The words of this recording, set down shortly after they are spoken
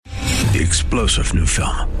The explosive new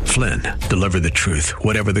film, Flynn, deliver the truth,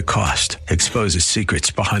 whatever the cost, exposes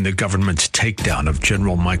secrets behind the government's takedown of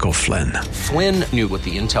General Michael Flynn. Flynn knew what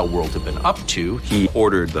the intel world had been up to. He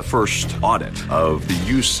ordered the first audit of the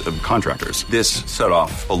use of contractors. This set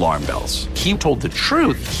off alarm bells. He told the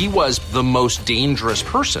truth. He was the most dangerous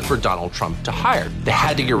person for Donald Trump to hire. They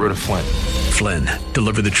had to get rid of Flynn. Flynn,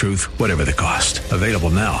 deliver the truth, whatever the cost. Available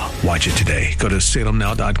now. Watch it today. Go to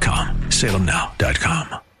salemnow.com.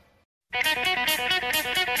 salemnow.com.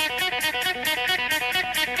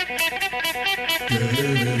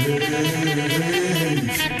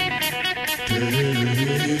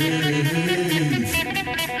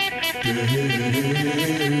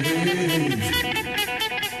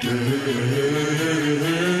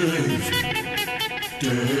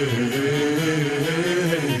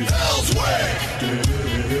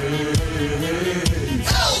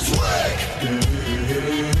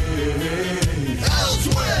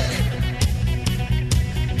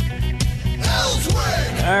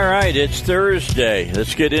 All right, it's Thursday.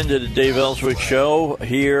 Let's get into the Dave Elswick Show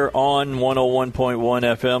here on 101.1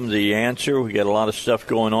 FM, The Answer. We got a lot of stuff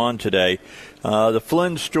going on today. The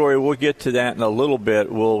Flynn story, we'll get to that in a little bit.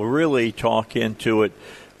 We'll really talk into it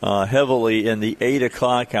heavily in the 8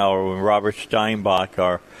 o'clock hour when Robert Steinbach,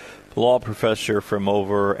 our law professor from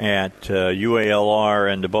over at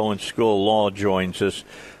UALR and the Bowen School of Law, joins us.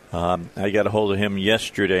 I got a hold of him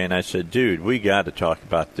yesterday, and I said, dude, we got to talk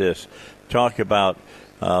about this. Talk about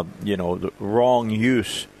the wrong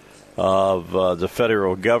use of the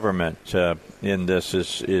federal government in this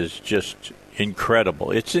is just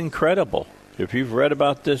incredible. It's incredible. If you've read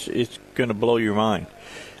about this, it's going to blow your mind.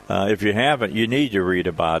 If you haven't, you need to read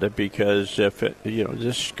about it because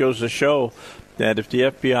this goes to show that if the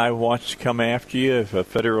FBI wants to come after you, if a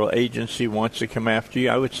federal agency wants to come after you,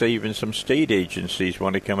 I would say even some state agencies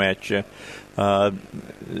want to come at you,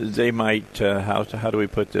 they might, how do we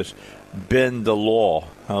put this, bend the law.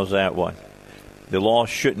 How's that one? The law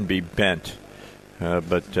shouldn't be bent,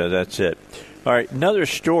 but that's it. All right, another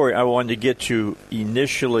story I wanted to get to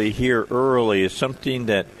initially here early is something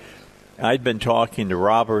that I'd been talking to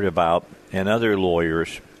Robert about and other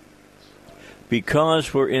lawyers.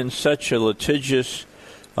 Because we're in such a litigious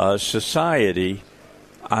society,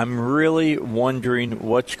 I'm really wondering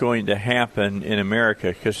what's going to happen in America.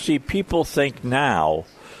 Because, see, people think now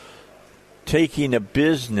taking a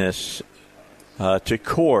business to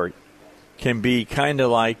court can be kind of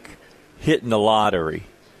like hitting the lottery.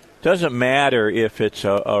 Doesn't matter if it's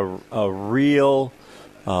a real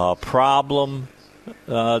problem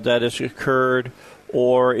that has occurred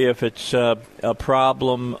or if it's a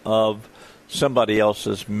problem of somebody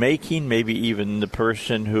else's making, maybe even the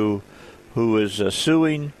person who is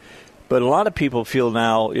suing. But a lot of people feel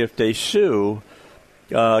now if they sue,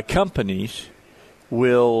 companies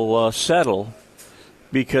will settle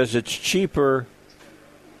because it's cheaper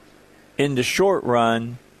in the short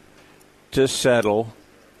run to settle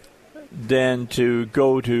than to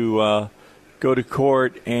go to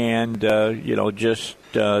court and just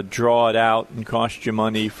draw it out and cost you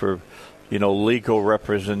money for legal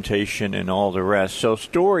representation and all the rest. So,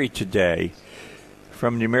 story today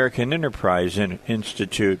from the American Enterprise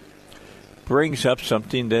Institute brings up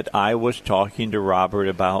something that I was talking to Robert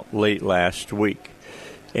about late last week.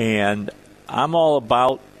 And I'm all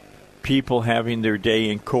about people having their day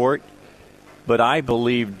in court, but I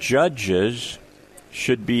believe judges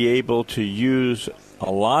should be able to use a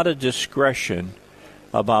lot of discretion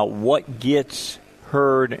about what gets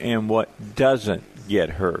heard and what doesn't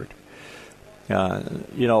get heard.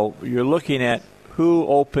 You're looking at who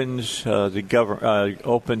opens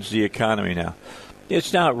opens the economy now.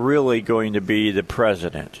 It's not really going to be the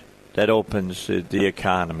president that opens the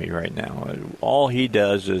economy right now. All he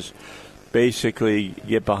does is basically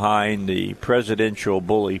get behind the presidential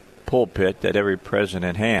bully pulpit that every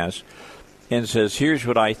president has and says, here's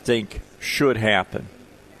what I think should happen.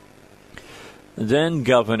 Then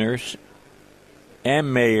governors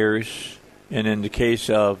and mayors, and in the case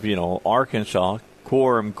of, Arkansas,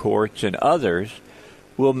 quorum courts and others,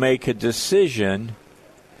 will make a decision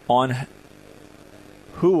on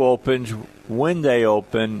who opens, when they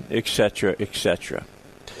open, etc., etc.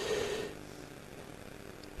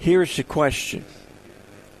 Here's the question.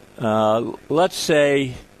 Let's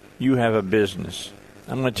say you have a business.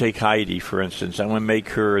 I'm going to take Heidi, for instance. I'm going to make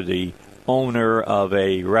her the owner of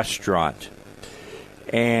a restaurant.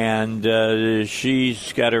 And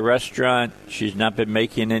she's got a restaurant. She's not been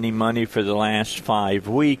making any money for the last 5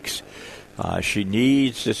 weeks. She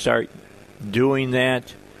needs to start doing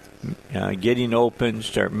that, getting open,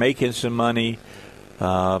 start making some money.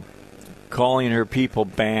 calling her people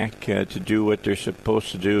back to do what they're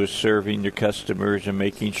supposed to do, serving their customers and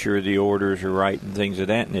making sure the orders are right and things of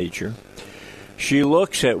that nature. She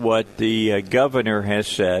looks at what the governor has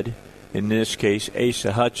said, in this case,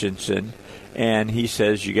 Asa Hutchinson, and he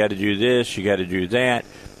says, you got to do this, you got to do that.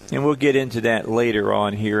 And we'll get into that later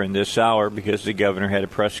on here in this hour because the governor had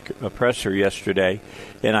a presser yesterday,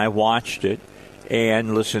 and I watched it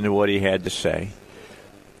and listened to what he had to say.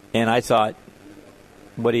 And I thought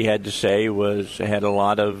what he had to say had a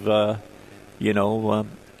lot of,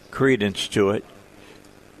 credence to it.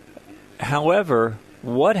 However,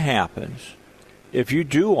 what happens if you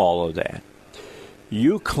do all of that?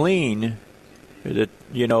 You clean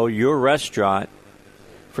your restaurant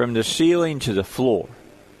from the ceiling to the floor.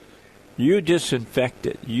 You disinfect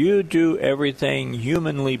it. You do everything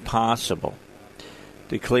humanly possible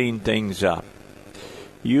to clean things up.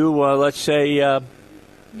 You, let's say,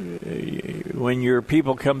 when your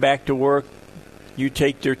people come back to work, you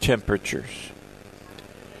take their temperatures.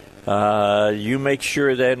 You make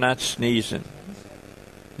sure they're not sneezing.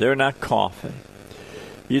 They're not coughing.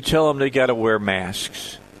 You tell them they got to wear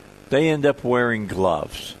masks. They end up wearing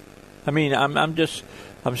gloves. I mean,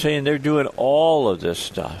 I'm saying they're doing all of this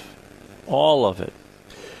stuff. All of it.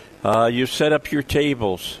 You set up your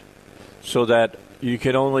tables so that you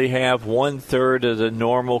can only have 1/3 of the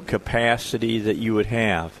normal capacity that you would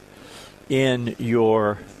have in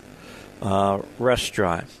your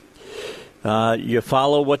restaurant. You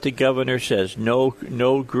follow what the governor says.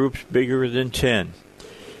 No groups bigger than 10.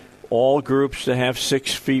 All groups that have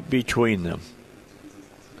 6 feet between them.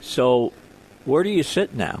 So where do you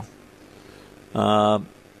sit now?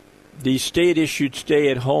 These state-issued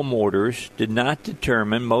stay-at-home orders did not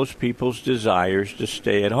determine most people's desires to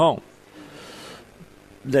stay at home.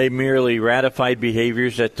 They merely ratified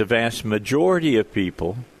behaviors that the vast majority of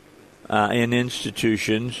people in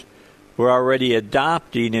institutions were already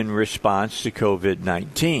adopting in response to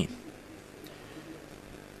COVID-19.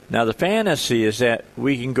 Now, the fantasy is that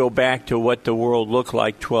we can go back to what the world looked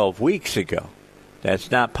like 12 weeks ago. That's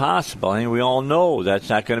not possible. I mean, we all know that's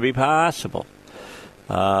not going to be possible.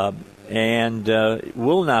 And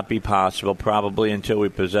will not be possible probably until we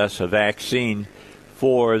possess a vaccine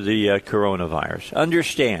for the coronavirus.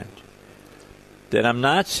 Understand that I'm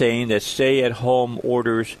not saying that stay-at-home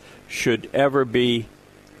orders should ever be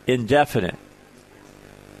indefinite.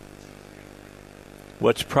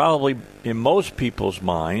 What's probably in most people's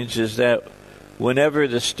minds is that whenever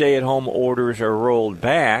the stay-at-home orders are rolled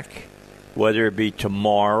back, whether it be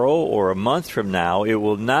tomorrow or a month from now, it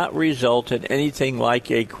will not result in anything like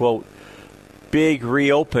a, quote, big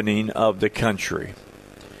reopening of the country.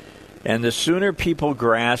 And the sooner people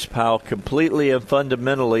grasp how completely and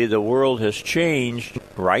fundamentally the world has changed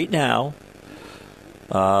right now,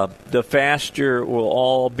 the faster we'll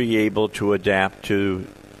all be able to adapt to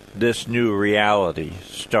this new reality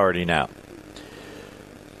starting out.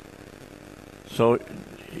 So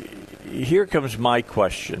here comes my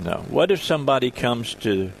question, though. What if somebody comes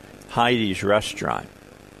to Heidi's restaurant,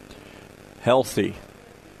 healthy,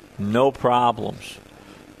 no problems,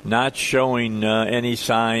 not showing any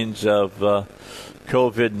signs of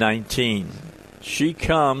COVID-19? She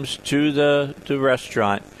comes to the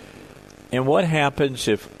restaurant, and what happens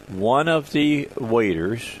if one of the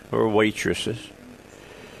waiters or waitresses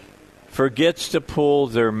forgets to pull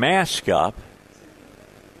their mask up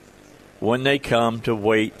when they come to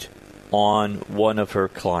wait on one of her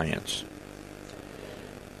clients?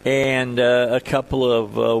 And a couple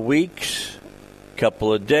of weeks,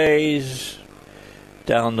 couple of days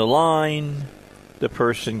down the line, the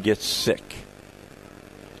person gets sick.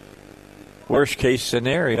 Worst case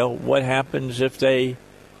scenario, what happens if they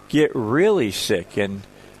get really sick and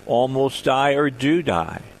almost die or do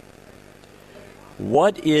die?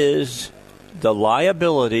 What is the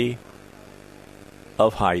liability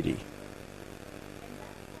of Heidi?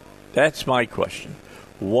 That's my question.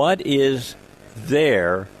 What is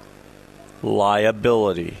their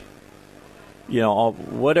liability?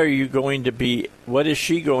 What is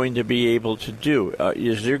she going to be able to do?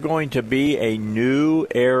 Is there going to be a new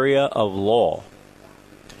area of law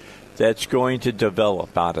that's going to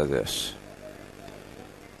develop out of this?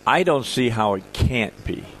 I don't see how it can't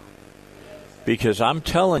be. Because I'm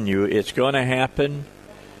telling you, it's going to happen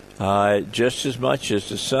just as much as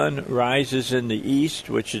the sun rises in the east,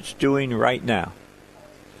 which it's doing right now.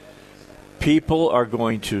 People are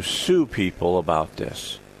going to sue people about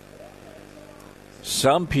this.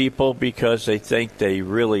 Some people because they think they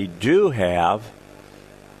really do have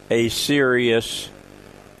a serious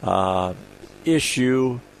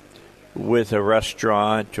issue with a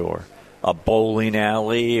restaurant or a bowling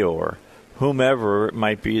alley or whomever it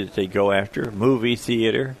might be that they go after, movie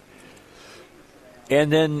theater.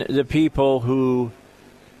 And then the people who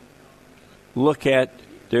look at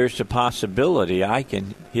there's a possibility I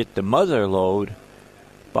can hit the mother lode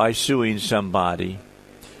by suing somebody.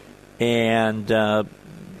 And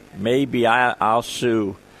maybe I'll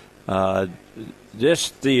sue this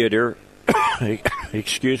theater,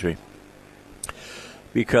 excuse me,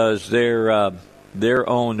 because they're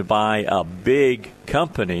owned by a big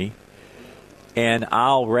company, and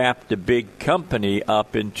I'll wrap the big company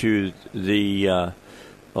up into the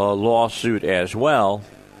lawsuit as well,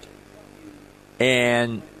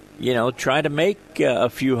 and try to make a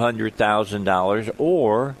few $100,000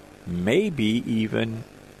 or maybe even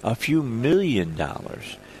a few $1 million.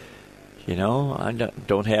 I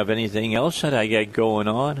don't have anything else that I got going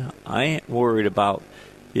on. I ain't worried about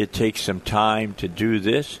it takes some time to do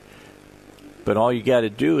this. But all you got to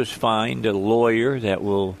do is find a lawyer that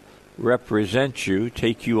will represent you,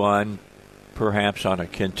 take you on perhaps on a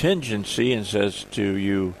contingency, and says to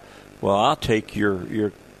you, well, I'll take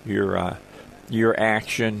your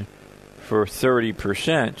action for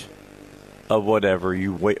 30% of whatever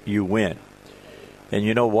you win. And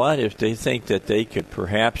you know what? If they think that they could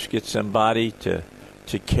perhaps get somebody to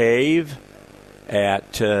cave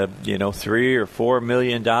at $3 or $4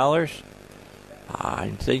 million, I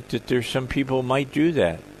think that there's some people who might do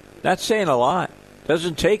that. Not saying a lot.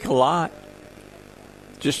 Doesn't take a lot.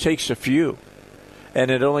 Just takes a few. And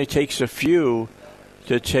it only takes a few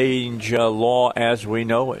to change law as we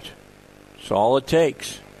know it. That's all it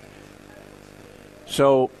takes.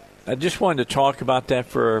 So I just wanted to talk about that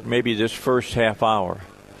for maybe this first half hour,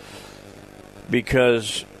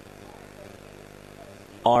 because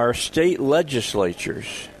our state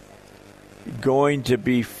legislatures going to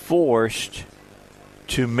be forced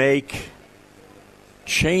to make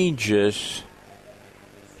changes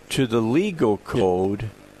to the legal code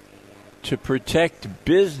to protect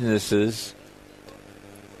businesses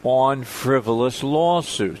on frivolous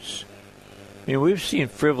lawsuits. I mean, we've seen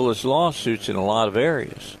frivolous lawsuits in a lot of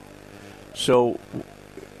areas. So,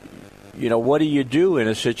 what do you do in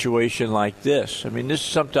a situation like this? I mean, this is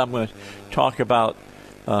something I'm going to talk about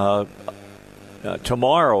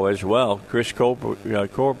tomorrow as well. Chris Corp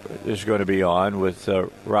is going to be on with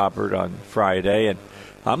Robert on Friday, and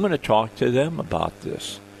I'm going to talk to them about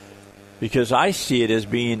this because I see it as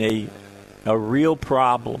being a real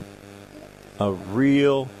problem. A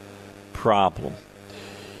real problem.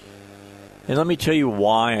 And let me tell you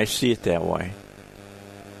why I see it that way.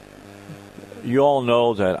 You all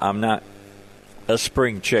know that I'm not a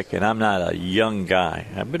spring chicken. I'm not a young guy.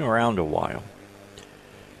 I've been around a while.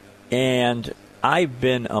 And I've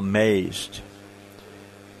been amazed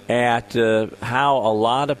at how a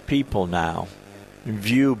lot of people now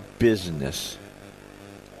view business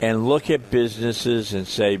and look at businesses and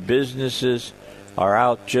say businesses are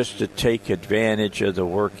out just to take advantage of the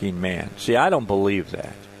working man. See, I don't believe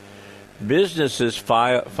that. Businesses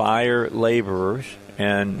fire laborers,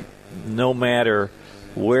 and no matter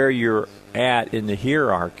where you're at in the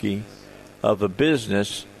hierarchy of a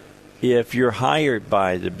business, if you're hired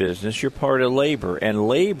by the business, you're part of labor. And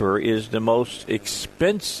labor is the most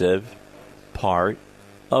expensive part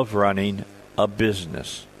of running a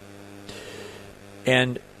business.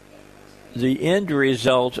 And the end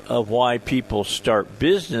result of why people start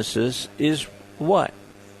businesses is what?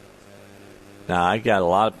 Now, I got a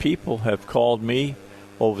lot of people have called me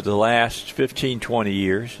over the last 15, 20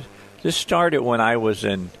 years. This started when I was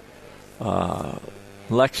in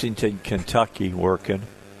Lexington, Kentucky, working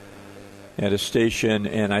at a station,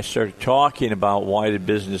 and I started talking about why the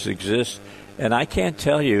business exists. And I can't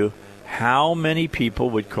tell you how many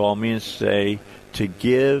people would call me and say to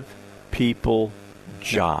give people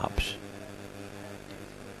jobs.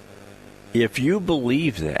 If you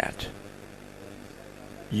believe that,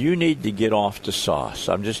 you need to get off the sauce.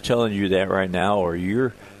 I'm just telling you that right now, or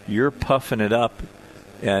you're puffing it up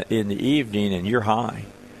in the evening and you're high,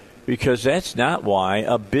 because that's not why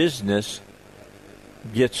a business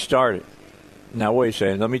gets started. Now, wait a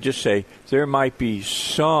second. Let me just say, there might be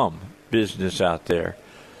some business out there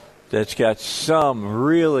that's got some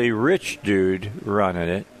really rich dude running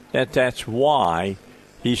it, that's why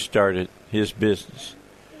he started his business.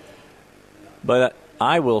 But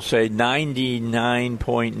I will say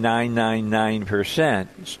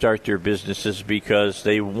 99.999% start their businesses because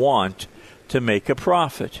they want to make a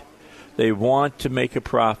profit. They want to make a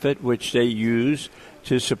profit, which they use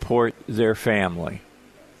to support their family.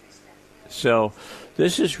 So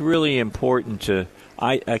this is really important a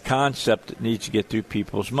concept that needs to get through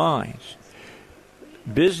people's minds.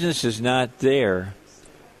 Business is not there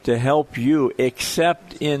to help you,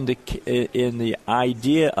 except in the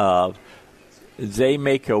idea of they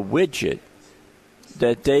make a widget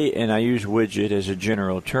that and I use widget as a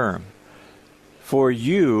general term, for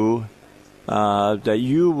you that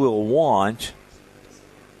you will want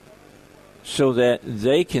so that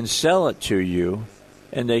they can sell it to you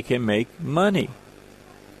and they can make money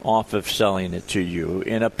off of selling it to you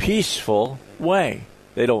in a peaceful way.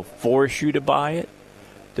 They don't force you to buy it.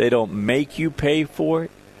 They don't make you pay for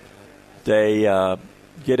it. They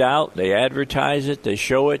get out, they advertise it, they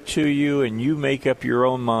show it to you, and you make up your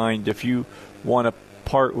own mind if you want to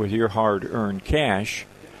part with your hard-earned cash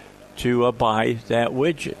to buy that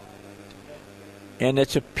widget. And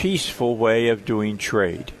it's a peaceful way of doing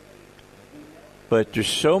trade. But there's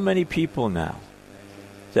so many people now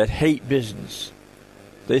that hate business.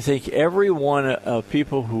 They think every one of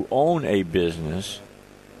people who own a business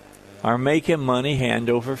are making money hand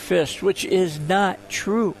over fist, which is not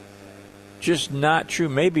true. Just not true.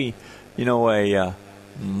 Maybe, a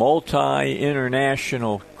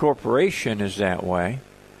multi-international corporation is that way.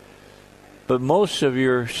 But most of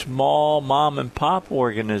your small mom-and-pop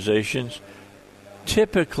organizations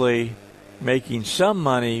typically making some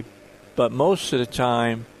money, but most of the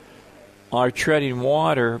time are treading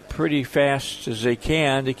water pretty fast as they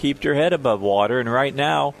can to keep their head above water. And right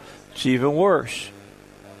now, it's even worse.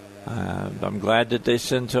 I'm glad that they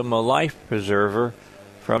sent them a life preserver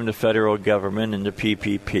from the federal government and the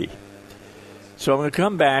PPP. So I'm going to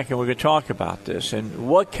come back and we're going to talk about this and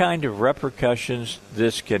what kind of repercussions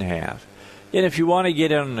this can have. And if you want to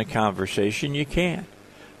get in on the conversation, you can.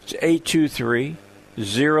 It's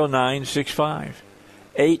 823-0965.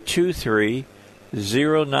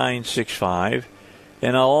 823-0965.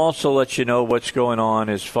 And I'll also let you know what's going on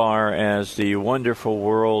as far as the wonderful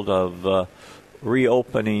world of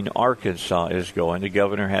reopening Arkansas is going. The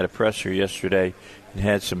governor had a presser yesterday and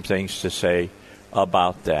had some things to say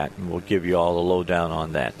about that, and we'll give you all the lowdown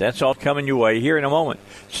on that. That's all coming your way here in a moment.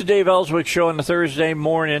 It's the Dave Elswick Show on a Thursday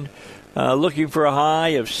morning, looking for a high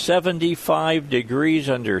of 75 degrees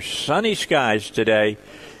under sunny skies today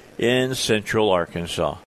in central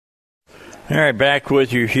Arkansas. All right, back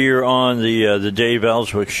with you here on the Dave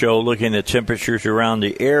Elswick Show, looking at temperatures around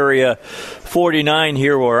the area. 49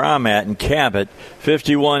 here where I'm at in Cabot,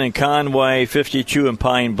 51 in Conway, 52 in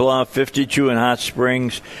Pine Bluff, 52 in Hot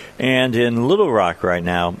Springs, and in Little Rock right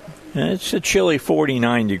now. It's a chilly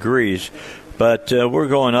 49 degrees, but we're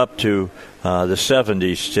going up to the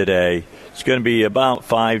 70s today. It's going to be about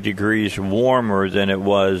 5 degrees warmer than it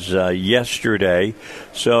was yesterday,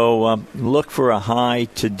 so look for a high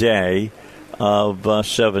today of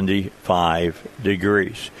 75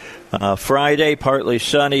 degrees. Friday, partly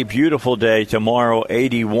sunny, beautiful day. Tomorrow,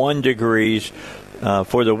 81 degrees.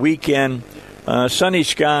 For the weekend, sunny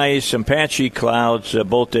skies, some patchy clouds.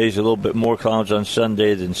 Both days, a little bit more clouds on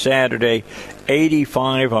Sunday than Saturday.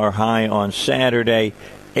 85 are high on Saturday,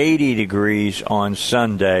 80 degrees on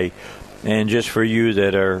Sunday. And just for you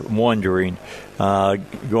that are wondering,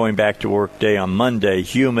 going back to work day on Monday,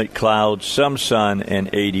 humid clouds, some sun, and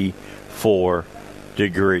 84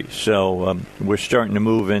 degrees. So we're starting to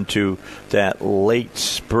move into that late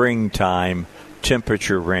springtime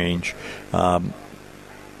temperature range.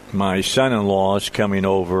 My son-in-law is coming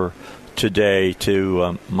over today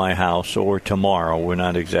to my house, or tomorrow, we're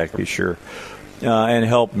not exactly sure, and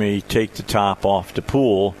help me take the top off the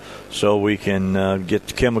pool so we can get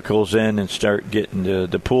the chemicals in and start getting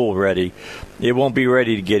the pool ready. It won't be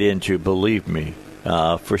ready to get into, believe me,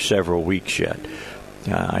 for several weeks yet.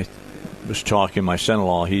 I was talking to my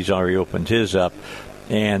son-in-law. He's already opened his up,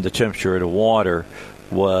 and the temperature of the water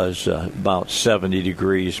was about 70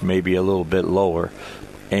 degrees, maybe a little bit lower.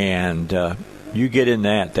 And you get in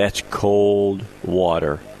that's cold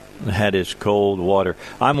water. That is cold water.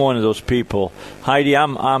 I'm one of those people, Heidi.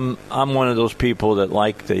 I'm one of those people that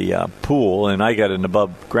like the pool, and I got an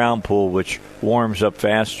above ground pool which warms up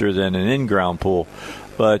faster than an in ground pool.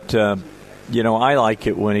 But I like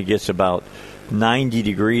it when it gets about 90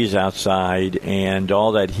 degrees outside, and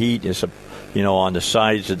all that heat is on the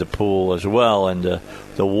sides of the pool as well, and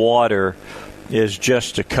the water is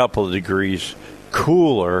just a couple of degrees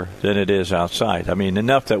cooler than it is outside. I mean,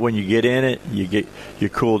 enough that when you get in it, you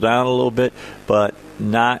cool down a little bit, but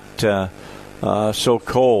not so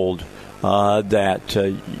cold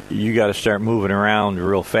that you got to start moving around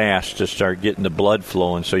real fast to start getting the blood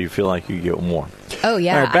flowing, so you feel like you get warm. Oh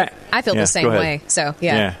yeah, right, I feel the same way. So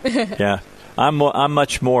yeah. I'm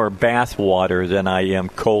much more bath water than I am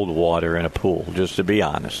cold water in a pool, just to be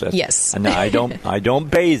honest. Yes. No, I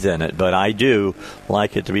don't bathe in it, but I do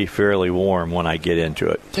like it to be fairly warm when I get into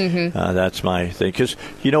it. Mm-hmm. That's my thing. Because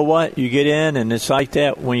you know what? You get in, and it's like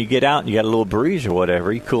that when you get out and you got a little breeze or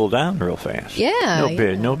whatever, you cool down real fast. Yeah.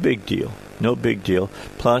 No big deal. No big deal.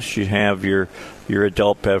 Plus, you have your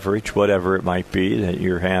adult beverage, whatever it might be that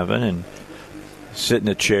you're having, and sit in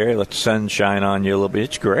a chair, let the sun shine on you a little bit.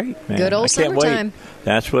 It's great, man. Good old I can't summertime. Wait.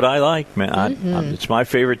 That's what I like, man. It's my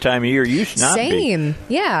favorite time of year. Used to not be. Same,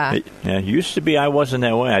 yeah. It used to be. I wasn't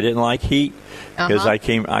that way. I didn't like heat because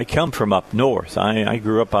I come from up north. I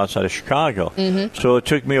grew up outside of Chicago, so it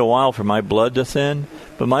took me a while for my blood to thin.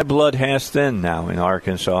 But my blood has thinned now in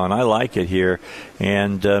Arkansas, and I like it here.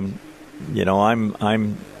 And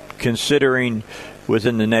I'm considering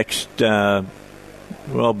within the next.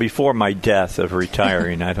 Before my death of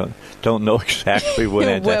retiring, I don't know exactly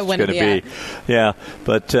when that's going to be. Yeah,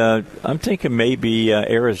 but I'm thinking maybe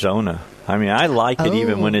Arizona. I mean, I like it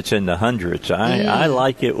even when it's in the hundreds. I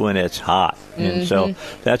like it when it's hot, and so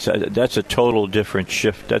that's a total different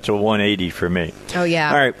shift. That's a 180 for me. Oh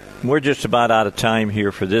yeah. All right, we're just about out of time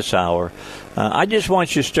here for this hour. I just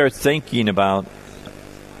want you to start thinking about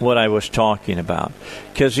what I was talking about,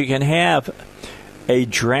 because you can have a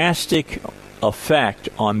drastic effect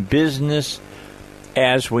on business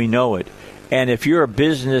as we know it. And if you're a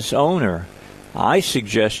business owner, I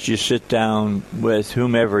suggest you sit down with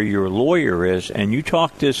whomever your lawyer is and you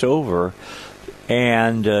talk this over,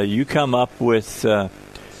 and you come up with a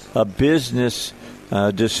business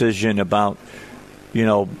decision about,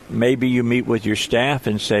 maybe you meet with your staff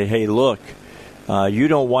and say, hey, look, you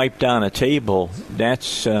don't wipe down a table,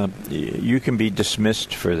 that's you can be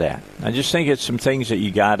dismissed for that. I just think it's some things that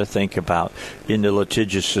you got to think about in the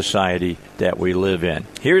litigious society that we live in.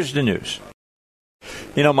 Here's the news.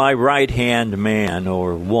 My right-hand man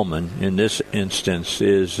or woman in this instance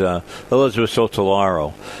is Elizabeth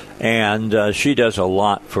Sotolaro, and she does a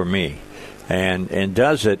lot for me, and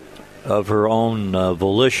does it of her own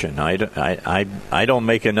volition. I don't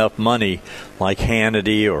make enough money like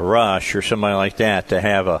Hannity or Rush or somebody like that to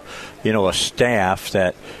have a staff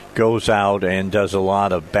that goes out and does a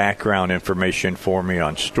lot of background information for me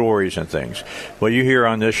on stories and things. What you hear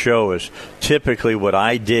on this show is typically what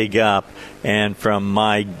I dig up, and from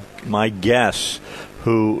my guests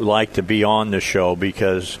who like to be on the show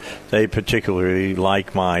because they particularly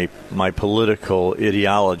like my political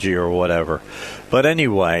ideology or whatever. But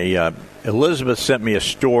anyway, Elizabeth sent me a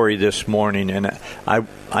story this morning, and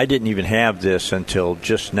I didn't even have this until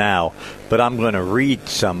just now, but I'm going to read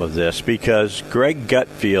some of this because Greg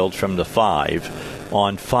Gutfield from The Five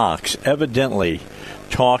on Fox evidently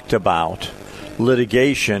talked about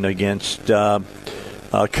litigation against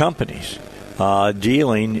companies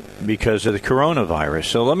dealing because of the coronavirus.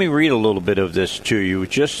 So let me read a little bit of this to you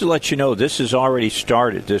just to let you know this has already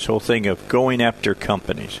started, this whole thing of going after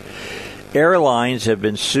companies. Airlines have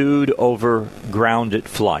been sued over grounded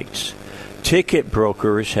flights. Ticket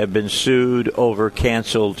brokers have been sued over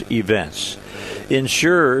canceled events.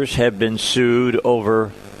 Insurers have been sued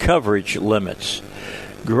over coverage limits.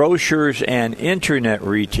 Grocers and internet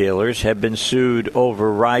retailers have been sued over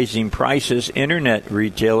rising prices. Internet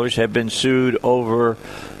retailers have been sued over,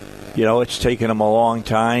 it's taken them a long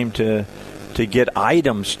time to get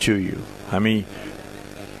items to you. I mean,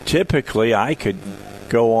 typically I could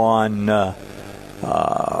go on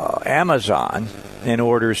Amazon and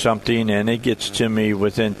order something and it gets to me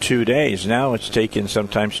within 2 days. Now it's taken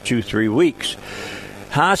sometimes 2-3 weeks.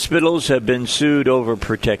 Hospitals have been sued over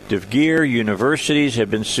protective gear. Universities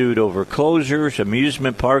have been sued over closures.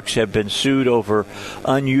 Amusement parks have been sued over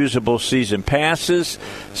unusable season passes.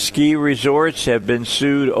 Ski resorts have been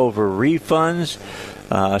sued over refunds.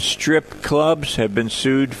 Strip clubs have been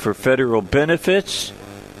sued for federal benefits.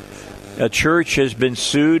 A church has been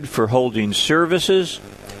sued for holding services.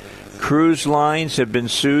 Cruise lines have been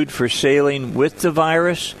sued for sailing with the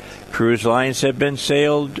virus. Cruise lines have been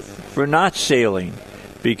sued for not sailing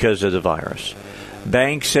because of the virus.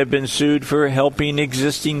 Banks have been sued for helping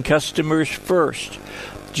existing customers first.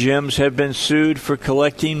 Gyms have been sued for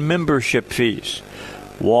collecting membership fees.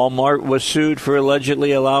 Walmart was sued for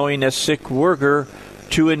allegedly allowing a sick worker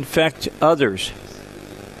to infect others.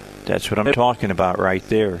 That's what I'm talking about right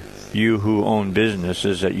there. You who own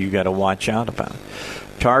businesses that you got to watch out about.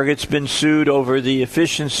 Target's been sued over the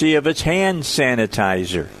efficiency of its hand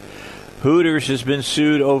sanitizer. Hooters has been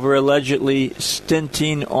sued over allegedly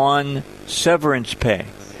stinting on severance pay.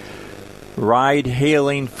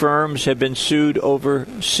 Ride-hailing firms have been sued over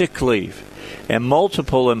sick leave. and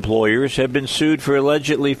multiple employers have been sued for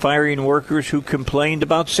allegedly firing workers who complained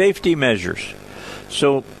about safety measures.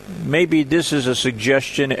 So maybe this is a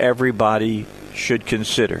suggestion everybody should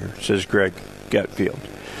consider, says Greg Gutfield.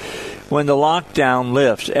 When the lockdown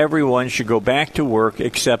lifts, everyone should go back to work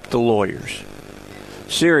except the lawyers.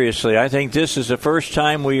 Seriously, I think this is the first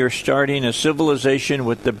time we are starting a civilization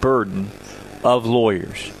with the burden of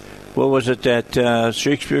lawyers. What was it that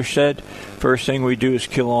Shakespeare said? First thing we do is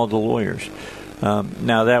kill all the lawyers.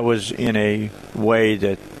 Now, that was in a way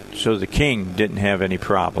that so the king didn't have any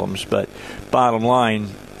problems, but bottom line,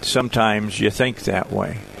 sometimes you think that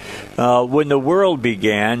way. When the world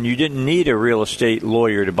began, you didn't need a real estate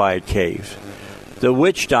lawyer to buy a cave. The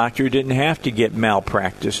witch doctor didn't have to get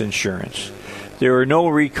malpractice insurance. There were no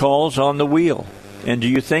recalls on the wheel. And do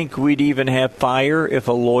you think we'd even have fire if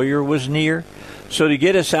a lawyer was near? So to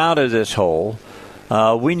get us out of this hole,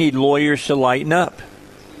 we need lawyers to lighten up.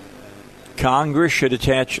 Congress should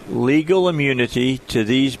attach legal immunity to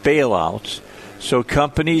these bailouts so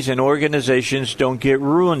companies and organizations don't get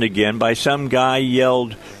ruined again by some guy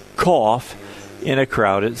yelled cough in a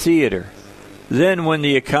crowded theater. Then when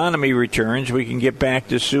the economy returns, we can get back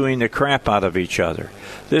to suing the crap out of each other.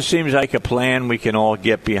 This seems like a plan we can all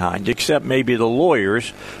get behind, except maybe the lawyers,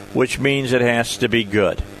 which means it has to be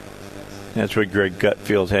good. That's what Greg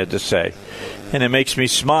Gutfield had to say. And it makes me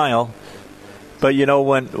smile. But, you know,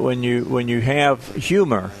 when you have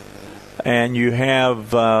humor and you have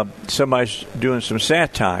somebody doing some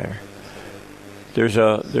satire, there's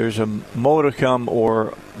a modicum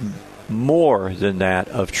or more than that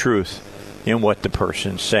of truth in what the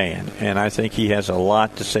person's saying. And I think he has a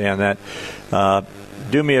lot to say on that.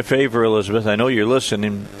 Do me a favor, Elizabeth. I know you're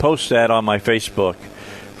listening. Post that on my Facebook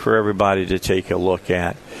for everybody to take a look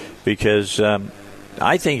at, because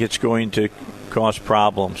I think it's going to cause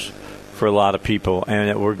problems for a lot of people, and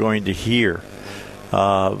that we're going to hear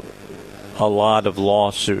a lot of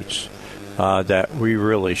lawsuits that we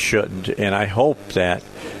really shouldn't. And I hope that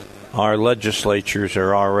our legislatures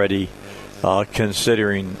are already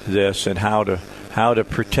considering this and how to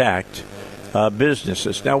protect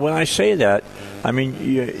businesses. Now, when I say that, I mean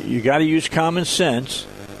you got to use common sense.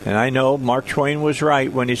 And I know Mark Twain was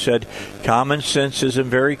right when he said common sense isn't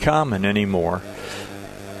very common anymore.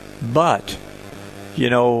 But you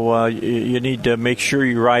know, you need to make sure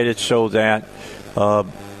you write it so that,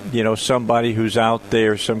 somebody who's out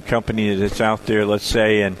there, some company that's out there, let's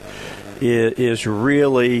say, and is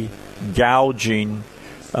really gouging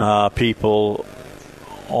people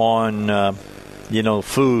on,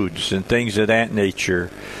 foods and things of that nature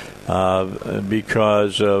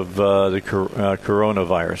because of the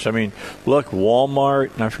coronavirus. I mean, look,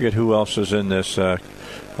 Walmart, and I forget who else is in this,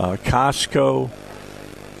 Costco.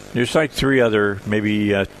 There's like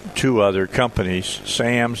maybe two other companies,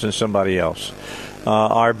 Sam's and somebody else,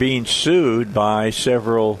 are being sued by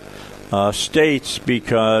several states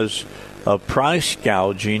because of price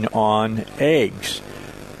gouging on eggs.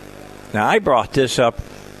 Now, I brought this up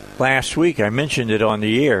last week. I mentioned it on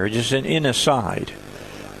the air, just an aside.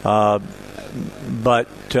 But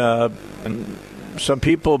some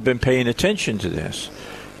people have been paying attention to this.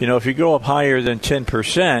 You know, if you go up higher than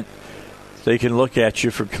 10%, they can look at you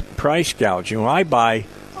for price gouging. When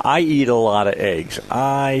I eat a lot of eggs.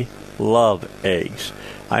 I love eggs.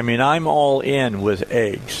 I mean, I'm all in with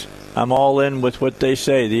eggs. I'm all in with what they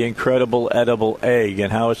say, the incredible edible egg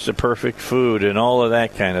and how it's the perfect food and all of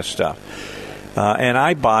that kind of stuff. And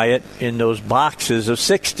I buy it in those boxes of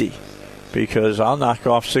 60 because I'll knock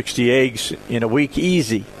off 60 eggs in a week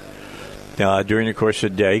easy. During the course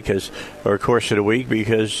of the day, or course of the week,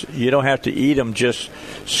 because you don't have to eat them just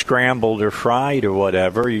scrambled or fried or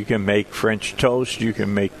whatever. You can make French toast, you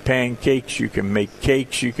can make pancakes, you can make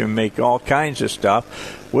cakes, you can make all kinds of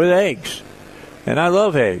stuff with eggs. And I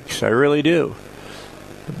love eggs, I really do.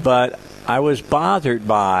 But I was bothered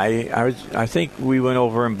by, I think we went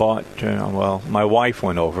over and bought, my wife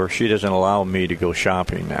went over. She doesn't allow me to go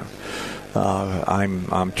shopping now.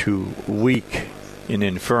 I'm too weak and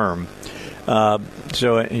infirm.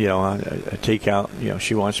 So, I take out,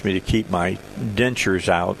 she wants me to keep my dentures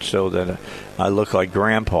out so that I look like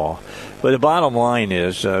Grandpa. But the bottom line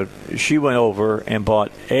is she went over and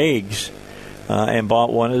bought eggs and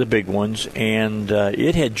bought one of the big ones, and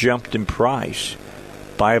it had jumped in price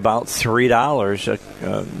by about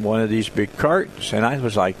 $3 one of these big cartons. And I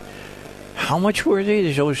was like, how much were they?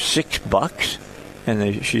 There's over $6.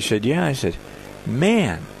 And she said, yeah. I said,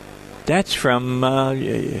 man, that's from...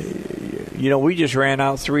 we just ran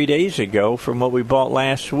out 3 days ago from what we bought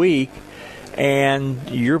last week, and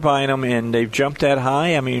you're buying them, and they've jumped that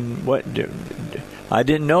high? I mean, what? I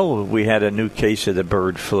didn't know we had a new case of the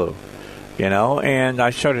bird flu. and I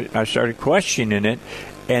started questioning it,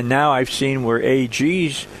 and now I've seen where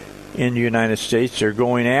AGs in the United States are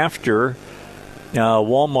going after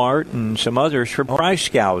Walmart and some others for price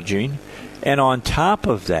gouging, and on top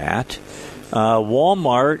of that,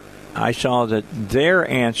 Walmart, I saw that their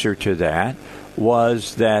answer to that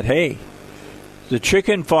was that, hey, the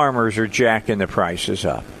chicken farmers are jacking the prices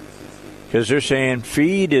up because they're saying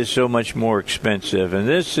feed is so much more expensive and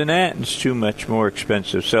this and that and it's too much more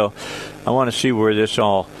expensive. So I want to see where this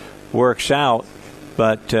all works out.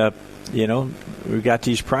 But, we've got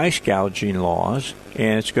these price gouging laws,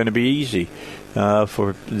 and it's going to be easy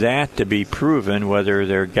for that to be proven whether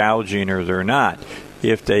they're gouging or they're not.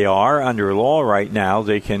 If they are under law right now,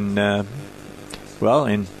 they can,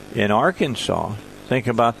 in Arkansas, think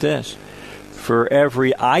about this. For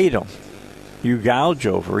every item you gouge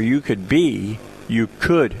over, you could be,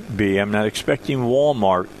 I'm not expecting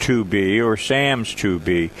Walmart to be or Sam's to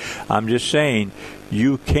be. I'm just saying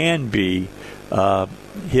you can be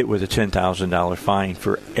hit with a $10,000 fine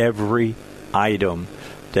for every item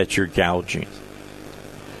that you're gouging.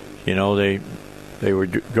 They were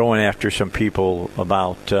going after some people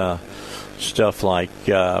about stuff like,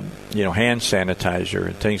 hand sanitizer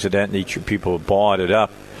and things of that nature. People bought it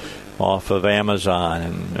up off of Amazon,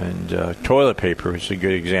 and toilet paper is a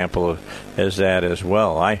good example as that as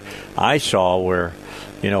well. I saw where,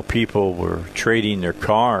 people were trading their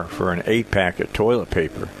car for an 8-pack of toilet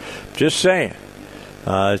paper. Just saying.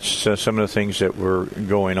 It's some of the things that were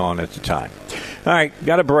going on at the time. All right,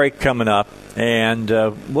 got a break coming up, and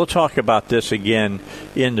we'll talk about this again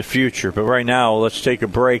in the future. But right now, let's take a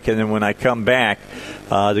break, and then when I come back,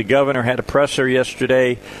 the governor had a presser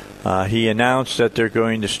yesterday. He announced that they're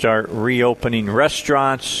going to start reopening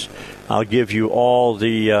restaurants. I'll give you all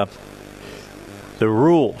the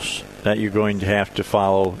rules that you're going to have to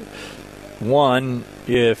follow. One,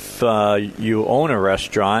 if you own a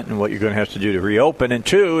restaurant and what you're going to have to do to reopen. And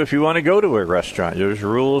two, if you want to go to a restaurant, there's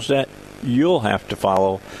rules that you'll have to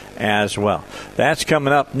follow as well. That's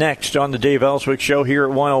coming up next on the Dave Elswick Show here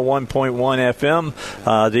at 101.1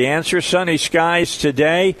 FM. The answer, sunny skies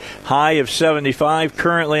today, high of 75,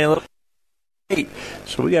 currently in 8.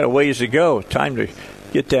 So we got a ways to go. Time to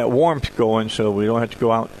get that warmth going so we don't have to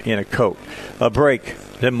go out in a coat. A break,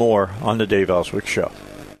 then more on the Dave Elswick Show.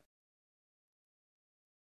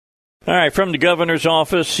 All right, from the governor's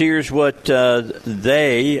office, here's what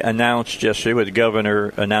they announced yesterday, what the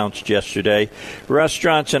governor announced yesterday.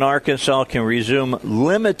 Restaurants in Arkansas can resume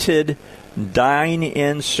limited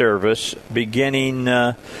dine-in service beginning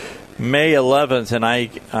May 11th, and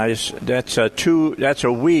that's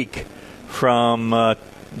a week from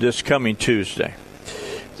this coming Tuesday.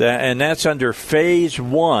 And that's under Phase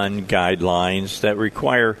 1 guidelines that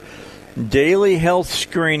require daily health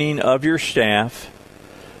screening of your staff,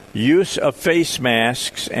 use of face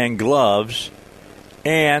masks and gloves,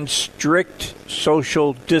 and strict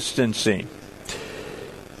social distancing.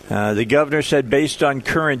 The governor said based on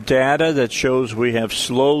current data that shows we have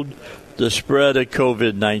slowed the spread of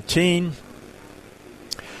COVID-19,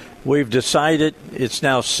 we've decided it's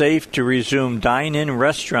now safe to resume dine-in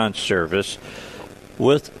restaurant service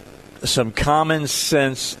with some common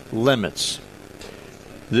sense limits.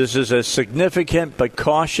 This is a significant but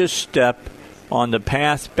cautious step on the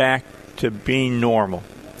path back to being normal.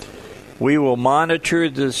 We will monitor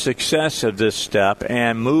the success of this step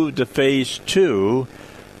and move to Phase 2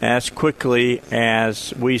 as quickly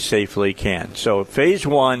as we safely can. So Phase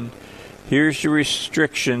 1, here's the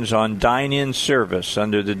restrictions on dine-in service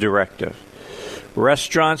under the directive.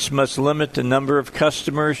 Restaurants must limit the number of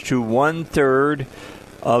customers to 1/3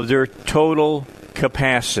 of their total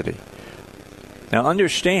capacity. Now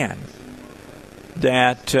understand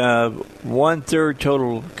that 1/3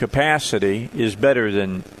 total capacity is better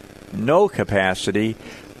than no capacity,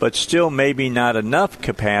 but still maybe not enough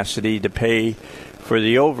capacity to pay for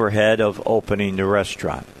the overhead of opening the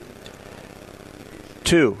restaurant.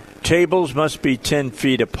 2, tables must be 10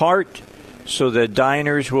 feet apart so that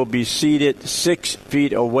diners will be seated 6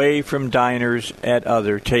 feet away from diners at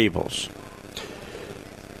other tables.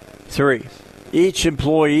 3, each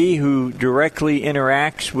employee who directly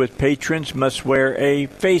interacts with patrons must wear a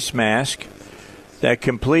face mask that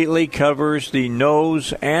completely covers the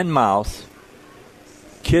nose and mouth.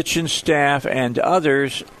 Kitchen staff and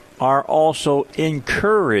others are also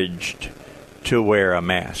encouraged to wear a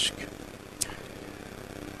mask.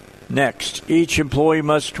 Next, each employee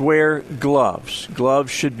must wear gloves. Gloves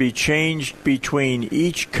should be changed between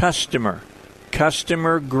each customer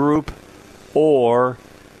group, or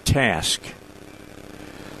task.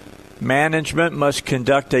 Management must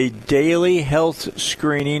conduct a daily health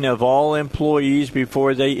screening of all employees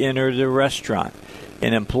before they enter the restaurant.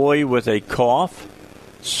 An employee with a cough,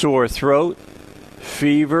 sore throat,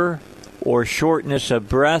 fever, or shortness of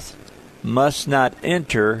breath must not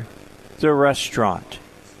enter the restaurant.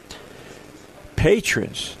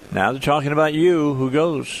 Patrons, now they're talking about you who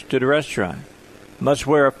goes to the restaurant, must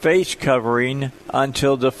wear a face covering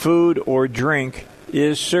until the food or drink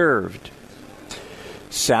is served.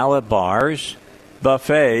 Salad bars,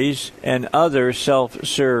 buffets, and other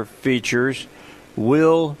self-serve features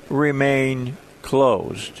will remain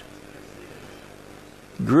closed.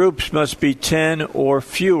 Groups must be 10 or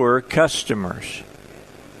fewer customers.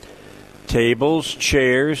 Tables,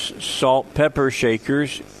 chairs, salt, pepper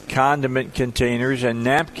shakers, condiment containers, and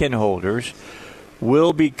napkin holders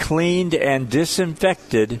will be cleaned and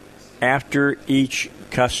disinfected after each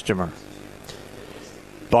customer.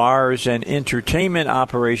 Bars and entertainment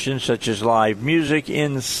operations such as live music,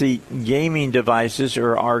 in-seat gaming devices,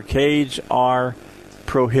 or arcades are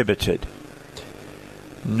prohibited.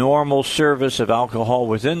 Normal service of alcohol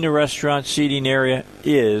within the restaurant seating area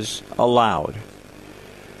is allowed.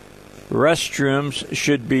 Restrooms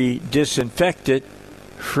should be disinfected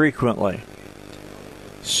frequently.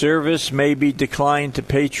 Service may be declined to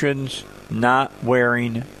patrons not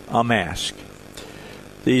wearing a mask.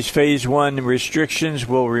 These Phase 1 restrictions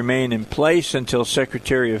will remain in place until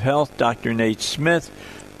Secretary of Health Dr. Nate Smith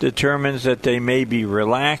determines that they may be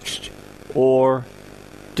relaxed or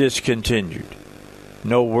discontinued.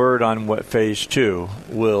 No word on what Phase 2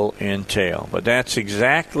 will entail. But that's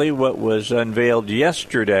exactly what was unveiled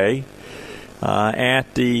yesterday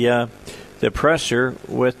at the presser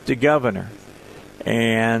with the governor.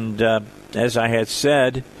 And as I had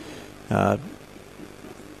said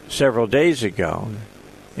several days ago,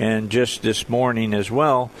 and just this morning as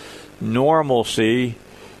well, normalcy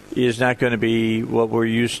is not going to be what we're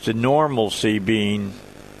used to normalcy being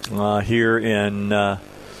here in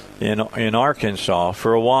Arkansas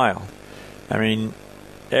for a while. I mean,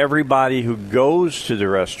 everybody who goes to the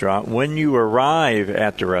restaurant, when you arrive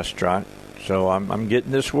at the restaurant, so I'm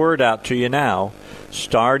getting this word out to you now,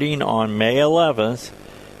 starting on May 11th,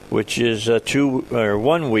 which is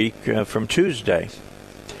 1 week from Tuesday,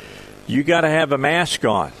 you got to have a mask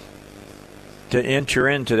on to enter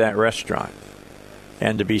into that restaurant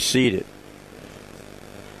and to be seated.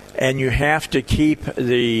 And you have to keep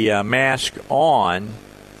the mask on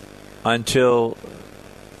until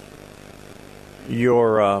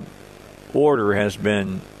your order has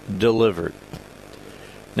been delivered.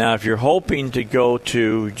 Now, if you're hoping to go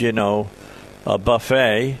to, a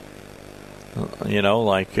buffet,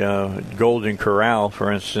 like Golden Corral,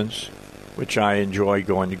 for instance, which I enjoy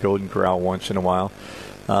going to Golden Corral once in a while,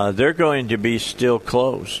 they're going to be still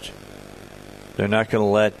closed. They're not going to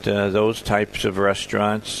let those types of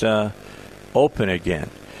restaurants open again.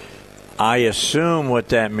 I assume what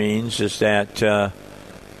that means is that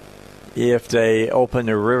if they open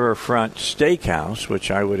the Riverfront Steakhouse,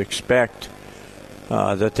 which I would expect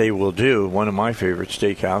that they will do, one of my favorite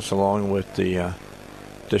steakhouse, along with the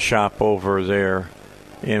shop over there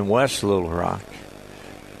in West Little Rock,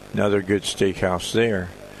 another good steakhouse there.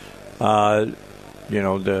 Over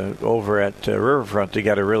at Riverfront, they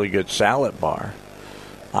got a really good salad bar.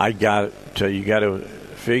 You got to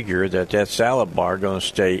figure that salad bar going to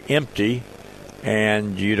stay empty,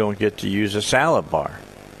 and you don't get to use a salad bar.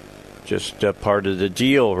 Just part of the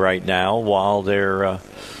deal right now while we're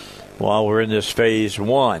in this Phase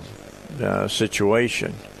 1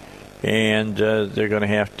 situation, and they're going to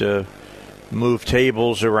have to move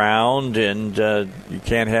tables around, and you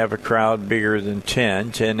can't have a crowd bigger than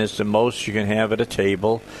 10. 10 is the most you can have at a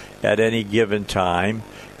table at any given time,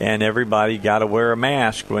 and everybody got to wear a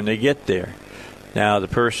mask when they get there. Now, the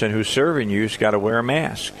person who's serving you's got to wear a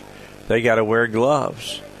mask. They got to wear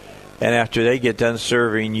gloves. And after they get done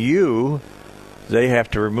serving you, they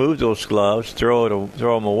have to remove those gloves, throw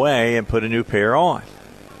them away, and put a new pair on.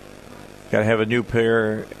 Got to have a new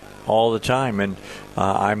pair all the time. And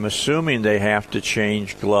I'm assuming they have to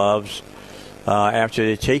change gloves after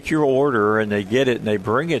they take your order and they get it and they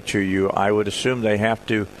bring it to you. I would assume they have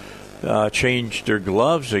to change their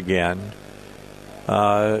gloves again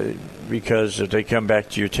because if they come back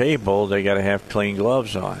to your table, they got to have clean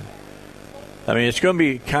gloves on. I mean, it's going to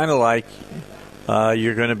be kind of like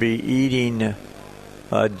you're going to be eating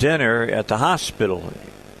dinner at the hospital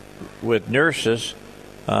with nurses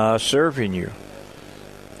serving you.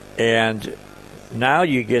 And now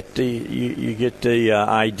you get the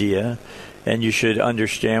idea, and you should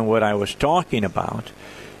understand what I was talking about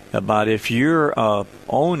if you're a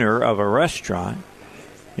owner of a restaurant,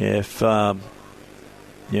 if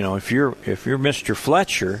if you're Mr.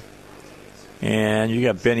 Fletcher and you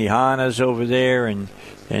got Benihana's over there and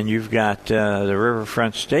you've got the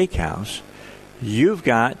Riverfront Steakhouse, you've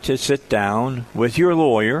got to sit down with your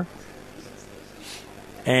lawyer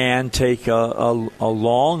and take a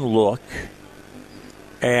long look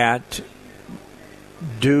at,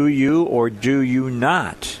 do you or do you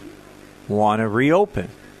not want to reopen?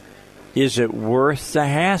 Is it worth the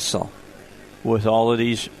hassle with all of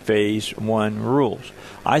these Phase 1 rules?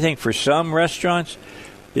 I think for some restaurants,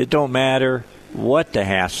 it don't matter what the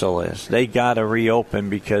hassle is. They got to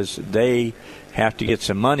reopen because they have to get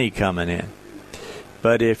some money coming in.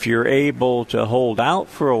 But if you're able to hold out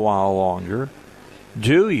for a while longer,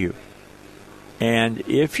 do you? And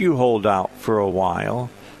if you hold out for a while,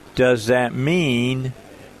 does that mean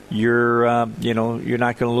you're not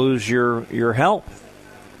going to lose your help?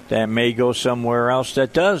 That may go somewhere else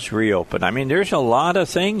that does reopen. I mean, there's a lot of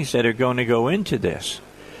things that are going to go into this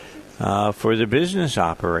for the business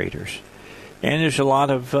operators. And there's a lot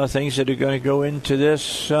of things that are going to go into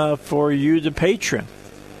this for you, the patron.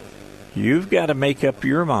 You've got to make up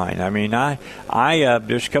your mind. I mean, I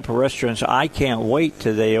there's a couple of restaurants I can't wait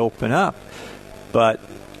till they open up. But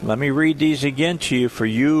let me read these again to you for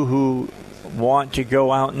you who want to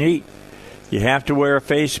go out and eat. You have to wear a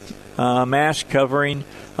face mask covering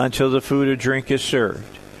until the food or drink is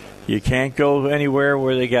served. You can't go anywhere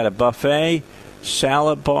where they got a buffet,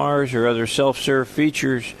 salad bars, or other self-serve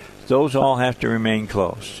features. Those all have to remain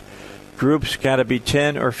closed. Groups got to be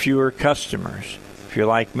 10 or fewer customers. If you're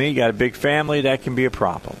like me, got a big family, that can be a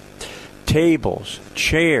problem. Tables,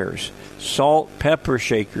 chairs, salt, pepper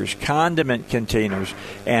shakers, condiment containers,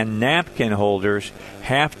 and napkin holders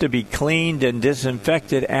have to be cleaned and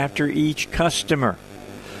disinfected after each customer.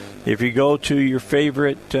 If you go to your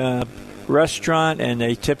favorite restaurant and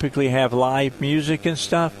they typically have live music and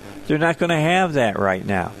stuff, they're not going to have that right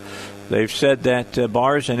now. They've said that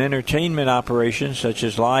bars and entertainment operations such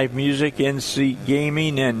as live music, in-seat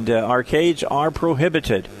gaming, and arcades are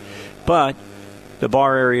prohibited. But the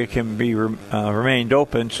bar area can be remained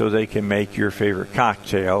open so they can make your favorite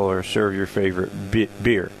cocktail or serve your favorite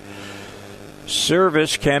beer.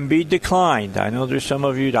 Service can be declined. I know there's some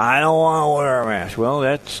of you, I don't want to wear a mask. Well,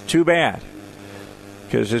 that's too bad,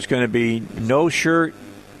 because it's going to be no shirt,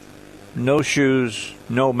 no shoes,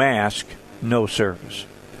 no mask, no service.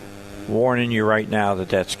 Warning you right now that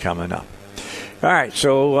that's coming up. All right,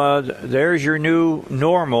 so there's your new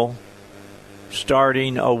normal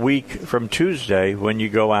starting a week from Tuesday when you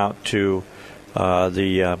go out to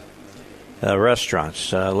the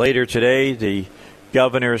restaurants. Later today, the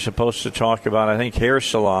governor is supposed to talk about, I think, hair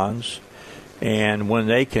salons and when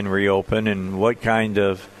they can reopen and what kind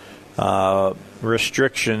of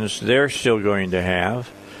restrictions they're still going to have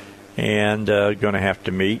and going to have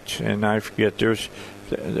to meet. And I forget, they're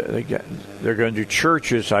going to do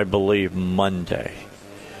churches, I believe, Monday.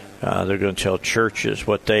 They're going to tell churches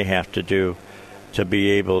what they have to do to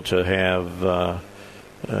be able to have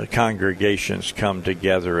congregations come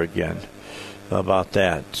together again about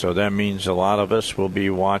that. So that means a lot of us will be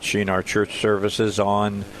watching our church services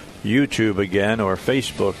on YouTube again or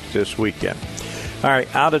Facebook this weekend. All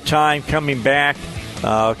right, out of time. Coming back,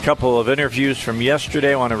 a couple of interviews from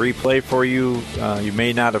yesterday I want to replay for you. You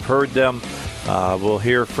may not have heard them. We'll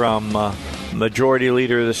hear from Majority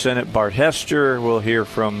Leader of the Senate, Bart Hester. We'll hear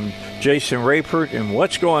from Jason Rapert and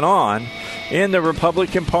what's going on in the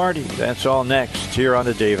Republican Party. That's all next here on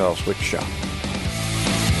the Dave Elswick Show.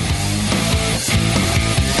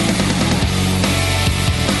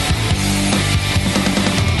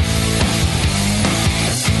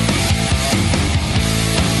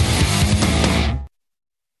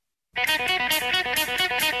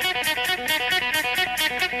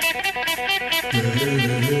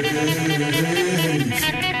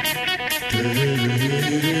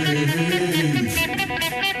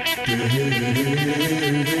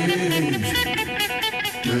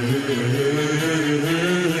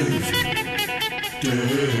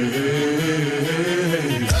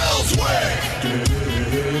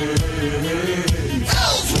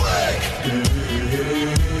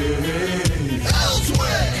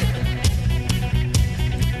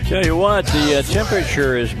 Tell you what, the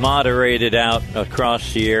temperature is moderated out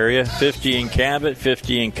across the area. 50 in Cabot,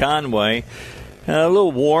 50 in Conway. A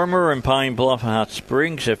little warmer in Pine Bluff and Hot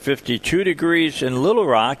Springs at 52 degrees. And Little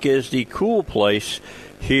Rock is the cool place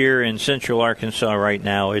here in central Arkansas right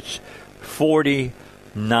now. It's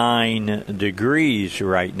 49 degrees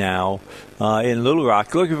right now in Little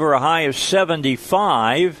Rock. Looking for a high of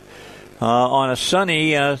 75 on a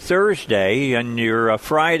sunny Thursday. And your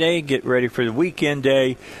Friday, get ready for the weekend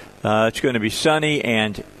day. It's going to be sunny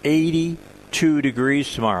and 80 2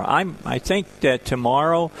 degrees tomorrow. I think that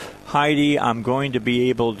tomorrow, Heidi, I'm going to be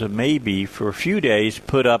able to maybe for a few days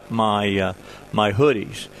put up my my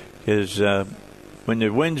hoodies, because when the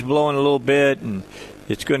wind's blowing a little bit and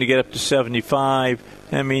it's going to get up to 75,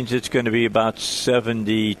 that means it's going to be about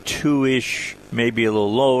 72-ish, maybe a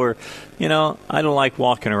little lower. I don't like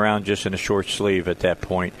walking around just in a short sleeve at that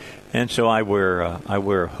point, and so I wear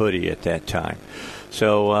a hoodie at that time.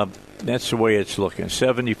 So that's the way it's looking.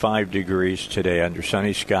 75 degrees today under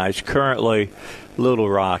sunny skies. Currently, Little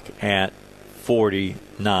Rock at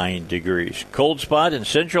 49 degrees. Cold spot in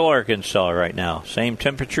central Arkansas right now. Same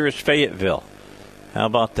temperature as Fayetteville. How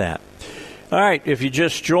about that? All right, if you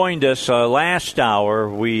just joined us, last hour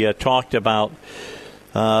we talked about,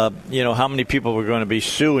 how many people were going to be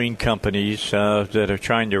suing companies that are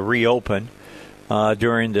trying to reopen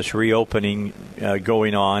during this reopening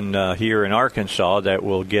going on here in Arkansas that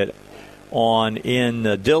will get on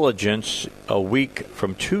in diligence a week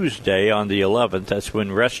from Tuesday on the 11th. That's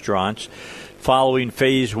when restaurants, following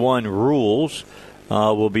Phase 1 rules,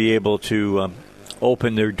 will be able to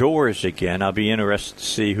open their doors again. I'll be interested to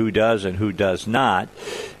see who does and who does not,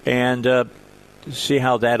 and see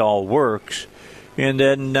how that all works. And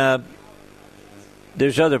then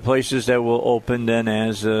there's other places that will open then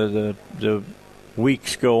as the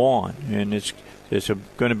weeks go on, and it's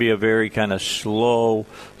going to be a very kind of slow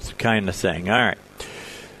kind of thing. All right.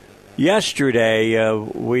 Yesterday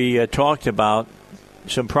we talked about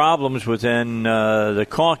some problems within the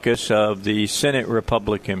caucus of the Senate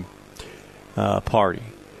Republican Party.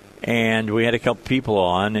 And we had a couple people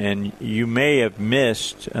on, and you may have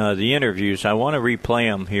missed the interviews. I want to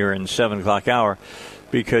replay them here in the 7 o'clock hour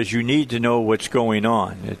because you need to know what's going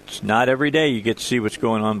on. It's not every day you get to see what's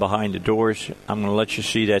going on behind the doors. I'm going to let you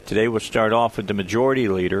see that today. We'll start off with the majority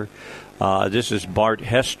leader. This is Bart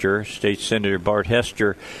Hester, State Senator Bart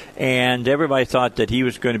Hester, and everybody thought that he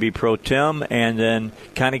was going to be pro tem, and then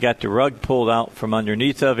kind of got the rug pulled out from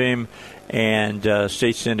underneath of him, and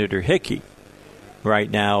State Senator Hickey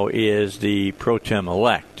right now is the pro tem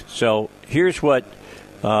elect. So here's what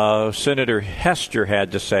Senator Hester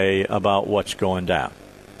had to say about what's going down.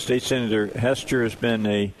 State Senator Hester has been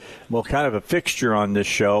kind of a fixture on this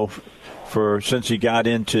show since he got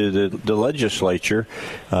into the legislature.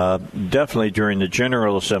 Definitely during the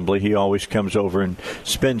General Assembly, he always comes over and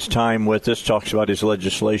spends time with us, talks about his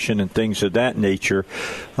legislation and things of that nature.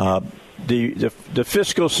 The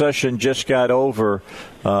fiscal session just got over.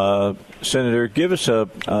 Senator, give us a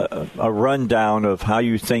rundown of how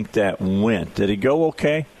you think that went. Did it go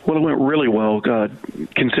okay? Well, it went really well,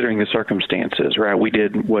 considering the circumstances, right? We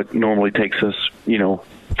did what normally takes us, 4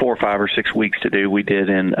 or 5 or 6 weeks to do. We did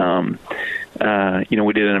in a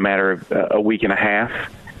matter of a week and a half,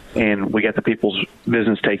 and we got the people's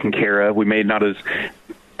business taken care of. We may not as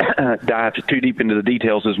dive too deep into the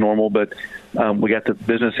details as normal, but we got the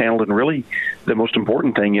business handled, and really the most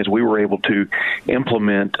important thing is we were able to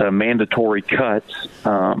implement mandatory cuts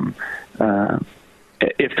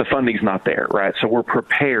if the funding's not there, right? So we're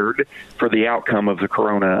prepared for the outcome of the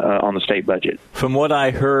corona on the state budget. From what I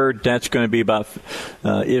heard, that's going to be about,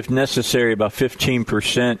 if necessary, about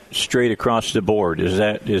 15% straight across the board. Is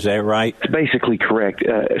that right? It's basically correct.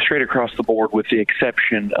 Straight across the board, with the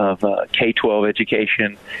exception of K-12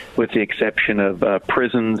 education, with the exception of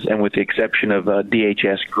prisons, and with the exception of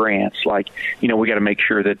DHS grants. We got to make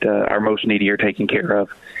sure that our most needy are taken care of.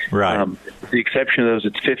 Right. The exception of those,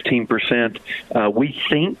 it's 15%. We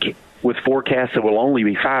think with forecasts it will only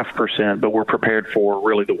be 5%, but we're prepared for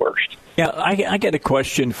really the worst. Yeah, I got a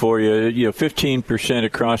question for you. 15%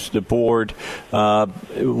 across the board. One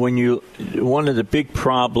of the big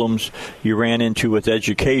problems you ran into with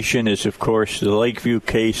education is, of course, the Lakeview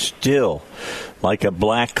case still, like a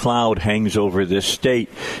black cloud, hangs over this state.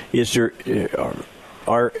 Is there?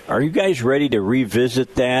 Are you guys ready to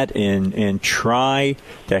revisit that and try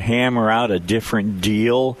to hammer out a different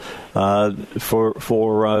deal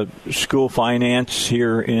for school finance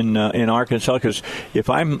here in Arkansas? Because if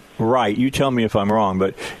I'm right, you tell me if I'm wrong,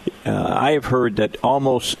 but I have heard that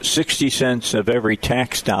almost 60 cents of every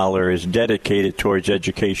tax dollar is dedicated towards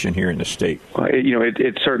education here in the state.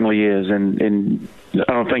 It certainly is, and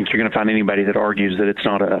I don't think you're going to find anybody that argues that it's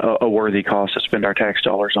not a worthy cost to spend our tax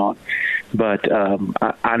dollars on. But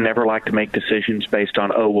I never like to make decisions based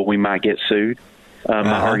on, we might get sued. My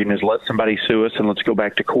argument is let somebody sue us and let's go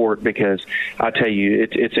back to court, because I tell you,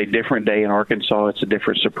 it's a different day in Arkansas. It's a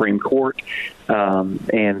different Supreme Court.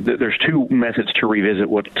 And there's two methods to revisit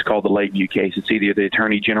what's called the Lakeview case. It's either the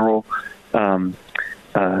Attorney General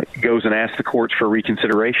goes and asks the courts for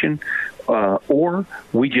reconsideration, or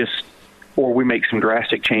we just or we make some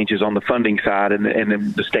drastic changes on the funding side, and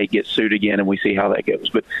then the state gets sued again, and we see how that goes.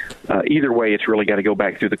 But either way, it's really got to go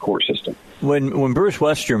back through the court system. When Bruce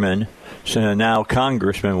Westerman, now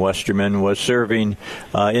Congressman Westerman, was serving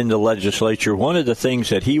in the legislature, one of the things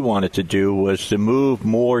that he wanted to do was to move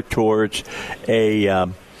more towards a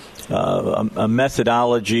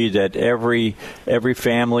methodology that every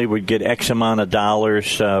family would get X amount of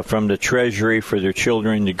dollars from the Treasury for their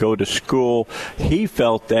children to go to school. He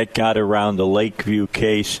felt that got around the Lakeview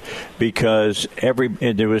case because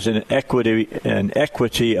there was an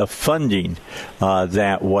equity of funding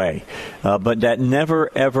that way. But that never,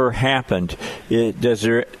 ever happened. Does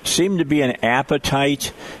there seem to be an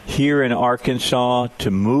appetite here in Arkansas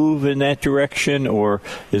to move in that direction, or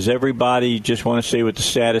does everybody just want to stay with the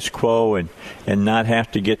status quo and not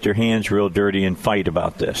have to get their hands real dirty and fight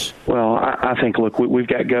about this? Well, I think, look, we've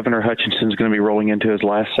got Governor Hutchinson's going to be rolling into his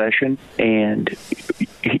last session, and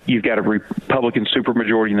you've got a Republican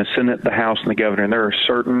supermajority in the Senate, the House, and the governor, and there are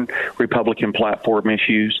certain Republican platform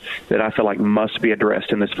issues that I feel like must be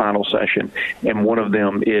addressed in this final session, and one of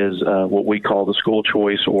them is what we call the school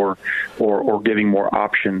choice or giving more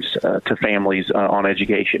options to families on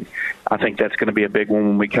education. I think that's going to be a big one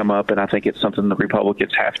when we come up, and I think it's something the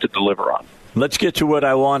Republicans have to deliver on. Let's get to what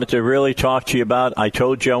I wanted to really talk to you about. I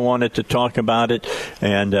told you I wanted to talk about it,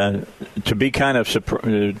 and to be kind of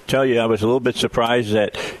tell you I was a little bit surprised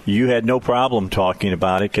that you had no problem talking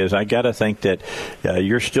about it, because I got to think that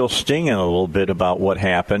you're still stinging a little bit about what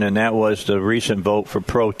happened, and that was the recent vote for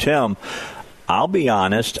pro tem. I'll be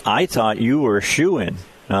honest, I thought you were a shoo-in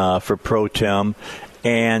for pro tem,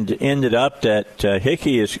 and ended up that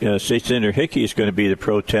State Senator Hickey is going to be the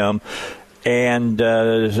pro tem. And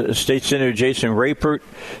State Senator Jason Rapert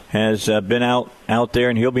has been out there,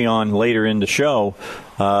 and he'll be on later in the show,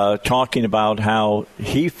 talking about how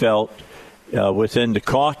he felt within the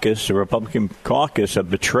caucus, the Republican caucus, a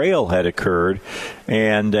betrayal had occurred,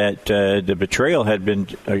 and that the betrayal had been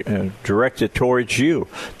directed towards you.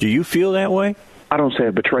 Do you feel that way? I don't say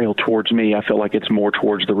a betrayal towards me. I feel like it's more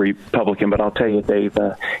towards the Republican. But I'll tell you, Dave,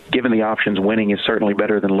 given the options, winning is certainly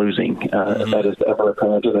better than losing. That is ever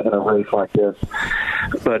apparent in a race like this.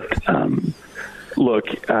 But look,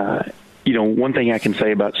 one thing I can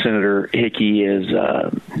say about Senator Hickey is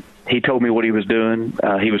he told me what he was doing.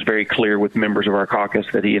 He was very clear with members of our caucus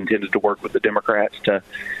that he intended to work with the Democrats to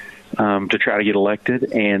try to get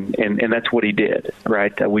elected, and that's what he did.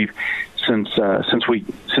 Right? Since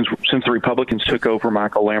the Republicans took over,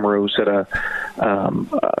 Michael Lamoureux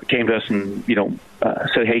came to us and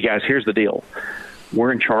said, "Hey guys, here's the deal.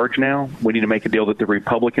 We're in charge now. We need to make a deal that the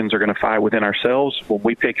Republicans are going to fight within ourselves. When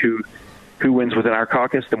we pick who wins within our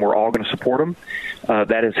caucus, then we're all going to support them."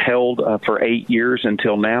 That has held for 8 years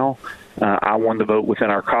until now. I won the vote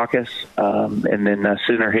within our caucus, and then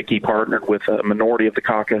Senator Hickey partnered with a minority of the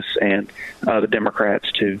caucus and the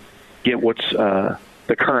Democrats to get what's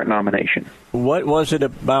the current nomination. What was it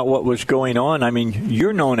about what was going on? I mean,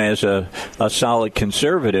 you're known as a solid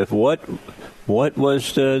conservative. What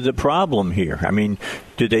was the problem here? I mean,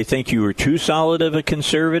 did they think you were too solid of a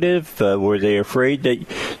conservative? Were they afraid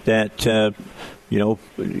that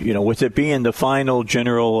with it being the final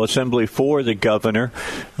General Assembly for the governor,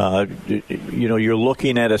 you're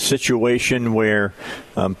looking at a situation where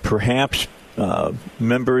perhaps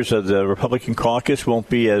members of the Republican caucus won't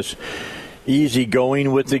be as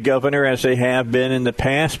easygoing with the governor as they have been in the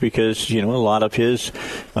past, because a lot of his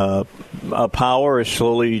power is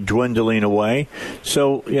slowly dwindling away.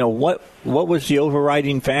 So what was the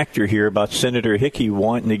overriding factor here about Senator Hickey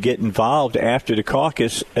wanting to get involved after the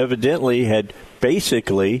caucus evidently had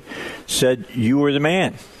basically said you were the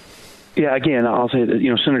man? Yeah, again, I'll say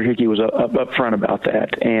that Senator Hickey was up front about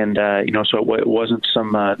that, and so it wasn't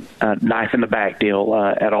some knife in the back deal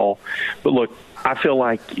at all. But look, I feel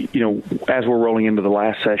like as we're rolling into the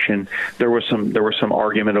last session, there was some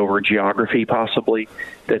argument over geography, possibly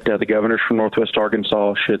that the governor's from Northwest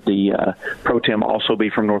Arkansas. Should the pro tem also be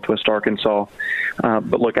from Northwest Arkansas?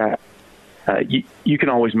 But look, you can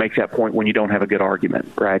always make that point when you don't have a good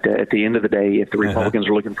argument, right? At the end of the day, if the Republicans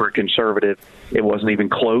are looking for a conservative, it wasn't even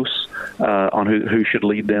close on who should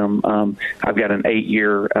lead them. I've got an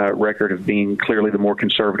 8-year record of being clearly the more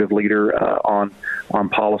conservative leader on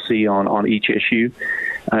policy on each issue.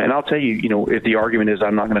 And I'll tell you, if the argument is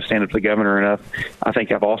I'm not going to stand up to the governor enough, I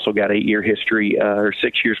think I've also got 8-year history or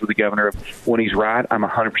 6 years with the governor. When he's right, I'm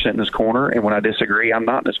 100% in his corner, and when I disagree, I'm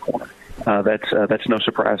not in his corner. That's no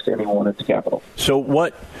surprise to anyone at the Capitol. So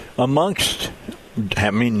what amongst?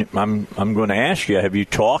 I mean, I'm going to ask you: have you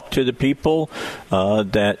talked to the people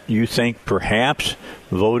that you think perhaps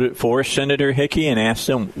voted for Senator Hickey and asked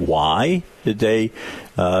them why did they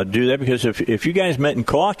do that? Because if you guys met in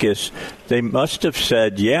caucus, they must have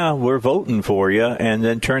said, yeah, we're voting for you, and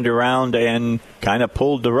then turned around and kind of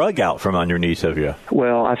pulled the rug out from underneath of you.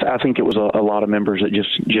 Well, I think it was a lot of members that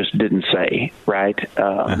just didn't say, right?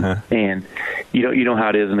 And you know how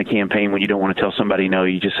it is in the campaign when you don't want to tell somebody no,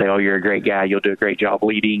 you just say, oh, you're a great guy, you'll do a great job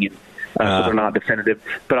leading, and so they're not definitive.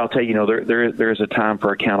 But I'll tell you, there is a time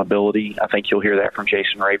for accountability. I think you'll hear that from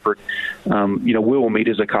Jason Rayford. We will meet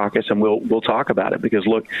as a caucus and we'll talk about it, because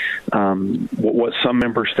look, what some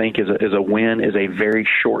members think is a win is a very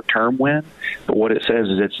short-term win, but what it says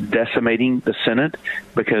is it's decimating the Senate,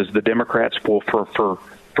 because the Democrats will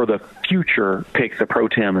for the future pick the pro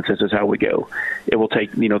tem and says this is how we go. It will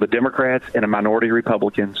take the Democrats and a minority of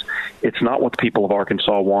Republicans. It's not what the people of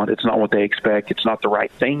Arkansas want. It's not what they expect. It's not the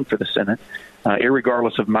right thing for the Senate.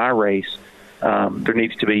 Irregardless of my race, there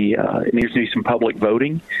needs to be some public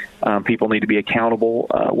voting. People need to be accountable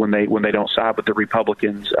when they don't side with the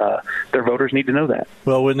Republicans. Their voters need to know that.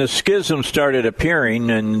 Well, when the schism started appearing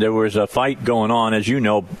and there was a fight going on, as you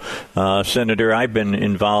know, Senator, I've been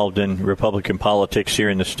involved in Republican politics here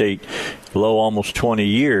in the state almost 20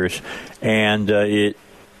 years, and it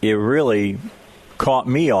really caught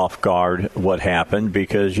me off guard what happened,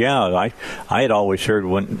 because I had always heard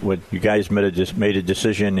when you guys made a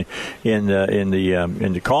decision in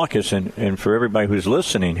the caucus, and for everybody who's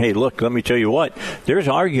listening, hey, look, let me tell you what, there's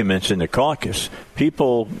arguments in the caucus.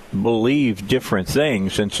 People believe different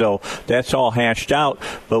things, and so that's all hashed out.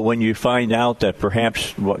 But when you find out that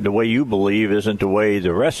perhaps the way you believe isn't the way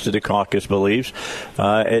the rest of the caucus believes,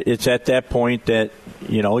 it's at that point that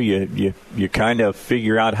you kind of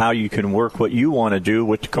figure out how you can work what you want to do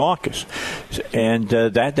with the caucus, and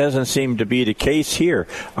that doesn't seem to be the case here.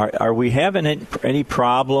 Are we having any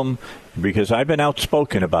problem? Because I've been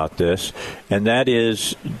outspoken about this, and that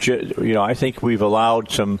is, I think we've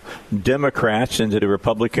allowed some Democrats into the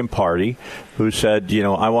Republican Party who said,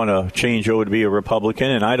 I want to change over to be a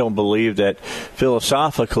Republican, and I don't believe that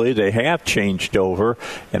philosophically they have changed over,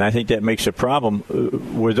 and I think that makes a problem.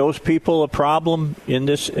 Were those people a problem in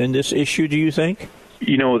this issue, do you think?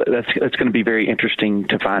 That's going to be very interesting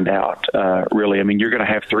to find out, really. I mean, you're going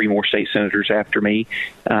to have 3 more state senators after me.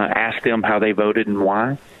 Ask them how they voted and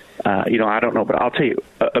why. I don't know, but I'll tell you,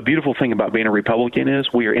 a beautiful thing about being a Republican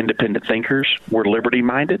is we are independent thinkers. We're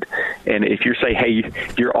liberty-minded, and if you say, "Hey,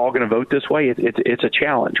 you're all going to vote this way," it's a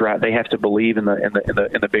challenge, right? They have to believe in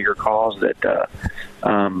the bigger cause that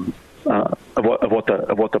of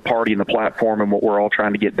what the party and the platform and what we're all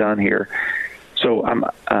trying to get done here. So I'm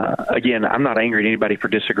not angry at anybody for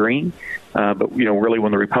disagreeing, but really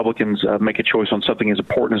when the Republicans make a choice on something as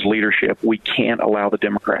important as leadership, we can't allow the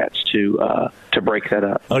Democrats to break that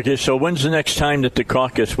up. Okay, so when's the next time that the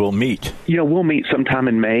caucus will meet? We'll meet sometime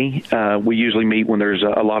in May. We usually meet when there's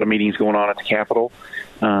a lot of meetings going on at the Capitol.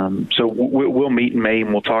 So we'll meet in May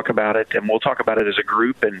and we'll talk about it, and we'll talk about it as a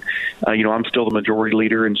group. And I'm still the majority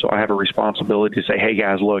leader, and so I have a responsibility to say, hey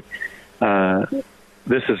guys, look.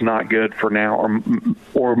 This is not good for now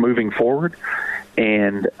or moving forward.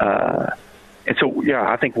 And so,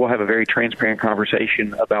 I think we'll have a very transparent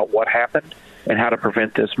conversation about what happened and how to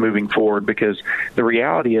prevent this moving forward, because the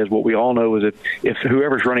reality is what we all know is that if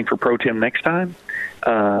whoever's running for pro tem next time,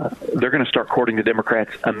 they're going to start courting the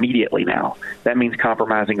Democrats immediately now. That means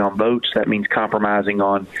compromising on votes. That means compromising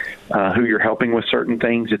on who you're helping with certain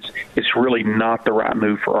things. It's really not the right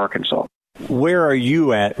move for Arkansas. Where are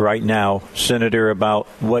you at right now, Senator, about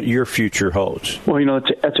what your future holds? Well,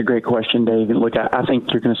 that's a great question, Dave. And look, I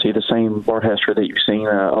think you're going to see the same Bart Hester that you've seen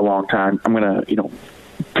a long time. I'm going to,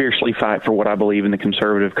 fiercely fight for what I believe in the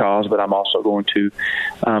conservative cause, but I'm also going to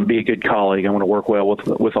be a good colleague. I want to work well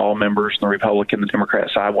with all members, the Republican, the Democrat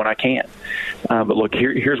side when I can. But look,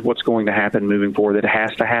 here's what's going to happen moving forward. That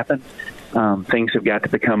has to happen. Things have got to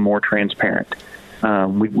become more transparent.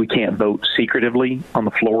 We can't vote secretively on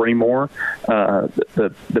the floor anymore.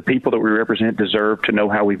 The people that we represent deserve to know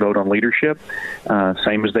how we vote on leadership,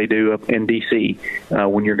 same as they do up in D.C.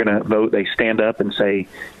 When you're going to vote, they stand up and say,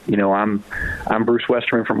 I'm Bruce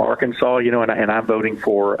Westerman from Arkansas, and I'm voting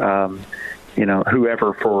for,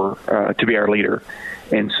 whoever to be our leader.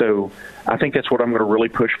 And so I think that's what I'm going to really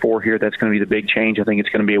push for here. That's going to be the big change. I think it's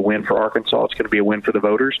going to be a win for Arkansas. It's going to be a win for the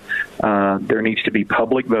voters. There needs to be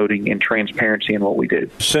public voting and transparency in what we do.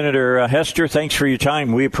 Senator Hester, thanks for your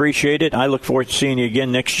time. We appreciate it. I look forward to seeing you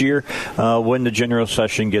again next year when the general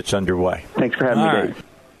session gets underway. Thanks for having me, Dave.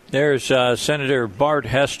 There's Senator Bart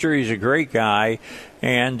Hester. He's a great guy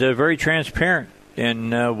and very transparent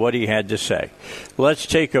in what he had to say. Let's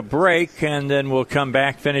take a break, and then we'll come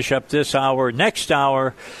back, finish up this hour. Next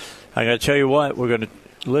hour, I got to tell you what, we're going to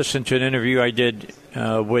listened to an interview I did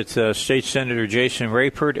with State Senator Jason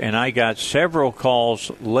Rapert, and I got several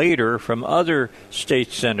calls later from other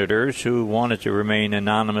state senators who wanted to remain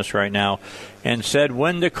anonymous right now and said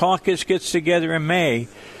when the caucus gets together in May,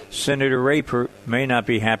 Senator Rapert may not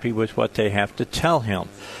be happy with what they have to tell him.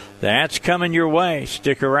 That's coming your way.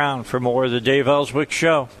 Stick around for more of the Dave Elswick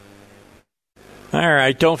Show. All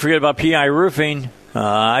right, don't forget about PI Roofing.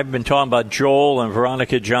 I've been talking about Joel and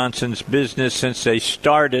Veronica Johnson's business since they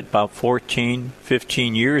started about 14,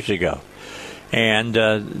 15 years ago. And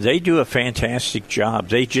they do a fantastic job.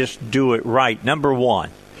 They just do it right. Number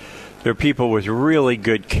one, they're people with really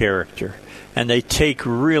good character, and they take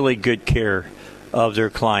really good care of their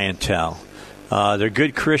clientele. They're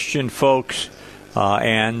good Christian folks,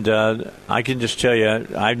 and I can just tell you,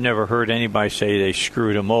 I've never heard anybody say they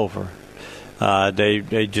screwed them over.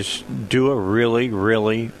 They just do a really,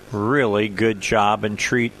 really, really good job and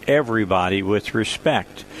treat everybody with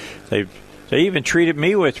respect. They even treated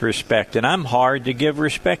me with respect, and I'm hard to give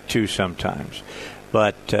respect to sometimes.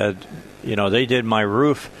 But, they did my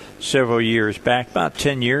roof several years back, about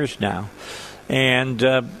 10 years now, and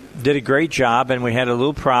did a great job, and we had a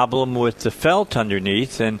little problem with the felt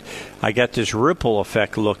underneath, and I got this ripple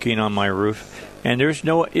effect looking on my roof, and there's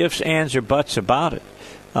no ifs, ands, or buts about it.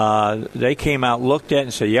 They came out, looked at it,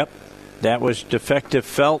 and said, yep, that was defective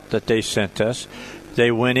felt that they sent us. They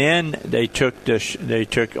went in, they took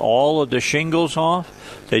all of the shingles off,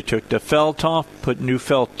 they took the felt off, put new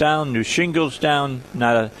felt down, new shingles down,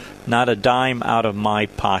 not a dime out of my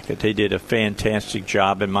pocket. They did a fantastic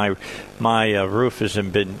job, and my roof has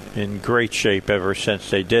been in great shape ever since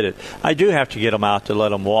they did it. I do have to get them out to let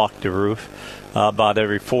them walk the roof. About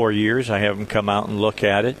every 4 years, I have them come out and look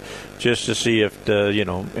at it just to see if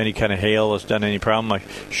any kind of hail has done any problem. I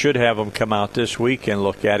should have them come out this week and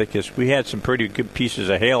look at it because we had some pretty good pieces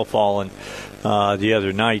of hail falling the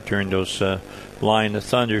other night during those line of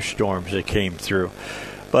thunderstorms that came through.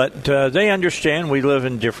 But they understand we live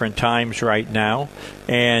in different times right now,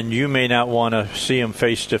 and you may not want to see them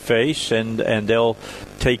face to face, and they'll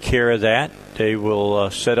take care of that. They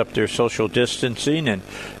will set up their social distancing, and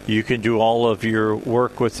you can do all of your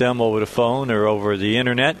work with them over the phone or over the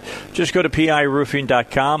internet. Just go to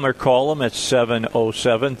piroofing.com or call them at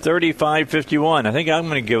 707-3551. I think I'm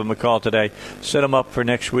going to give them a call today. Set them up for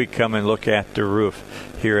next week. Come and look at the roof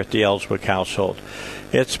here at the Elswick household.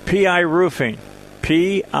 It's PI Roofing,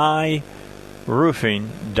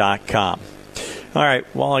 piroofing.com. All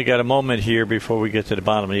right, well, I got a moment here before we get to the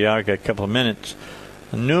bottom of the hour. I got a couple of minutes.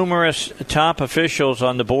 Numerous top officials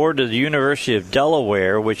on the board of the University of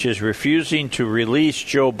Delaware, which is refusing to release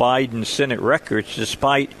Joe Biden's Senate records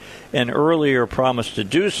despite an earlier promise to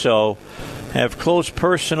do so, have close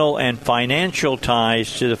personal and financial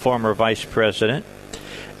ties to the former vice president.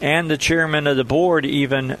 And the chairman of the board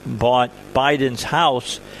even bought Biden's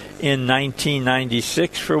house in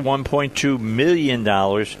 1996 for $1.2 million,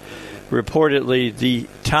 reportedly the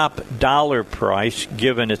top dollar price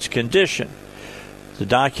given its condition. The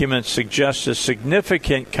document suggests a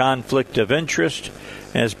significant conflict of interest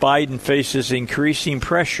as Biden faces increasing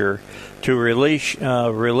pressure to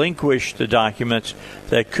relinquish the documents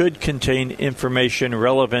that could contain information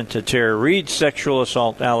relevant to Tara Reade's sexual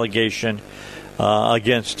assault allegation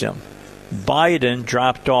against him. Biden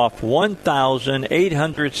dropped off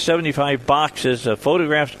 1,875 boxes of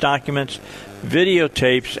photographs, documents,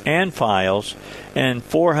 videotapes, and files, and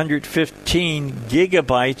 415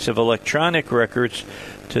 gigabytes of electronic records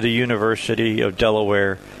to the University of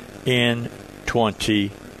Delaware in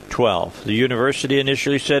 2012. The university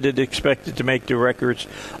initially said it expected to make the records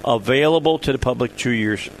available to the public 2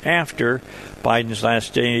 years after Biden's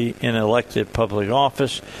last day in elected public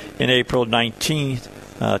office in April 19th,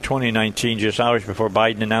 2019, just hours before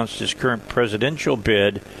Biden announced his current presidential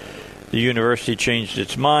bid. The university changed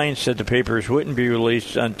its mind, said the papers wouldn't be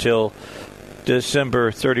released until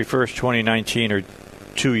December 31st, 2019, or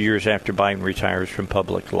 2 years after Biden retires from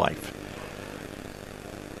public life.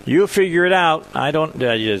 You figure it out.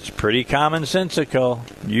 It's pretty commonsensical.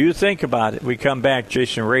 You think about it. We come back,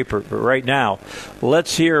 Jason Rapert. But right now,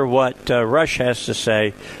 let's hear what Rush has to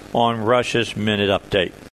say on Rush's Minute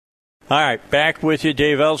Update. All right, back with you,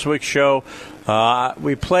 Dave Elswick Show.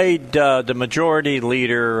 We played the majority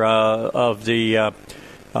leader of the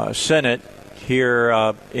Senate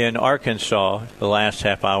here in Arkansas the last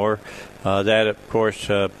half hour. That, of course,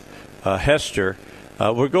 Hester.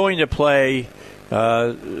 We're going to play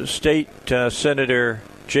State Senator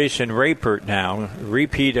Jason Rapert now,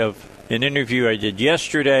 repeat of an interview I did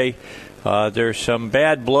yesterday. There's some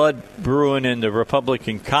bad blood brewing in the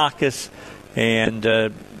Republican caucus, and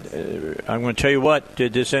I'm going to tell you what,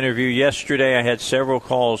 did this interview yesterday. I had several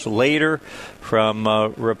calls later from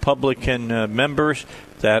Republican members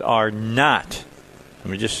that are not,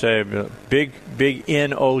 let me just say, big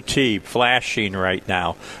NOT flashing right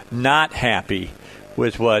now, not happy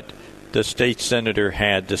with what the state senator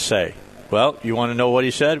had to say. Well, you want to know what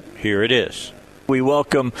he said? Here it is. We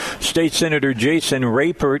welcome State Senator Jason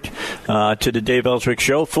Rapert to the Dave Elswick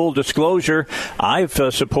Show. Full disclosure, I've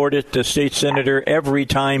supported the state senator every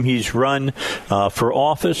time he's run for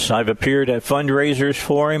office. I've appeared at fundraisers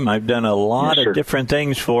for him. I've done a lot of different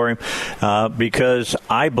things for him because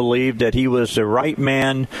I believe that he was the right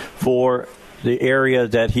man for the area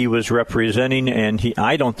that he was representing, and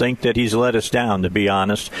I don't think that he's let us down, to be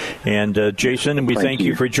honest. And Jason, we thank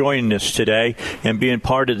you for joining us today and being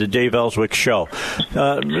part of the Dave Elswick Show.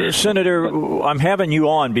 Senator, I'm having you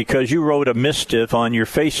on because you wrote a missive on your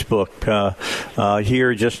Facebook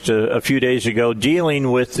here just a few days ago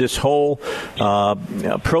dealing with this whole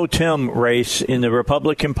pro tem race in the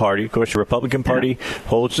Republican Party. Of course, the Republican Party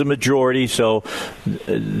holds the majority, so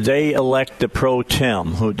they elect the pro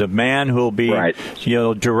tem, the man who will be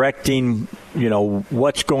directing,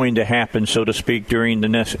 what's going to happen, so to speak, during the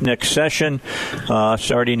next session,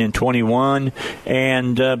 starting in 21.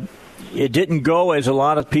 And it didn't go as a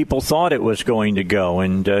lot of people thought it was going to go.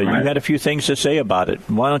 And you had a few things to say about it.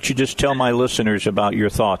 Why don't you just tell my listeners about your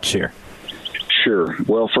thoughts here? Sure.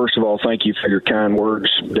 Well, first of all, thank you for your kind words,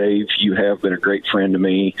 Dave. You have been a great friend to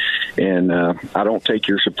me, and I don't take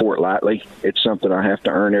your support lightly. It's something I have to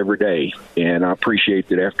earn every day, and I appreciate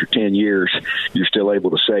that after 10 years you're still able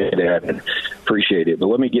to say that, and appreciate it. But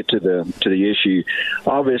let me get to the issue.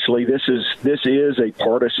 Obviously, this is a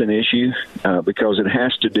partisan issue because it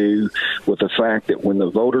has to do with the fact that when the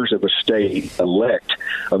voters of a state elect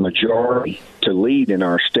a majority to lead in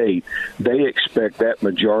our state, they expect that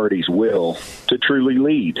majority's will to truly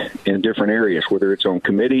lead in different areas, whether it's on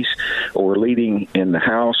committees or leading in the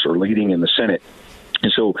House or leading in the Senate.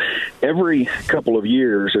 And so every couple of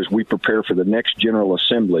years, as we prepare for the next General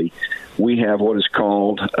Assembly, we have what is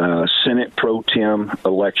called Senate Pro Tem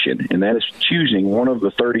election, and that is choosing one of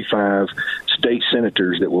the 35 state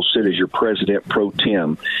senators that will sit as your President Pro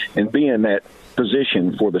Tem and be in that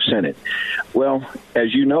position for the Senate. Well,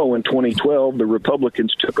 as you know, in 2012, the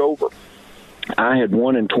Republicans took over. I had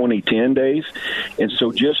won in 2010, Dave, and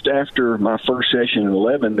so just after my first session in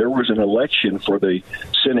 11, there was an election for the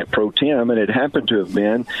Senate Pro Tem, and it happened to have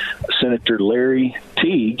been Senator Larry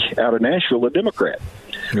Teague out of Nashville, a Democrat.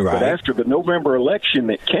 Right. But after the November election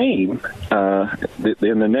that came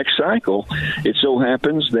in the next cycle, it so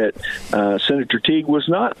happens that Senator Teague was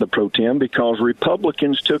not the pro tem because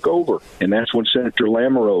Republicans took over. And that's when Senator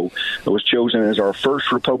Lamoureux was chosen as our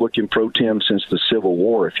first Republican pro tem since the Civil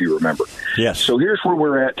War, if you remember. Yes. So here's where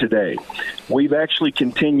we're at today. We've actually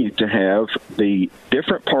continued to have the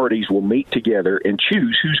different parties will meet together and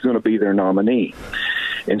choose who's going to be their nominee.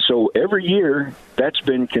 And so every year, that's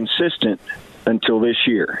been consistent until this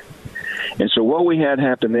year. And so what we had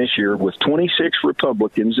happen this year with 26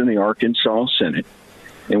 Republicans in the Arkansas Senate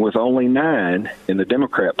and with only 9 in the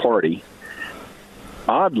Democrat Party,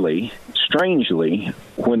 oddly, strangely,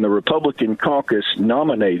 when the Republican caucus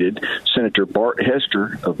nominated Senator Bart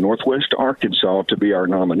Hester of Northwest Arkansas to be our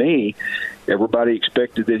nominee, everybody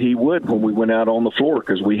expected that he would when we went out on the floor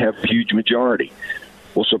because we have a huge majority.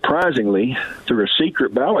 Well, surprisingly, through a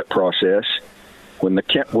secret ballot process, when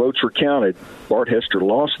the votes were counted, Bart Hester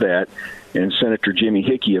lost that, and Senator Jimmy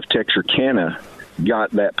Hickey of Texarkana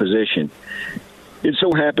got that position. It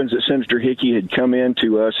so happens that Senator Hickey had come in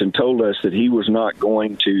to us and told us that he was not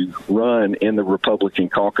going to run in the Republican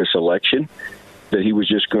caucus election, that he was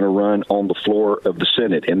just going to run on the floor of the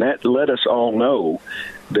Senate. And that let us all know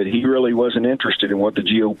that he really wasn't interested in what the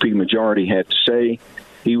GOP majority had to say.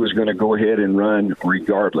 He was going to go ahead and run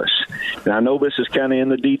regardless. And I know this is kind of in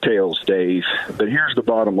the details, Dave, but here's the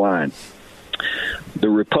bottom line.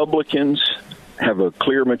 The Republicans have a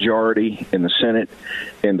clear majority in the Senate,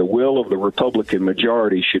 and the will of the Republican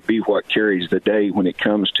majority should be what carries the day when it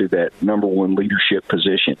comes to that number one leadership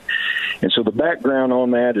position. And so the background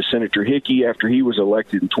on that is Senator Hickey, after he was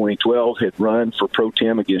elected in 2012, had run for pro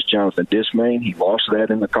tem against Jonathan Dismayne. He lost that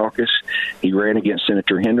in the caucus. He ran against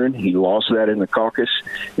Senator Hendren. He lost that in the caucus.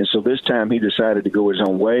 And so this time he decided to go his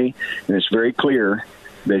own way, and it's very clear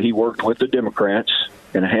that he worked with the Democrats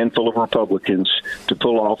and a handful of Republicans to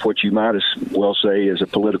pull off what you might as well say is a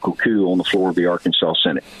political coup on the floor of the Arkansas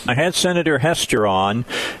Senate. I had Senator Hester on,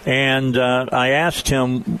 and I asked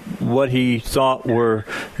him what he thought were,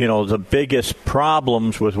 the biggest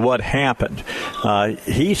problems with what happened.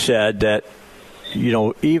 He said that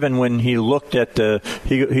even when he looked at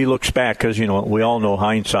he looks back, because we all know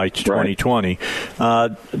hindsight's 20/20.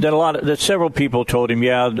 That several people told him,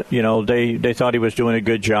 they thought he was doing a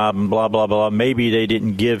good job and blah blah blah. Maybe they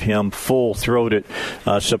didn't give him full-throated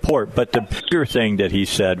support. But the bigger thing that he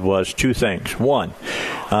said was two things. One,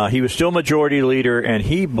 he was still majority leader, and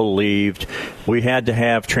he believed we had to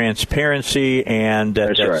have transparency, and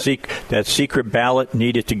that secret ballot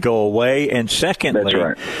needed to go away. And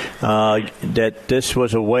secondly, that this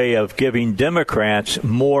was a way of giving Democrats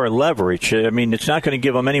more leverage. I mean, it's not going to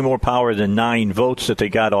give them any more power than 9 votes that they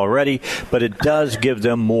got already, but it does give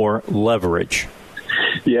them more leverage.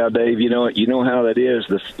 Yeah, Dave, you know how that is.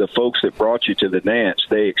 The folks that brought you to the dance,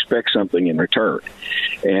 they expect something in return.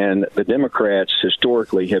 And the Democrats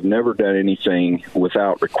historically have never done anything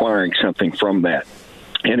without requiring something from that.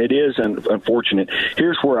 And it is unfortunate.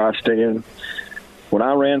 Here's where I stand. When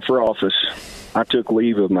I ran for office, I took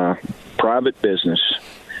leave of my private business.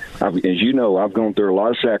 As you know, I've gone through a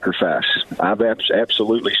lot of sacrifice. I've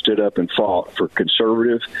absolutely stood up and fought for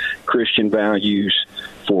conservative Christian values,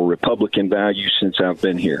 for Republican values since I've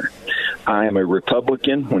been here. I am a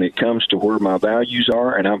Republican when it comes to where my values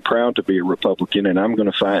are, and I'm proud to be a Republican, and I'm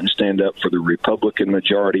going to fight and stand up for the Republican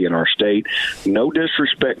majority in our state. No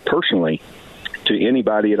disrespect personally to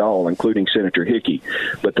anybody at all, including Senator Hickey.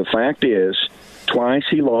 But the fact is, twice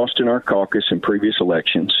he lost in our caucus in previous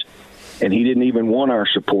elections, and he didn't even want our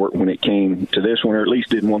support when it came to this one, or at least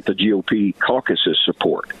didn't want the GOP caucus's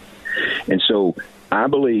support. And so I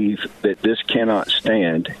believe that this cannot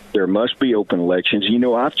stand. There must be open elections.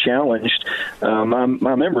 I've challenged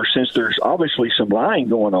my members, since there's obviously some lying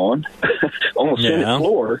going on the Senate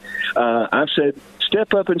floor. I've said,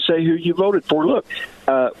 step up and say who you voted for. Look,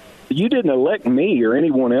 you didn't elect me or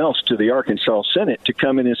anyone else to the Arkansas Senate to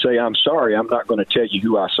come in and say, I'm sorry, I'm not going to tell you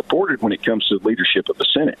who I supported when it comes to the leadership of the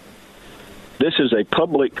Senate. This is a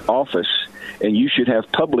public office, and you should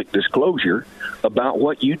have public disclosure about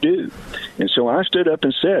what you do. And so I stood up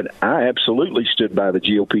and said, I absolutely stood by the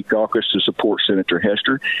GOP caucus to support Senator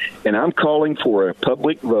Hester, and I'm calling for a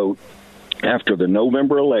public vote after the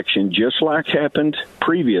November election, just like happened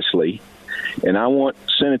previously. And I want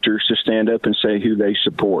senators to stand up and say who they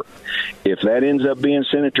support. If that ends up being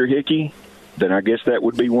Senator Hickey, then I guess that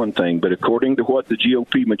would be one thing. But according to what the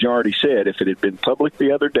GOP majority said, if it had been public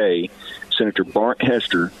the other day, Senator Bart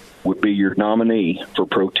Hester would be your nominee for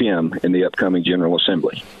pro tem in the upcoming General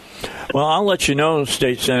Assembly. Well, I'll let you know,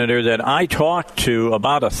 State Senator, that I talked to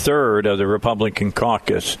about a third of the Republican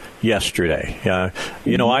caucus yesterday.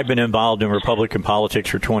 I've been involved in Republican politics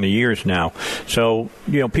for 20 years now. So,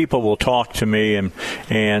 people will talk to me,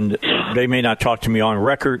 and they may not talk to me on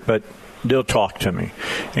record, but they'll talk to me.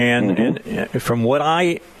 And from what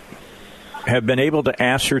I have been able to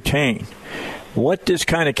ascertain, what this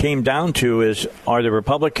kind of came down to is, are the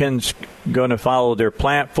Republicans going to follow their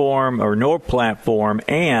platform or no platform,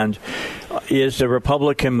 and is the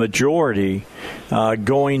Republican majority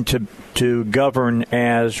going to govern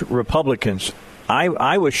as Republicans?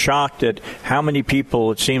 I was shocked at how many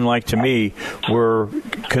people, it seemed like to me, were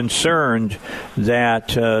concerned that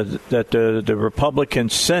the Republican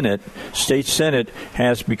state Senate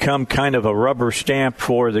has become kind of a rubber stamp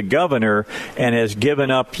for the governor and has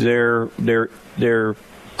given up their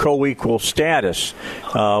co-equal status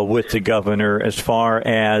with the governor as far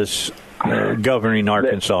as governing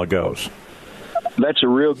Arkansas goes. That's a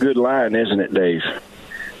real good line, isn't it, Dave?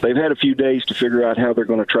 They've had a few days to figure out how they're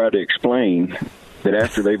going to try to explain that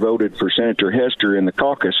after they voted for Senator Hester in the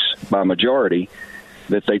caucus by majority,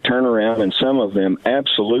 that they turn around and some of them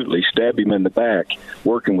absolutely stab him in the back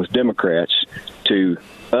working with Democrats to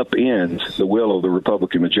upend the will of the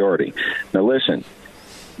Republican majority. Now, listen,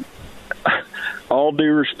 all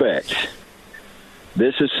due respect,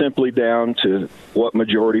 this is simply down to what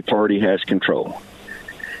majority party has control.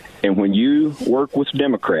 And when you work with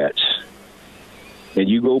Democrats and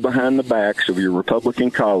you go behind the backs of your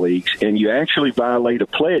Republican colleagues and you actually violate a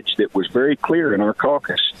pledge that was very clear in our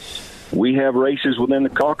caucus. We have races within the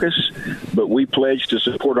caucus, but we pledged to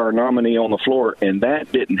support our nominee on the floor, and that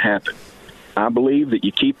didn't happen. I believe that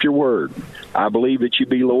you keep your word. I believe that you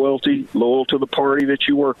be loyal to the party that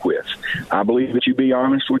you work with. I believe that you be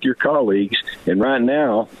honest with your colleagues. And right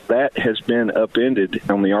now, that has been upended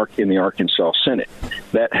in the Arkansas Senate.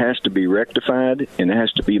 That has to be rectified, and it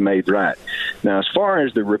has to be made right. Now, as far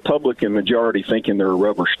as the Republican majority thinking they're a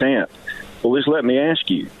rubber stamp, well, just let me ask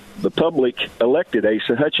you. The public elected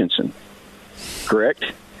Asa Hutchinson, correct?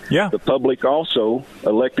 Yeah. The public also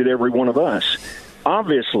elected every one of us.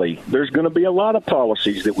 Obviously, there's going to be a lot of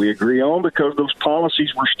policies that we agree on because those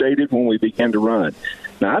policies were stated when we began to run.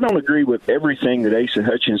 Now, I don't agree with everything that Asa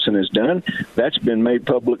Hutchinson has done. That's been made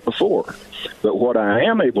public before. But what I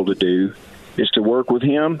am able to do is to work with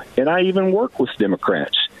him, and I even work with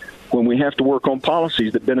Democrats when we have to work on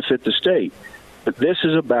policies that benefit the state. But this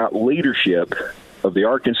is about leadership of the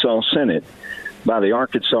Arkansas Senate by the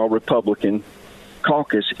Arkansas Republican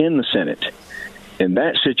caucus in the Senate. And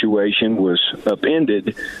that situation was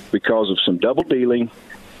upended because of some double dealing,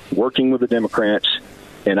 working with the Democrats,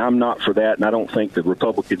 and I'm not for that, and I don't think the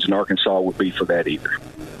Republicans in Arkansas would be for that either.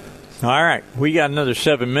 All right. We got another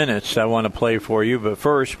 7 minutes I want to play for you, but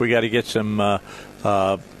first we got to get some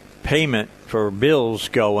payment for bills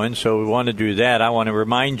going, so we want to do that. I want to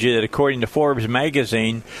remind you that according to Forbes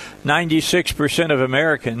magazine, 96% of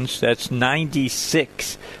Americans, that's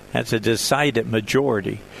 96, that's a decided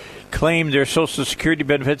majority, claim their Social Security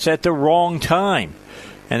benefits at the wrong time,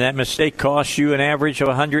 and that mistake costs you an average of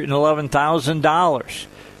 $111,000.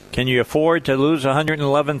 Can you afford to lose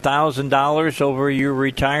 $111,000 over your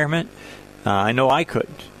retirement? I know I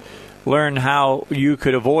couldn't. Learn how you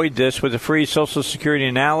could avoid this with a free Social Security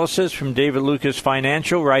analysis from David Lucas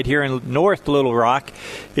Financial right here in North Little Rock.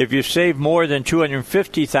 If you've saved more than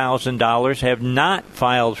 $250,000, have not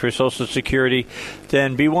filed for Social Security,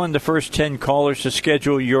 then be one of the first 10 callers to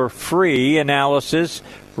schedule your free analysis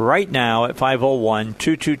right now at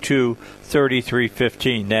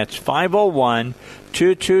 501-222-3315. That's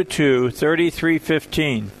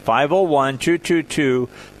 501-222-3315.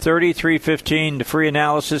 501-222-3315. The free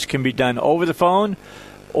analysis can be done over the phone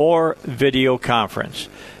or video conference.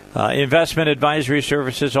 Investment advisory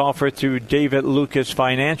services offered through David Lucas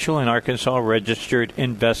Financial, an Arkansas registered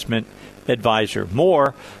investment advisor.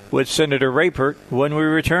 More with Senator Raypert when we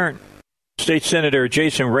return. State Senator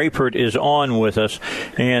Jason Raypert is on with us,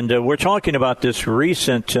 and we're talking about this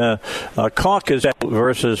recent caucus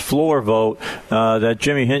versus floor vote that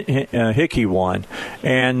Jimmy Hickey won,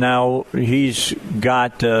 and now he's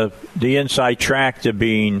got the inside track to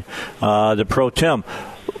being the pro tem.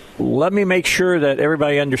 Let me make sure that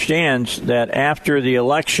everybody understands that after the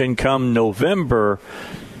election come November,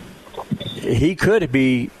 he could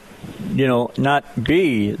be, not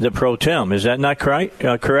be the pro tem. Is that not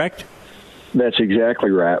correct? That's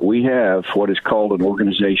exactly right. We have what is called an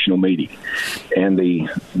organizational meeting. And the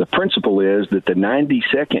principle is that the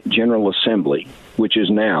 92nd General Assembly, which is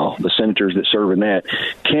now the senators that serve in that,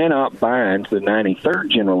 cannot bind the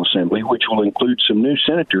 93rd General Assembly, which will include some new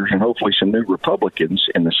senators and hopefully some new Republicans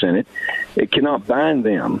in the Senate. It cannot bind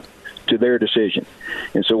them to their decision.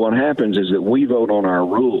 And so what happens is that we vote on our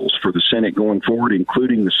rules for the Senate going forward,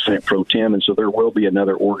 including the Senate pro tem, and so there will be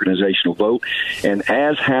another organizational vote. And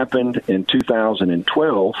as happened in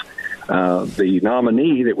 2012, the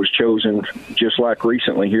nominee that was chosen, just like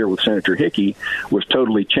recently here with Senator Hickey, was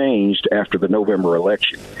totally changed after the November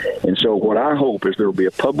election. And so what I hope is there will be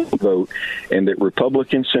a public vote and that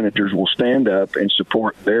Republican senators will stand up and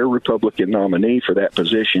support their Republican nominee for that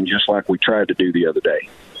position, just like we tried to do the other day.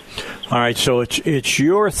 All right, so it's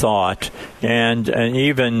your thought, and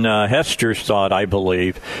even Hester's thought, I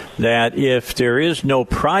believe, that if there is no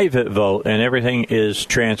private vote and everything is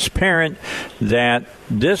transparent, that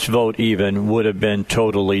this vote even would have been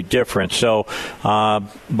totally different. So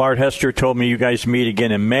Bart Hester told me you guys meet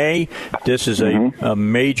again in May. This is a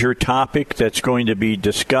major topic that's going to be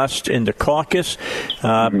discussed in the caucus.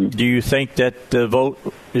 Do you think that the vote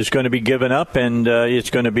is going to be given up and it's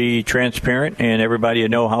going to be transparent and everybody will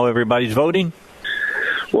know how everybody's voting?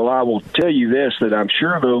 Well, I will tell you this, that I'm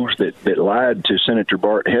sure those that lied to Senator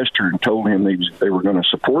Bart Hester and told him they were going to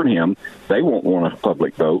support him, they won't want a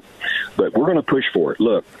public vote. But we're going to push for it.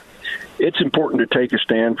 Look, it's important to take a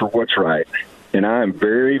stand for what's right. And I am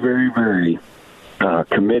very, very, very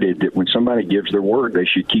committed that when somebody gives their word, they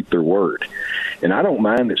should keep their word. And I don't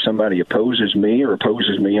mind that somebody opposes me or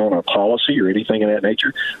opposes me on a policy or anything of that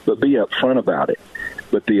nature, but be upfront about it.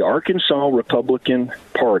 But the Arkansas Republican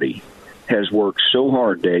Party has worked so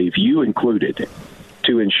hard, Dave, you included,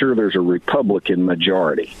 to ensure there's a Republican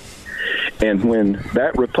majority. And when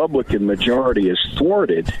that Republican majority is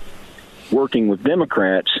thwarted working with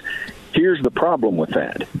Democrats, here's the problem with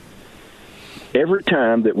that. Every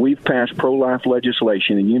time that we've passed pro-life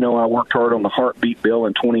legislation, and I worked hard on the heartbeat bill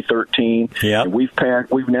in 2013, and we've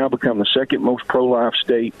now become the second most pro-life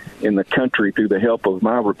state in the country through the help of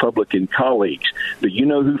my Republican colleagues. Do you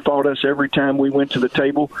know who fought us every time we went to the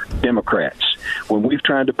table? Democrats. When we've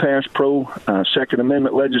tried to pass pro-Second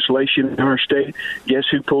Amendment legislation in our state, guess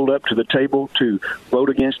who pulled up to the table to vote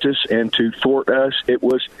against us and to thwart us? It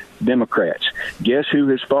was Democrats. Guess who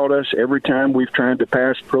has fought us every time we've tried to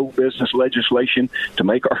pass pro-business legislation legislation to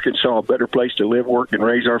make Arkansas a better place to live, work, and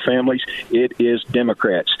raise our families, it is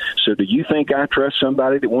Democrats. So do you think I trust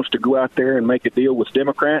somebody that wants to go out there and make a deal with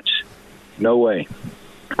Democrats? No way.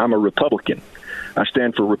 I'm a Republican. I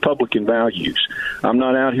stand for Republican values. I'm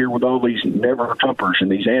not out here with all these never-Trumpers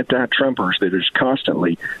and these anti-Trumpers that is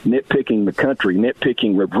constantly nitpicking the country,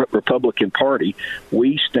 nitpicking the Republican Party.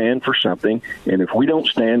 We stand for something, and if we don't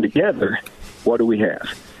stand together, what do we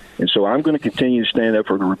have? And so I'm going to continue to stand up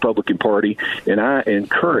for the Republican Party, and I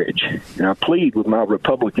encourage and I plead with my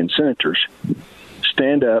Republican senators,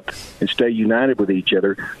 stand up and stay united with each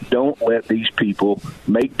other. Don't let these people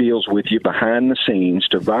make deals with you behind the scenes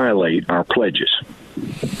to violate our pledges.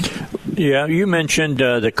 Yeah, you mentioned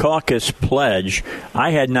the caucus pledge.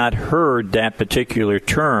 I had not heard that particular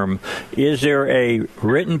term. Is there a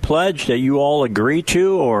written pledge that you all agree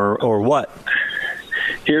to, or what?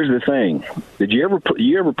 Here's the thing. Did you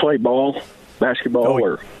ever play ball, basketball,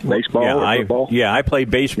 or baseball or football? I played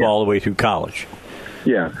baseball all the way through college.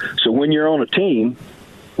 Yeah. So when you're on a team,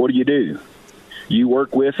 what do? You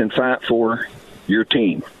work with and fight for your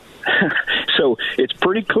team. So it's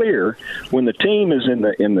pretty clear when the team is in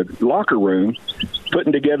the locker room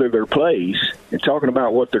putting together their plays and talking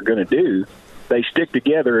about what they're going to do, they stick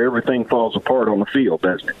together, everything falls apart on the field,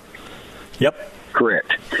 doesn't it? Yep.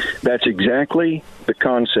 Correct. That's exactly the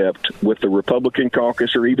concept with the Republican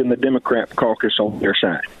caucus or even the Democrat caucus on their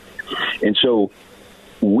side. And so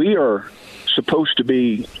we are supposed to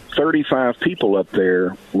be 35 people up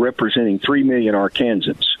there representing 3 million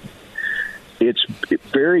Arkansans. It's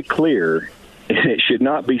very clear, and it should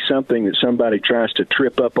not be something that somebody tries to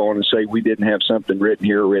trip up on and say we didn't have something written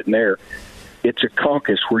here or written there. It's a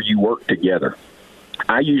caucus where you work together.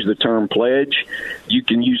 I use the term pledge. You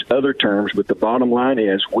can use other terms, but the bottom line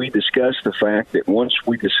is we discuss the fact that once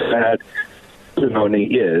we decide who the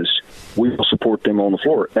nominee is, we will support them on the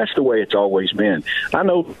floor. That's the way it's always been. I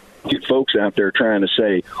know get folks out there trying to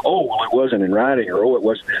say, oh, well, it wasn't in writing, or oh, it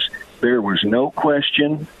was this. There was no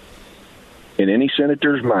question in any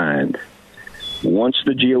senator's mind. Once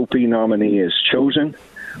the GOP nominee is chosen,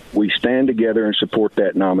 we stand together and support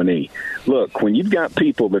that nominee. Look, when you've got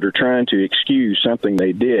people that are trying to excuse something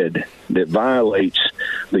they did that violates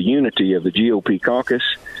the unity of the GOP caucus,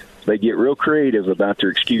 they get real creative about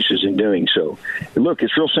their excuses in doing so. And look,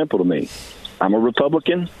 it's real simple to me. I'm a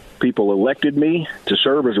Republican. People elected me to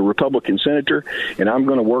serve as a Republican senator, and I'm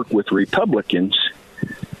going to work with Republicans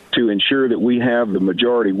to ensure that we have the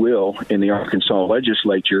majority will in the Arkansas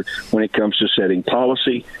legislature when it comes to setting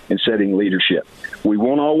policy and setting leadership. We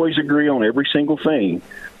won't always agree on every single thing,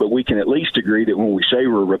 but we can at least agree that when we say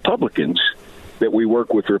we're Republicans, that we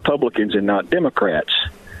work with Republicans and not Democrats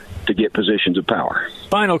to get positions of power.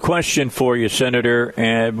 Final question for you, Senator.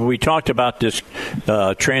 And we talked about this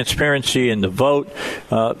transparency in the vote.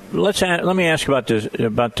 Let me ask about this,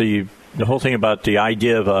 about the whole thing about the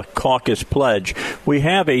idea of a caucus pledge. We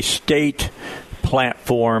have a state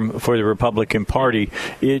platform for the Republican Party.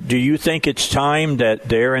 Do you think it's time that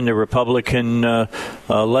there in the Republican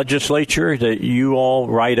legislature that you all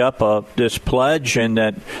write up this pledge and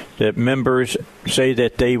that members say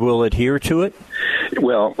that they will adhere to it?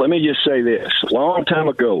 Well, let me just say this. A long time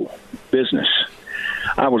ago, business.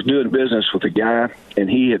 I was doing business with a guy, and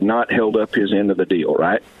he had not held up his end of the deal,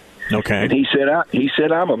 right? Okay. And he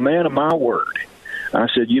said, I'm a man of my word. I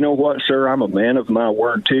said, you know what, sir, I'm a man of my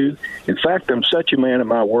word, too. In fact, I'm such a man of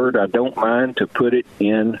my word, I don't mind to put it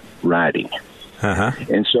in writing. Uh-huh.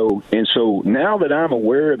 And so now that I'm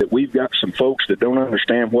aware that we've got some folks that don't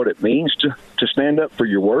understand what it means to stand up for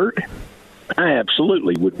your word, I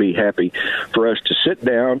absolutely would be happy for us to sit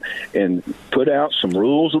down and put out some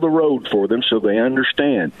rules of the road for them so they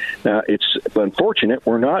understand. Now, it's unfortunate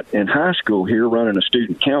we're not in high school here running a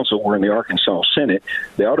student council. We're in the Arkansas Senate.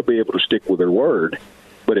 They ought to be able to stick with their word.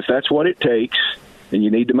 But if that's what it takes, and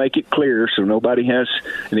you need to make it clear so nobody has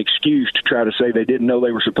an excuse to try to say they didn't know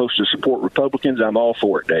they were supposed to support Republicans, I'm all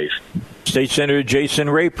for it, Dave. State Senator Jason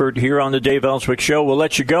Rapert here on the Dave Elswick Show. We'll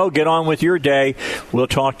let you go. Get on with your day. We'll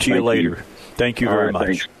talk to you later. Thank you very much.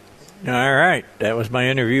 Thanks. All right. That was my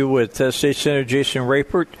interview with State Senator Jason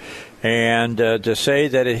Rapert. And to say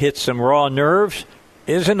that it hit some raw nerves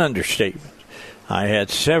is an understatement. I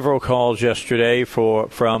had several calls yesterday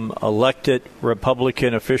from elected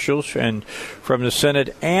Republican officials and from the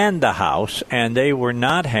Senate and the House, and they were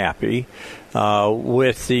not happy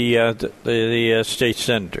with the state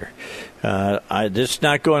senator. This is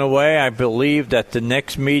not going away. I believe that the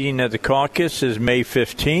next meeting of the caucus is May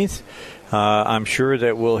 15th. I'm sure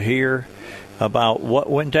that we'll hear about what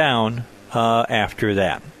went down after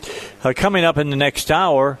that. Coming up in the next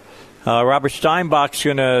hour, Robert Steinbach's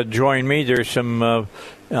going to join me. There's some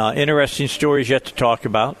interesting stories yet to talk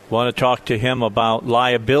about. Want to talk to him about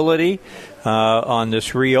liability on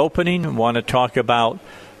this reopening. Want to talk about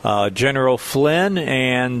General Flynn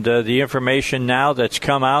and the information now that's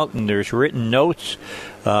come out, and there's written notes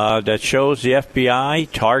that shows the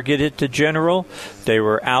FBI targeted the general. They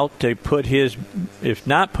were out to put his, if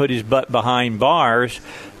not put his butt behind bars,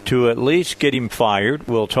 to at least get him fired.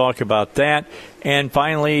 We'll talk about that. And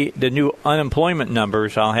finally, the new unemployment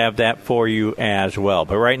numbers. I'll have that for you as well.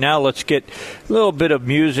 But right now, let's get a little bit of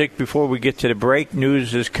music before we get to the break.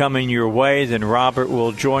 News is coming your way. Then Robert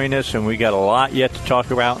will join us, and we got a lot yet to talk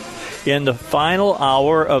about in the final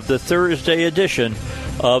hour of the Thursday edition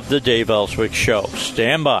of the Dave Elswick Show.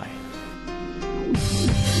 Stand by.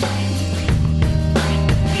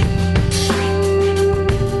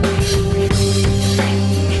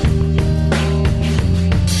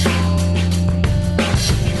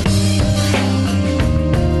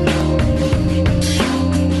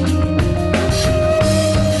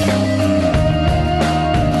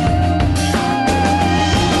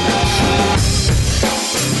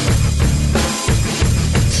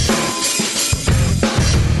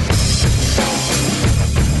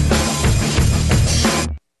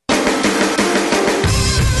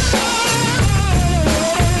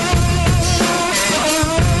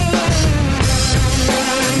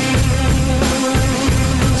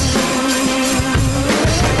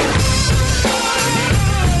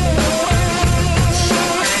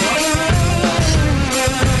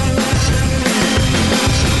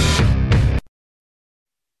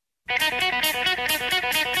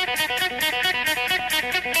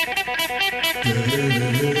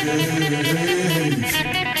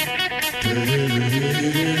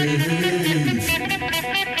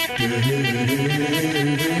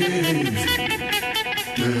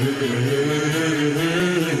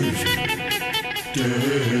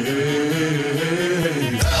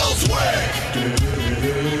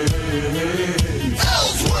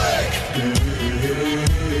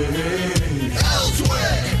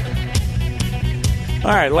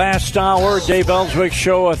 All right, last hour, Dave Elswick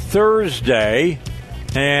Show, a Thursday,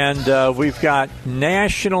 and we've got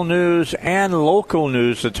national news and local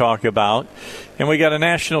news to talk about, and we got a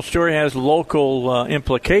national story that has local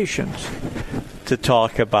implications to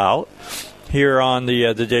talk about here on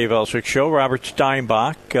the Dave Elswick Show. Robert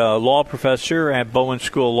Steinbach, law professor at Bowen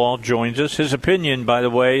School of Law, joins us. His opinion, by the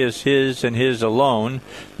way, is his and his alone,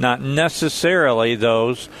 not necessarily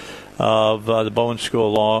those of the Bowen School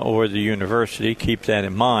of Law or the university. Keep that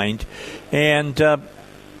in mind. And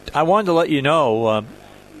I wanted to let you know,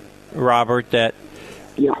 Robert, that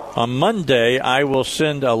on Monday I will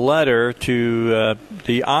send a letter to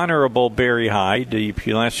the Honorable Barry Hyde, the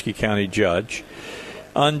Pulaski County judge,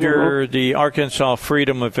 under the Arkansas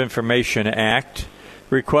Freedom of Information Act,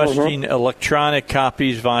 requesting electronic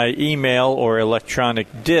copies via email or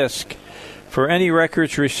electronic disc for any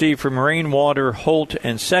records received from Rainwater, Holt,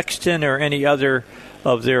 and Sexton, or any other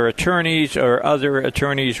of their attorneys or other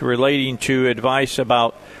attorneys relating to advice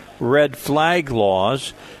about red flag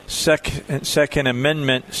laws, Second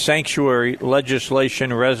Amendment sanctuary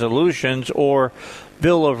legislation resolutions, or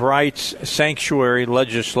Bill of Rights sanctuary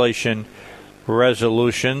legislation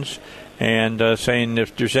resolutions, and saying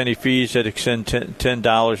if there's any fees that exceed $10,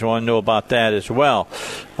 I want to know about that as well.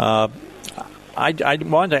 I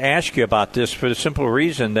wanted to ask you about this for the simple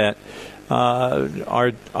reason that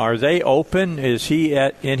are they open? Is he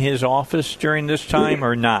in his office during this time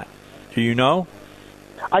or not? Do you know?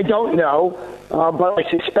 I don't know, but I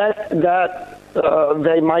suspect that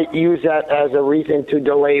they might use that as a reason to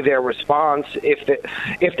delay their response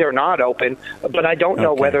if they're not open. But I don't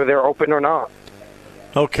know whether they're open or not.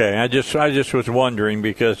 Okay, I just was wondering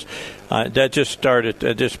because that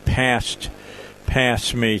just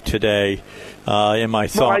passed me today in my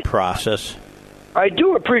thought process. I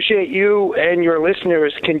do appreciate you and your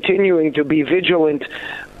listeners continuing to be vigilant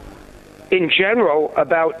in general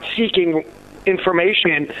about seeking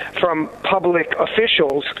information from public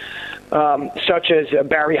officials, such as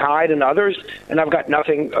Barry Hyde and others. And I've got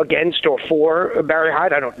nothing against or for Barry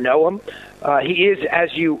Hyde. I don't know him. He is,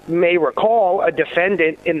 as you may recall, a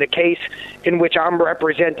defendant in the case in which I'm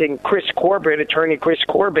representing Attorney Chris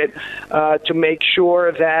Corbett, to make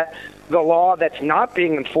sure that the law that's not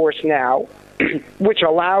being enforced now, which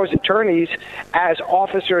allows attorneys as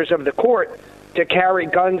officers of the court to carry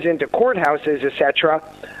guns into courthouses, etc.,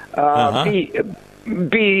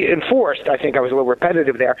 be enforced. I think I was a little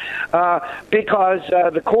repetitive there, because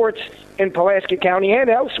the courts in Pulaski County and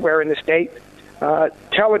elsewhere in the state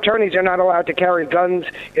tell attorneys they're not allowed to carry guns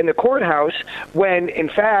in the courthouse when, in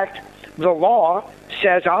fact, the law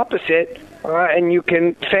says opposite, and you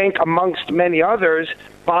can thank, amongst many others,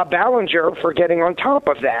 Bob Ballinger for getting on top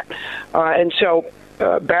of that. And so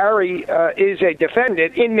Barry is a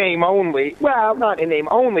defendant in name only. Well, not in name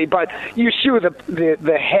only, but you sue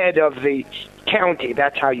the head of the county.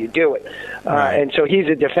 That's how you do it. Right. And so he's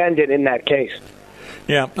a defendant in that case.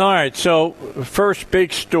 Yeah. All right. So first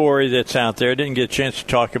big story that's out there. I didn't get a chance to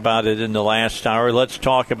talk about it in the last hour. Let's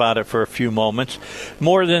talk about it for a few moments.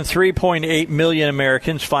 More than 3.8 million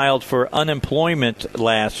Americans filed for unemployment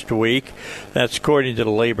last week. That's according to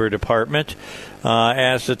the Labor Department.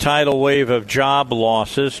 As the tidal wave of job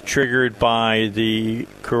losses triggered by the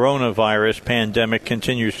coronavirus pandemic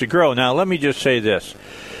continues to grow. Now, let me just say this.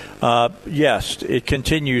 Yes, it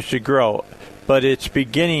continues to grow, but it's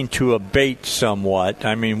beginning to abate somewhat.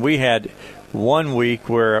 I mean, we had 1 week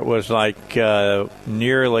where it was like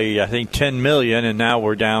nearly, I think, 10 million, and now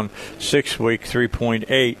we're down 6 weeks,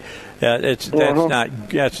 3.8.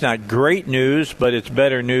 That's not great news, but it's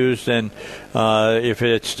better news than if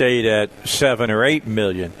it had stayed at 7 or 8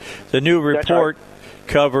 million. The new report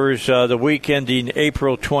covers the week ending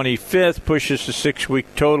April 25th, pushes the 6-week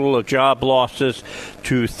total of job losses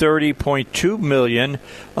to 30.2 million.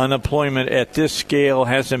 Unemployment at this scale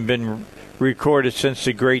hasn't been recorded since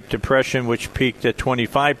the Great Depression, which peaked at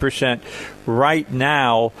 25%. Right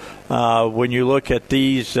now, when you look at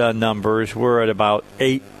these numbers, we're at about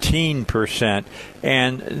 18%.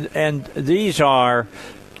 And these are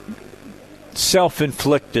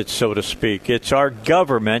self-inflicted, so to speak. It's our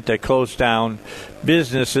government that closed down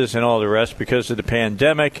businesses and all the rest because of the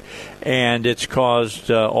pandemic, and it's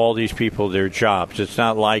caused all these people their jobs. It's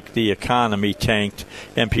not like the economy tanked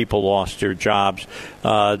and people lost their jobs.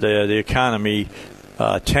 The economy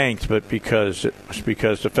tanked, but because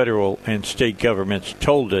the federal and state governments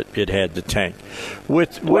told it had to tank.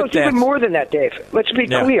 It's even more than that, Dave. Let's be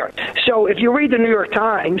clear. So if you read the New York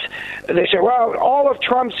Times, they say, well, all of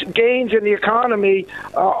Trump's gains in the economy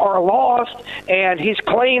are lost, and his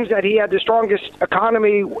claims that he had the strongest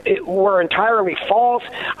economy were entirely false.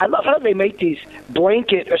 I love how they make these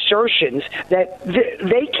blanket assertions that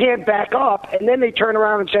they can't back up, and then they turn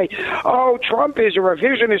around and say, oh, Trump is a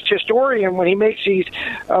revisionist historian when he makes these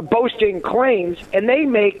boasting claims, and they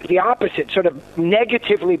make the opposite, sort of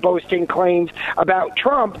negatively boasting claims about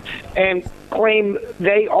Trump and claim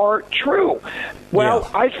they are true. Well,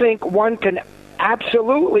 I think one can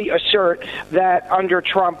absolutely assert that under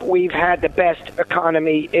Trump we've had the best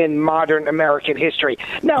economy in modern American history.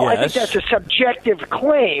 Now, I think that's a subjective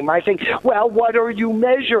claim. I think, well, what are you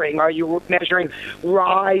measuring? Are you measuring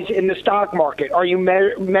rise in the stock market? Are you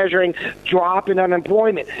measuring drop in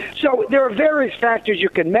unemployment? So there are various factors you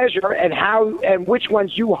can measure, and how and which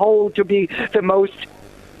ones you hold to be the most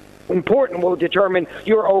important will determine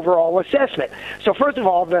your overall assessment. So first of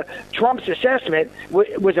all, Trump's assessment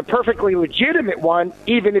was a perfectly legitimate one,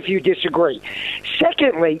 even if you disagree.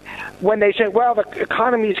 Secondly, when they say, well, the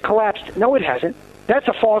economy's collapsed, no, it hasn't. That's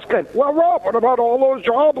a false claim. Well, Rob, what about all those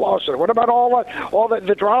job losses? What about all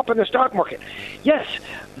the drop in the stock market? Yes,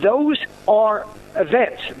 those are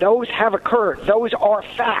events. Those have occurred. Those are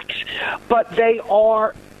facts. But they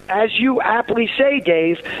are, as you aptly say,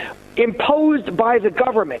 Dave, imposed by the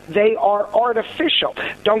government. They are artificial.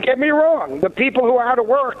 Don't get me wrong. The people who are out of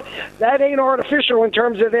work, that ain't artificial in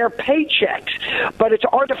terms of their paychecks, but it's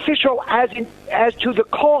artificial as to the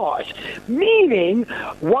cause. Meaning,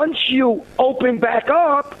 once you open back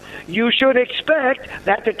up, you should expect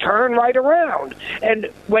that to turn right around. And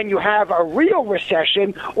when you have a real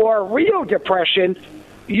recession or a real depression,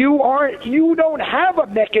 you don't have a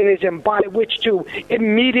mechanism by which to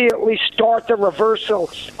immediately start the reversal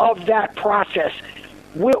of that process.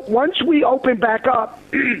 Once we open back up,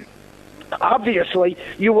 obviously,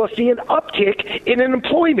 you will see an uptick in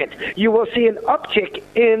employment. You will see an uptick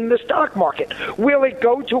in the stock market. Will it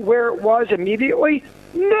go to where it was immediately?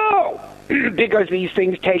 No, because these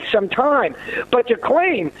things take some time. But to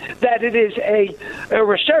claim that it is a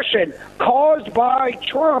recession caused by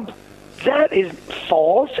Trump, that is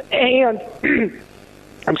false, and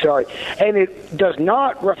I'm sorry, and it does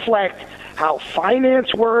not reflect how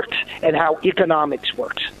finance works and how economics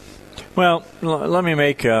works. Well, let me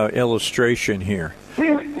make an illustration here.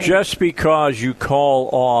 Just because you call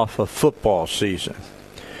off a football season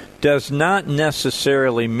does not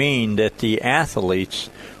necessarily mean that the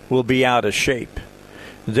athletes will be out of shape.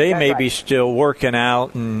 They may be still working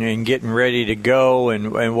out and getting ready to go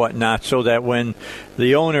and whatnot, so that when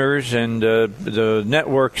the owners and the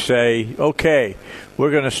networks say, okay,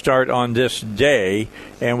 we're going to start on this day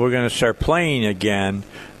and we're going to start playing again,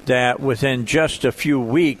 that within just a few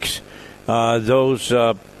weeks, those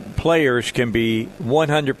players can be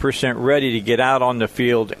 100% ready to get out on the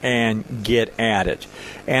field and get at it.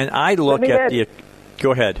 And I look at the...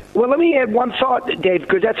 Go ahead. Well, let me add one thought, Dave,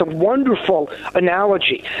 because that's a wonderful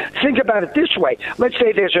analogy. Think about it this way. Let's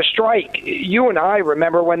say there's a strike. You and I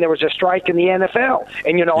remember when there was a strike in the NFL.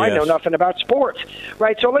 And, Yes. I know nothing about sports,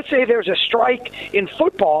 right? So let's say there's a strike in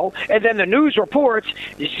football, and then the news reports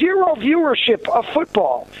zero viewership of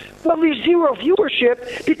football. Well, there's zero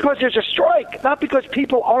viewership because there's a strike, not because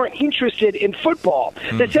people aren't interested in football.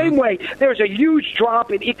 Mm-hmm. The same way, there's a huge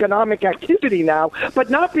drop in economic activity now, but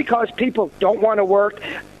not because people don't want to work,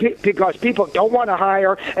 because people don't want to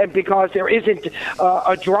hire, and because there isn't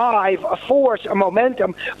a drive, a force, a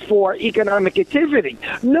momentum for economic activity.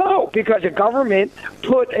 No, because the government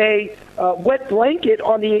put a wet blanket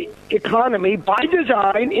on the economy by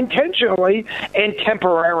design, intentionally, and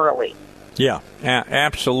temporarily. Yeah,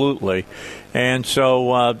 absolutely. And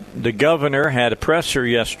so the governor had a presser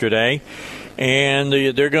yesterday, and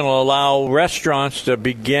they're going to allow restaurants to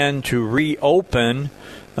begin to reopen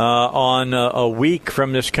on a week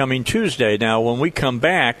from this coming Tuesday. Now, when we come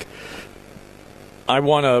back, I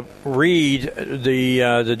want to read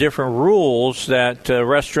the different rules that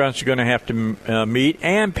restaurants are going to have to meet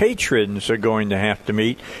and patrons are going to have to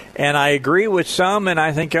meet. And I agree with some, and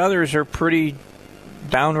I think others are pretty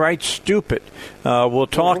downright stupid. We'll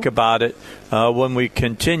talk about it when we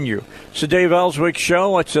continue. It's the Dave Elswick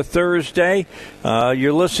Show. It's a Thursday.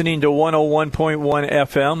 You're listening to 101.1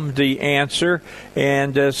 FM, The Answer,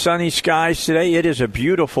 and sunny skies today. It is a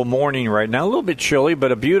beautiful morning right now. A little bit chilly,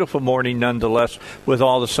 but a beautiful morning nonetheless with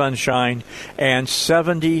all the sunshine. And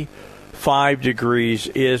 75 degrees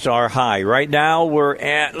is our high. Right now we're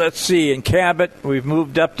at, in Cabot, we've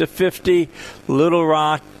moved up to 50. Little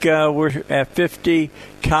Rock, we're at 50.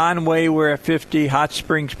 Conway, we're at 50. Hot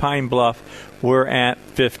Springs, Pine Bluff, we're at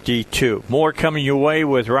 52. More coming your way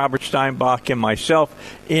with Robert Steinbach and myself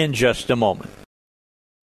in just a moment.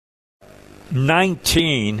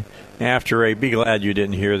 19 after 8. Be glad you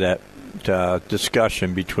didn't hear that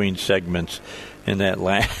discussion between segments in that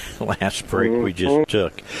last break we just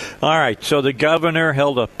took. All right, so the governor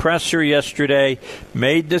held a presser yesterday,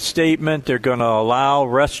 made the statement they're going to allow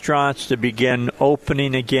restaurants to begin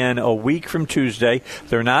opening again a week from Tuesday.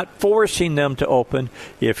 They're not forcing them to open.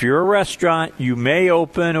 If you're a restaurant, you may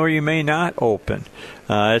open or you may not open.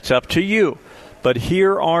 It's up to you. But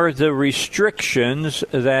here are the restrictions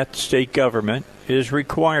that state government is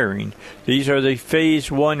requiring. These are the Phase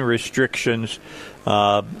 1 restrictions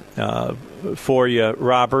for you,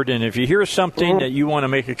 Robert. And if you hear something that you want to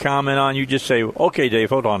make a comment on, you just say, okay, Dave,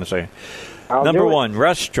 hold on a second. Number 1,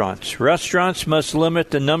 restaurants. Restaurants must limit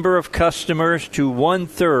the number of customers to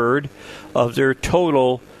 1/3 of their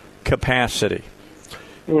total capacity.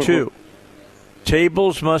 2,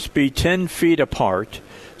 tables must be 10 feet apart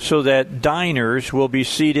so that diners will be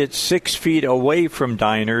seated 6 feet away from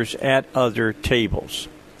diners at other tables.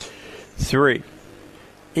 3,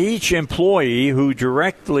 each employee who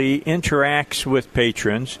directly interacts with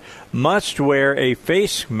patrons must wear a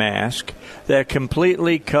face mask that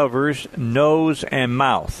completely covers nose and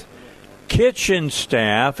mouth. Kitchen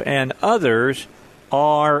staff and others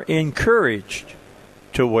are encouraged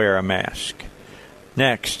to wear a mask.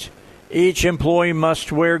 Next, each employee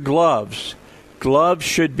must wear gloves. Gloves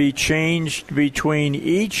should be changed between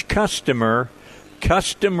each customer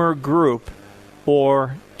group,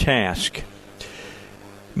 or task.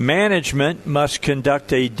 Management must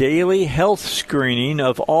conduct a daily health screening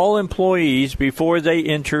of all employees before they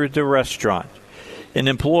enter the restaurant. An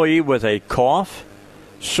employee with a cough,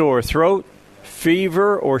 sore throat,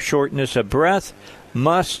 fever, or shortness of breath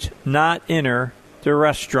must not enter the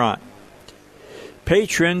restaurant.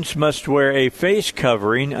 Patrons must wear a face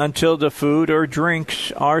covering until the food or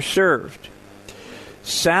drinks are served.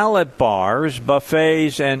 Salad bars,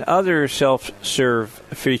 buffets, and other self-serve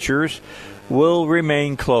features will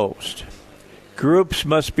remain closed. Groups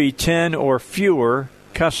must be 10 or fewer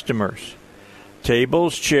customers.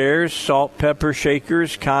 Tables, chairs, salt, pepper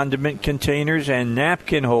shakers, condiment containers, and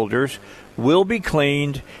napkin holders will be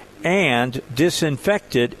cleaned and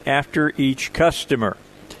disinfected after each customer.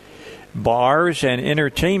 Bars and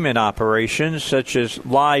entertainment operations such as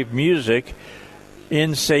live music,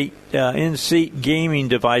 in-seat gaming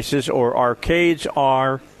devices, or arcades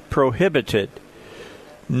are prohibited.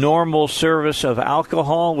 Normal service of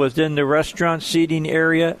alcohol within the restaurant seating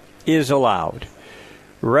area is allowed.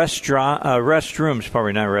 Restrooms,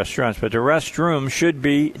 probably not restaurants, but the restrooms should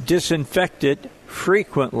be disinfected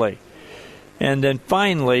frequently. And then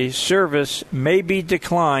finally, service may be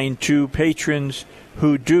declined to patrons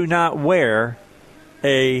who do not wear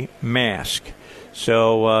a mask.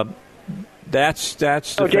 So That's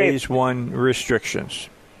the phase one restrictions.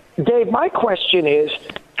 Dave, my question is,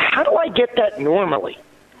 how do I get that normally?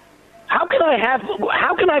 How can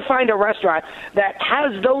I find a restaurant that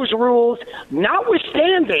has those rules,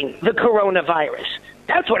 notwithstanding the coronavirus?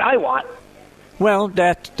 That's what I want. Well,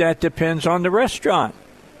 that depends on the restaurant.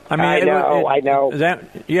 I mean, I know.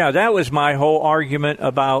 That was my whole argument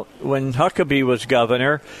about when Huckabee was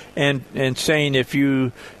governor, and saying if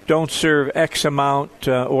you don't serve X amount,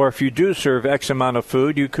 or if you do serve X amount of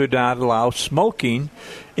food, you could not allow smoking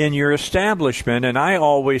in your establishment. And I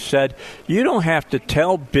always said, you don't have to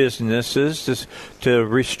tell businesses to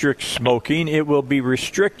restrict smoking. It will be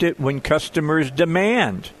restricted when customers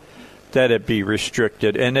demand that it be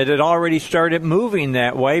restricted, and it had already started moving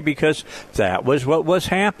that way because that was what was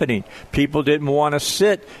happening. People didn't want to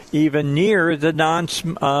sit even near the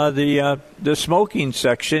the smoking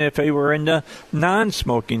section if they were in the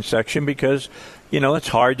non-smoking section because it's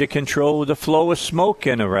hard to control the flow of smoke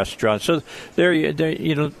in a restaurant. So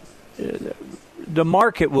the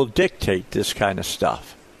market will dictate this kind of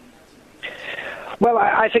stuff. Well,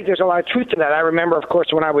 I think there's a lot of truth to that. I remember, of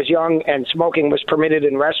course, when I was young and smoking was permitted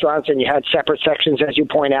in restaurants and you had separate sections, as you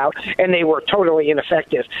point out, and they were totally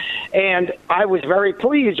ineffective. And I was very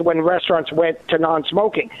pleased when restaurants went to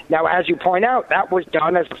non-smoking. Now, as you point out, that was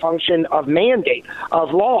done as a function of mandate,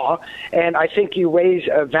 of law, and I think you raise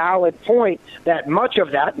a valid point that much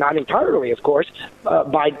of that, not entirely, of course,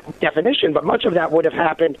 by definition, but much of that would have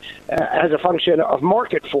happened as a function of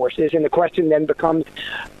market forces, and the question then becomes,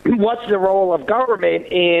 what's the role of government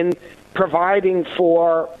in providing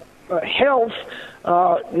for health,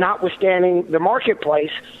 notwithstanding the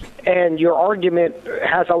marketplace? And your argument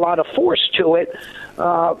has a lot of force to it.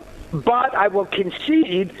 But I will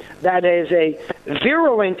concede that as a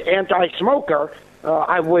virulent anti-smoker,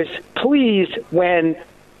 I was pleased when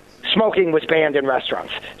smoking was banned in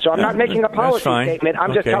restaurants. So I'm not making a policy statement.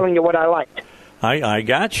 I'm just telling you what I liked. I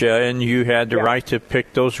got you, and you had the right to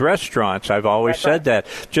pick those restaurants. I've always said that.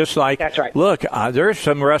 Just like, look, there's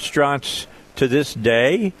some restaurants to this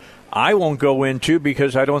day I won't go into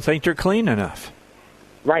because I don't think they're clean enough.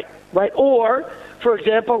 Right. Or, for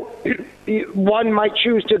example, one might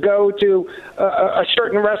choose to go to a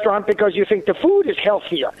certain restaurant because you think the food is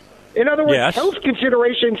healthier. In other words, health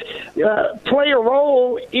considerations play a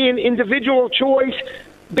role in individual choice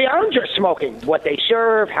beyond just smoking, what they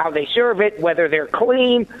serve, how they serve it, whether they're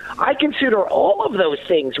clean. I consider all of those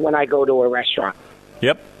things when I go to a restaurant.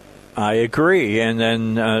 Yep, I agree. And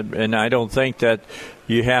then, and I don't think that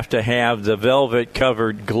you have to have the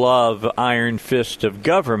velvet-covered glove, iron fist of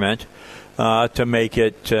government to make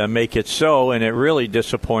it so. And it really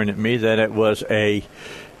disappointed me that it was a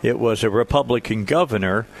Republican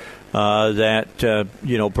governor that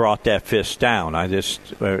brought that fist down.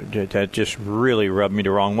 That just really rubbed me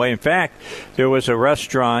the wrong way. In fact, there was a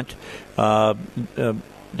restaurant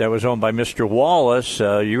that was owned by Mr. Wallace.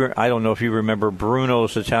 I don't know if you remember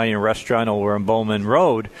Bruno's Italian Restaurant over on Bowman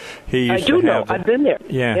Road. I do know. I've been there.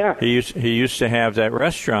 Yeah. He used to have that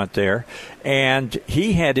restaurant there, and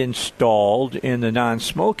he had installed in the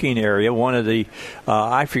non-smoking area one of the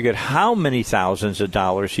I forget how many thousands of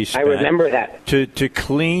dollars he spent. I remember that to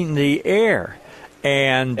clean the air.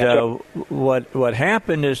 And what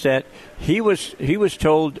happened is that he was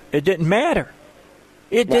told it didn't matter.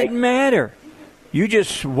 It didn't matter. You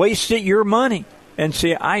just wasted your money. And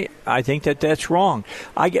see, I think that's wrong.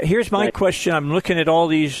 Here's my question. I'm looking at all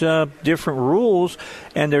these different rules,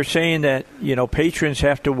 and they're saying that patrons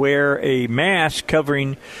have to wear a mask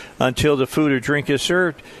covering until the food or drink is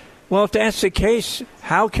served. Well, if that's the case,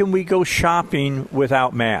 how can we go shopping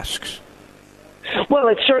without masks? Well,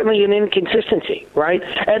 it's certainly an inconsistency, right?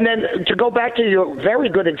 And then to go back to your very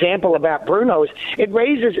good example about Bruno's, it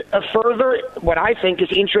raises a further, what I think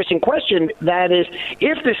is interesting question, that is,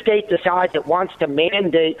 if the state decides it wants to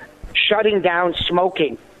mandate shutting down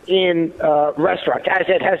smoking in restaurants, as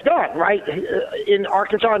it has done, right, in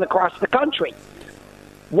Arkansas and across the country,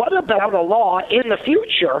 what about a law in the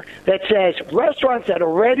future that says restaurants that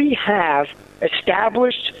already have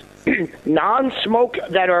established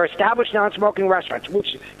established non-smoking restaurants,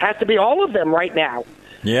 which has to be all of them right now.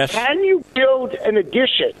 Yes. Can you build an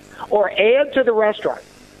addition or add to the restaurant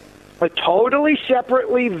a totally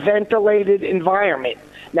separately ventilated environment?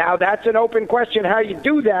 Now, that's an open question how you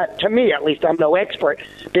do that. To me, at least, I'm no expert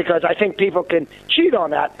because I think people can cheat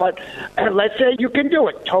on that. But let's say you can do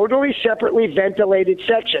it. Totally separately ventilated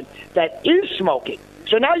section that is smoking.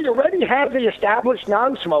 So now you already have the established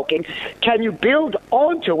non-smoking. Can you build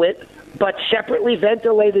onto it but separately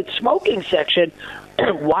ventilated smoking section,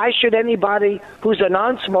 why should anybody who's a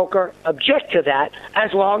non-smoker object to that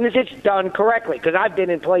as long as it's done correctly? Because I've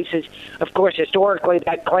been in places, of course, historically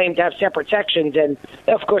that claimed to have separate sections, and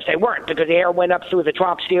of course they weren't because the air went up through the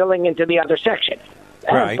drop ceiling into the other section.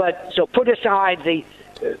 Right. But so put aside the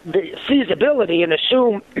feasibility and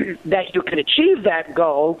assume that you can achieve that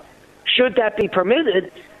goal. Should that be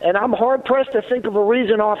permitted? And I'm hard-pressed to think of a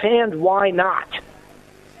reason offhand why not.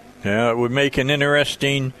 Yeah, it would make an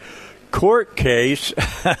interesting court case.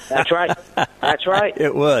 That's right. That's right.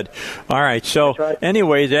 It would. All right. So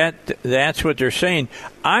anyway, that's what they're saying.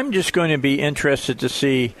 I'm just going to be interested to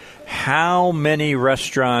see how many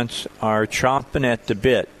restaurants are chomping at the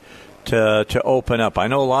bit to open up. I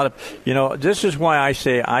know a lot of, this is why I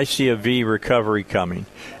say I see a V recovery coming.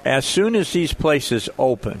 As soon as these places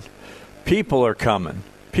open, people are coming.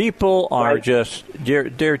 People are just,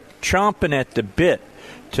 they're chomping at the bit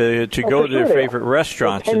to go to their favorite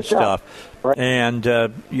restaurants and stuff. Right. And,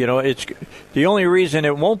 it's the only reason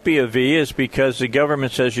it won't be a V is because the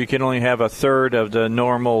government says you can only have a third of the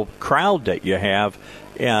normal crowd that you have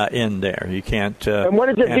in there. You can't. And what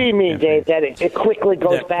does the V mean, Dave? That it quickly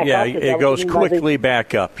goes back up? Yeah, it goes quickly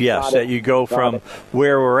back up, yes, that you go from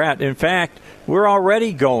where we're at. In fact, we're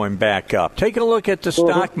already going back up. Take a look at the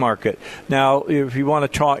stock market. Now, if you want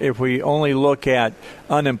to talk, if we only look at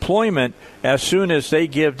unemployment, as soon as they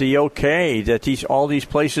give the okay that all these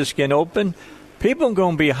places can open, people are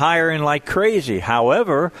going to be hiring like crazy.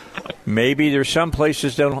 However, maybe there's some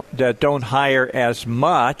places that don't hire as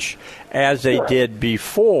much as they did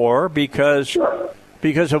before because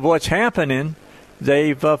of what's happening.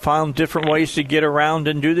 They've found different ways to get around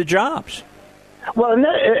and do the jobs. Well, and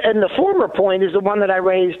the former point is the one that I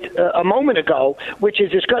raised a moment ago, which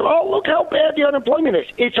is this guy, look how bad the unemployment is.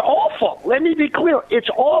 It's awful. Let me be clear. It's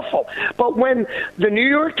awful. But when the New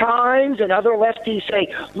York Times and other lefties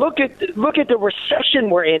say, look at the recession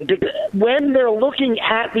we're in, when they're looking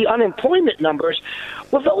at the unemployment numbers,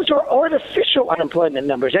 well, those are artificial unemployment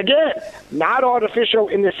numbers. Again, not artificial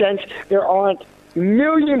in the sense there aren't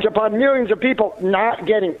millions upon millions of people not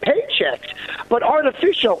getting paychecks, but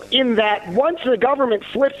artificial in that once the government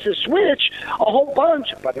flips the switch, a whole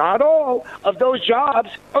bunch, but not all, of those jobs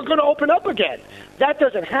are going to open up again. That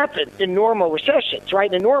doesn't happen in normal recessions,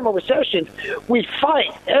 right? In normal recessions, we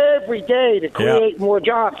fight every day to create more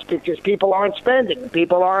jobs because people aren't spending,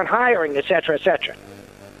 people aren't hiring, et cetera, et cetera.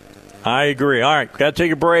 I agree. All right, got to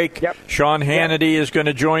take a break. Yep. Sean Hannity is going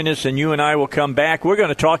to join us, and you and I will come back. We're going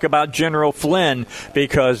to talk about General Flynn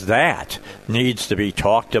because that needs to be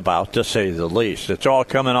talked about, to say the least. It's all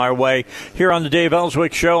coming our way here on the Dave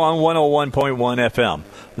Elswick Show on 101.1 FM.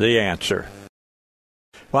 The Answer.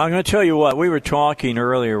 Well, I'm going to tell you what. We were talking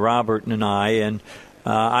earlier, Robert and I, and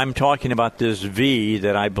I'm talking about this V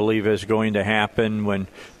that I believe is going to happen when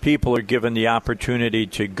people are given the opportunity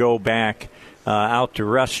to go back out to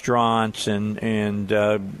restaurants and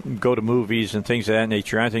go to movies and things of that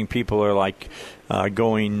nature. I think people are like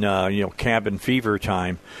going, cabin fever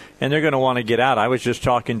time, and they're going to want to get out. I was just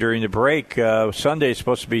talking during the break. Sunday is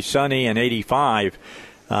supposed to be sunny and 85.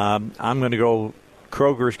 I'm going to go.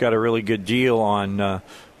 Kroger's got a really good deal on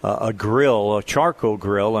a grill, a charcoal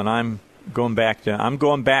grill, and I'm going back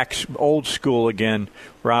old school again,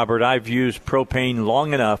 Robert. I've used propane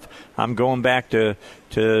long enough. I'm going back to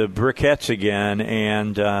briquettes again,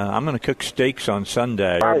 and I'm going to cook steaks on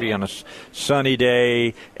Sunday. It'll be on a sunny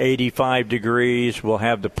day, 85 degrees. We'll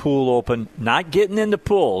have the pool open. Not getting in the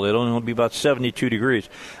pool. It'll only be about 72 degrees.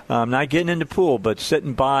 Not getting in the pool, but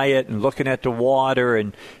sitting by it and looking at the water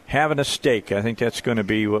and having a steak. I think that's going to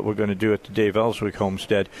be what we're going to do at the Dave Elswick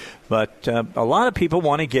homestead. But a lot of people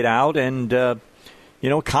want to get out and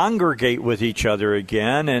congregate with each other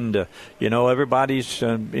again. And, everybody's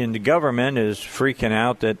in the government is freaking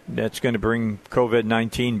out that that's going to bring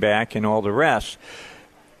COVID-19 back and all the rest.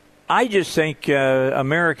 I just think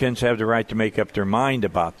Americans have the right to make up their mind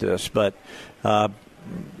about this. But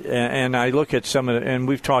and I look at and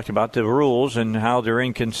we've talked about the rules and how they're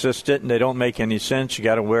inconsistent and they don't make any sense. You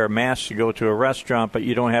got to wear a mask to go to a restaurant, but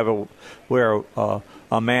you don't have to wear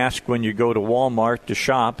a mask when you go to Walmart to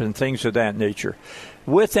shop and things of that nature.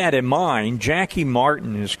 With that in mind, Jackie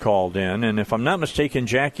Martin is called in, and if I'm not mistaken,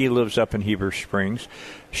 Jackie lives up in Heber Springs.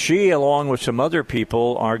 She, along with some other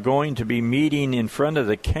people, are going to be meeting in front of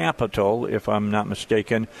the Capitol, if I'm not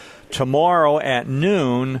mistaken, tomorrow at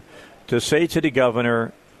noon to say to the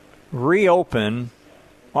governor, reopen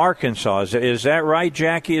Arkansas. Is that right,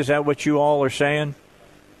 Jackie? Is that what you all are saying?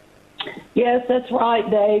 Yes, that's right,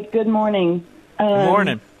 Dave. Good morning. Good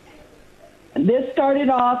morning. This started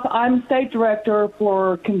off, I'm state director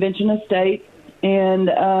for Convention of States, and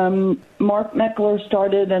Mark Meckler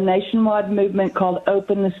started a nationwide movement called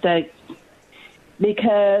Open the States,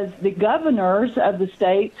 because the governors of the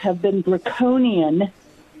states have been draconian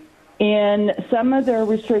in some of their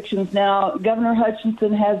restrictions. Now, Governor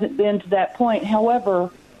Hutchinson hasn't been to that point. However,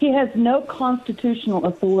 he has no constitutional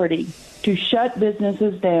authority to shut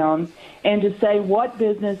businesses down and to say what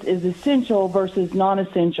business is essential versus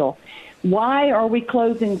non-essential. Why are we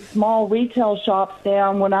closing small retail shops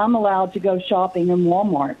down when I'm allowed to go shopping in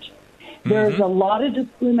Walmart? There's a lot of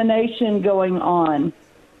discrimination going on.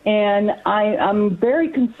 And I'm very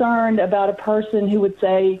concerned about a person who would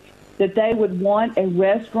say that they would want a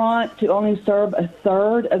restaurant to only serve a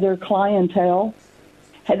third of their clientele.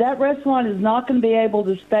 That restaurant is not going to be able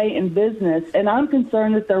to stay in business, and I'm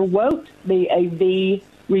concerned that there won't be a V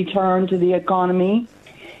return to the economy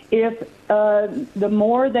if the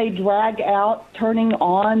more they drag out turning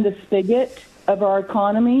on the spigot of our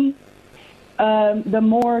economy, the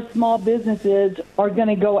more small businesses are going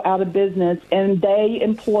to go out of business, and they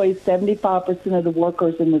employ 75% of the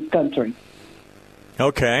workers in this country.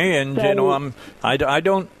 Okay, and so, I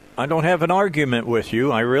don't have an argument with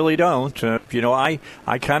you. I really don't. I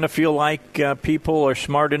kind of feel like people are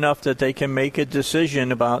smart enough that they can make a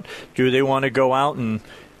decision about do they want to go out and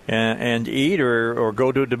eat or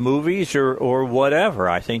go to the movies or whatever.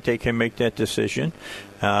 I think they can make that decision.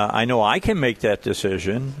 I know I can make that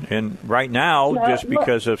decision, and right now, just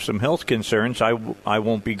because of some health concerns, I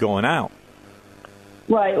won't be going out.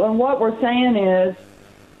 Right, and what we're saying is,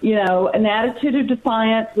 an attitude of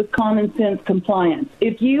defiance with common sense compliance.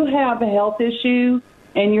 If you have a health issue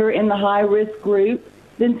and you're in the high-risk group,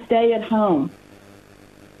 then stay at home.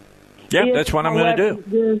 Yeah, that's what I'm going to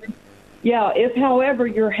do. Yeah, if, however,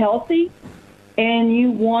 you're healthy and you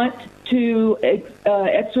want to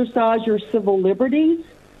exercise your civil liberties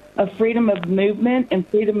of freedom of movement and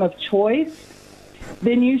freedom of choice,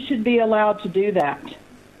 then you should be allowed to do that.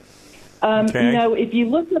 If you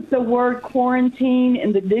look at the word quarantine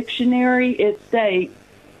in the dictionary, it states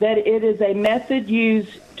that it is a method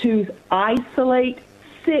used to isolate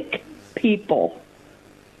sick people,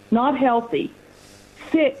 not healthy,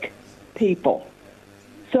 sick people,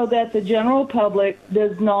 so that the general public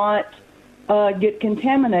does not get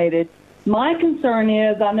contaminated. My concern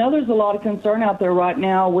is, I know there's a lot of concern out there right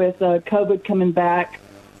now with COVID coming back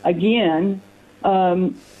again,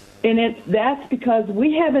 and that's because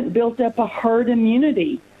we haven't built up a herd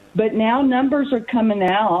immunity. But now numbers are coming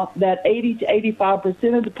out that 80 to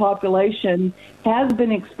 85% of the population has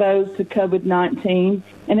been exposed to COVID-19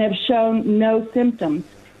 and have shown no symptoms.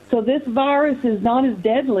 So this virus is not as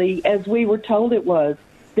deadly as we were told it was.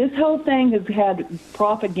 This whole thing has had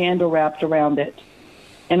propaganda wrapped around it,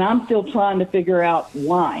 and I'm still trying to figure out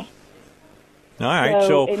why. All right,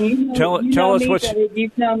 so tell us what's...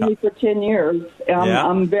 You've known me for 10 years.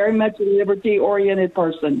 I'm very much a liberty-oriented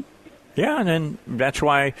person. Yeah, and then that's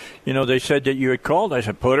why, they said that you had called. I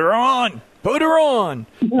said, put her on. Put her on.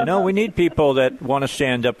 We need people that want to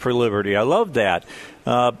stand up for liberty. I love that.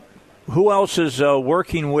 Who else is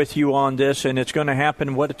working with you on this, and it's going to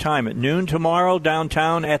happen what time? At noon tomorrow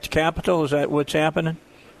downtown at the Capitol? Is that what's happening?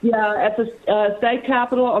 Yeah, at the state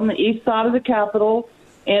Capitol on the east side of the Capitol.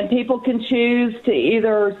 And people can choose to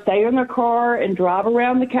either stay in their car and drive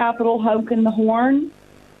around the Capitol honking the horn,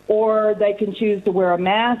 or they can choose to wear a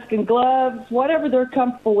mask and gloves, whatever they're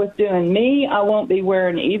comfortable with doing. Me, I won't be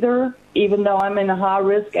wearing either, even though I'm in a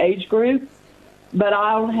high-risk age group, but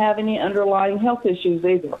I don't have any underlying health issues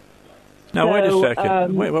either. Now, wait a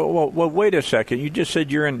second. Wait a second. You just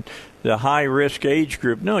said you're in the high-risk age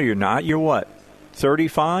group. No, you're not. You're what,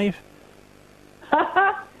 35?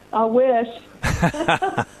 I wish.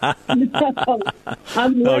 No,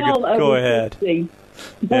 I'm well over go ahead. 60.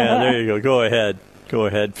 Yeah, there you go. Go ahead. Go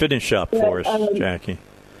ahead. Finish up for us, Jackie.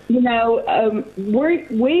 We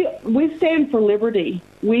stand for liberty.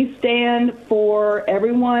 We stand for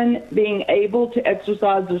everyone being able to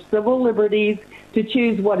exercise their civil liberties to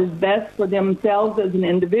choose what is best for themselves as an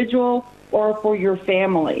individual or for your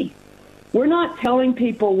family. We're not telling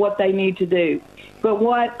people what they need to do. But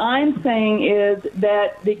what I'm saying is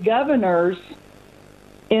that the governors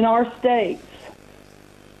in our states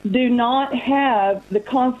do not have the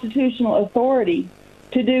constitutional authority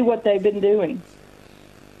to do what they've been doing.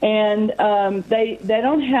 And they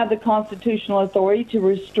don't have the constitutional authority to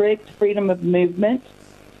restrict freedom of movement.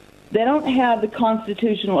 They don't have the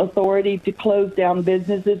constitutional authority to close down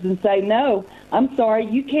businesses and say, no, I'm sorry,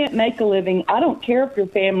 you can't make a living. I don't care if your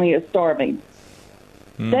family is starving.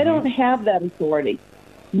 They don't have that authority.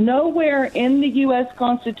 Nowhere in the U.S.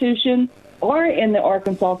 Constitution or in the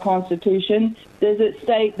Arkansas Constitution does it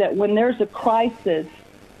state that when there's a crisis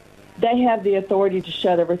they have the authority to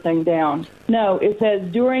shut everything down. No, it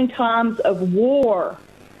says during times of war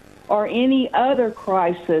or any other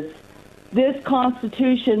crisis, this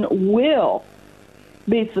Constitution will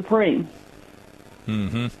be supreme.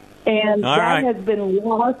 Mm-hmm. And All that right. has been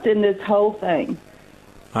lost in this whole thing.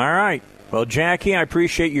 All right. Well, Jackie, I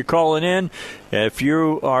appreciate you calling in. If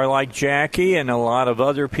you are like Jackie and a lot of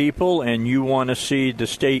other people and you want to see the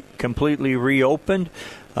state completely reopened,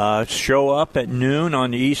 show up at noon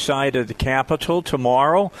on the east side of the Capitol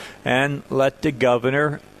tomorrow and let the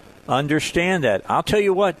governor understand that. I'll tell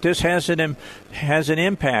you what, this has an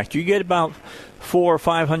impact. You get about 400 or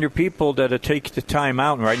 500 people that'll take the time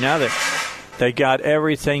out, and right now they got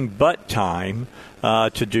everything but time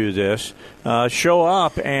to do this. Show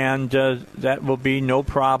up, and that will be no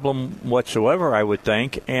problem whatsoever, I would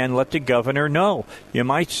think, and let the governor know. You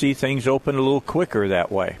might see things open a little quicker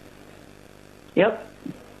that way. Yep.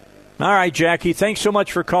 All right, Jackie, thanks so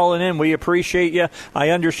much for calling in. We appreciate you. I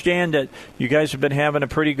understand that you guys have been having a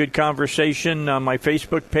pretty good conversation on my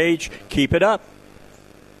Facebook page. Keep it up.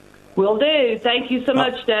 Will do. Thank you so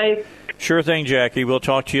much, Dave. Sure thing, Jackie. We'll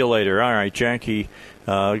talk to you later. All right, Jackie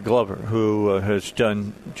Glover, who has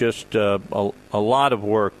done just a lot of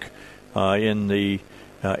work in the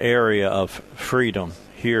area of freedom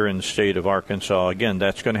here in the state of Arkansas. Again,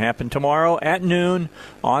 that's going to happen tomorrow at noon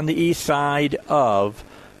on the east side of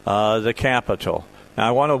the Capitol. Now,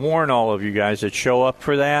 I want to warn all of you guys that show up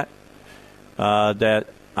for that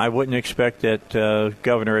I wouldn't expect that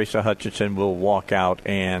Governor Asa Hutchinson will walk out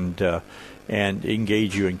and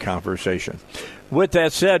engage you in conversation. With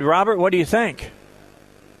that said, Robert, what do you think?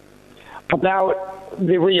 About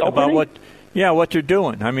the reopening? About what they're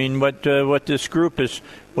doing. I mean, what this group is,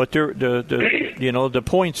 what they're the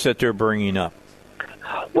points that they're bringing up.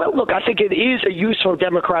 Well, look, I think it is a useful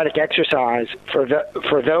democratic exercise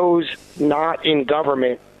for those not in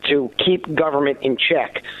government to keep government in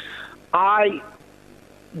check. I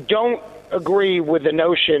don't agree with the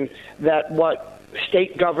notion that what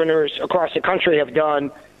state governors across the country have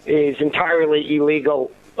done is entirely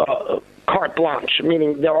illegal, carte blanche,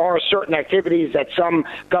 meaning there are certain activities that some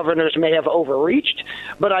governors may have overreached,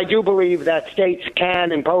 but I do believe that states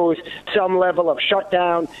can impose some level of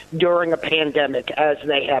shutdown during a pandemic, as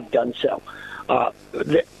they have done so.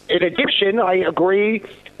 In addition, I agree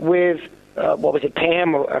with, what was it,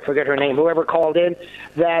 Pam, or I forget her name, whoever called in,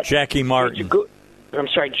 that Jackie Martin. I'm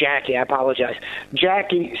sorry, Jackie, I apologize.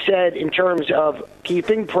 Jackie said in terms of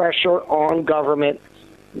keeping pressure on government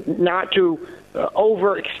not to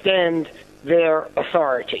overextend their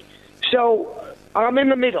authority. So I'm in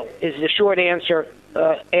the middle is the short answer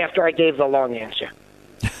after I gave the long answer.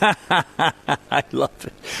 I love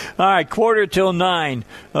it. All right, 8:45,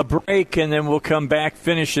 a break, and then we'll come back,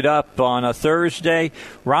 finish it up on a Thursday.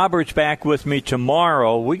 Robert's back with me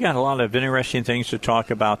tomorrow. We got a lot of interesting things to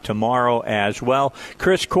talk about tomorrow as well.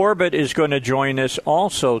 Chris Corbett is going to join us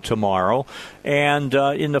also tomorrow. And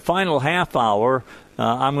in the final half hour,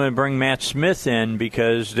 I'm going to bring Matt Smith in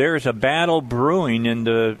because there's a battle brewing in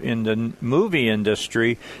the movie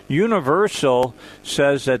industry. Universal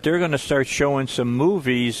says that they're going to start showing some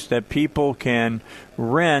movies that people can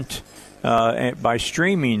rent by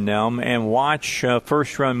streaming them and watch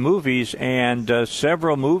first-run movies, and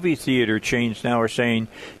several movie theater chains now are saying,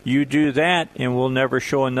 you do that and we'll never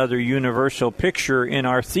show another Universal picture in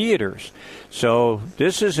our theaters. So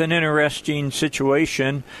this is an interesting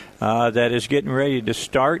situation that is getting ready to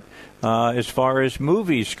start as far as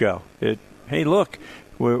movies go. Hey, look,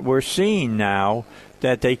 we're seeing now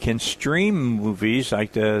that they can stream movies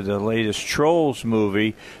like the latest Trolls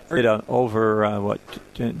movie at over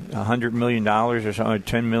 $100 million or something,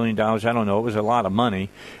 $10 million. I don't know. It was a lot of money,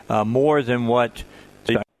 more than what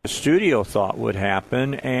the studio thought would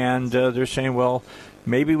happen. And they're saying, well,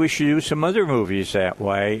 maybe we should do some other movies that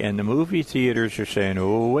way. And the movie theaters are saying,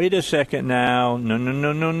 oh, wait a second now.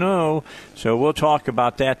 No. So we'll talk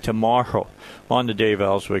about that tomorrow on the Dave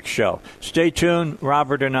Elswick Show. Stay tuned.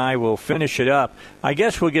 Robert and I will finish it up. I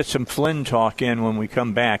guess we'll get some Flynn talk in when we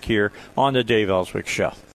come back here on the Dave Elswick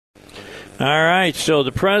Show. All right, so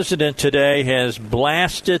the president today has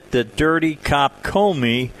blasted the dirty cop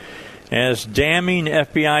Comey as damning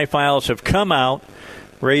FBI files have come out,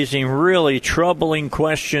 raising really troubling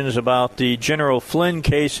questions about the General Flynn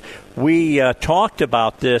case. We talked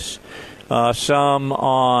about this some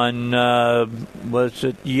on, was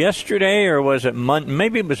it yesterday or was it Monday?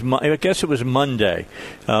 Maybe it was, I guess it was Monday.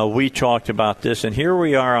 We talked about this, and here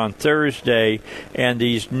we are on Thursday, and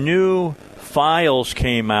these new files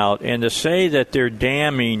came out, and to say that they're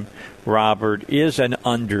damning, Robert, is an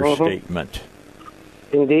understatement.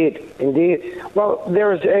 Indeed. Well,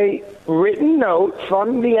 there's a written note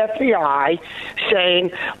from the FBI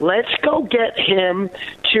saying, let's go get him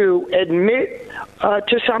to admit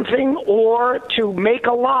to something or to make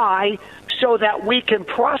a lie so that we can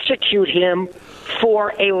prosecute him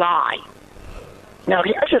for a lie. Now,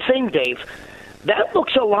 here's the thing, Dave. That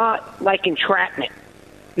looks a lot like entrapment.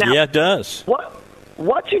 Now, yeah, it does.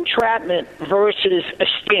 What's entrapment versus a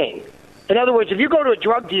sting? In other words, if you go to a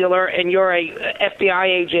drug dealer and you're a FBI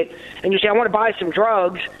agent and you say, I want to buy some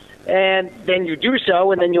drugs, and then you do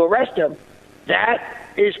so and then you arrest him, that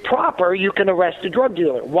is proper. You can arrest a drug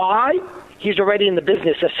dealer. Why? He's already in the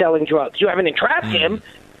business of selling drugs. You haven't entrapped him.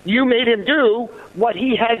 You made him do what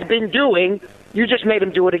he has been doing. You just made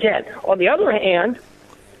him do it again. On the other hand,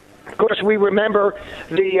 of course, we remember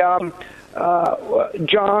the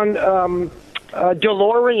John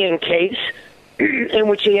DeLorean case, in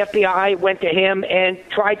which the FBI went to him and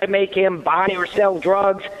tried to make him buy or sell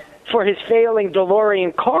drugs for his failing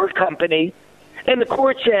DeLorean car company, and the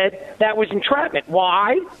court said that was entrapment.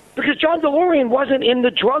 Why? Because John DeLorean wasn't in the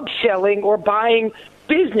drug selling or buying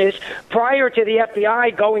business prior to the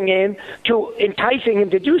FBI going in to enticing him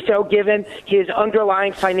to do so, given his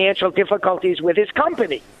underlying financial difficulties with his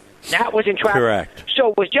company. That was entrapment. Correct.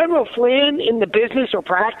 So was General Flynn in the business or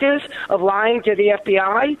practice of lying to the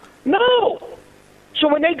FBI? No. So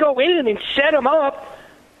when they go in and set him up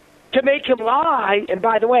to make him lie, and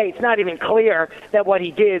by the way, it's not even clear that what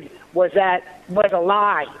he did was a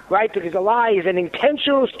lie, right? Because a lie is an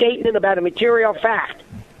intentional statement about a material fact.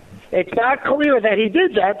 It's not clear that he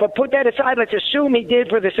did that, but put that aside. Let's assume he did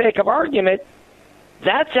for the sake of argument.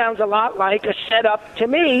 That sounds a lot like a setup to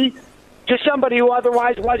me to somebody who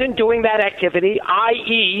otherwise wasn't doing that activity,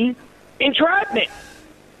 i.e., entrapment.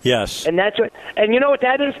 Yes. And that's what. And you know what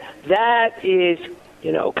that is? That is,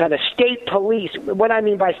 kind of state police. What I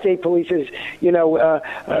mean by state police is,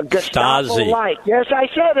 Gestapo-like. Yes, I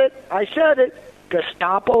said it.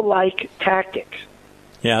 Gestapo-like tactics.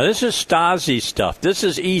 Yeah, this is Stasi stuff. This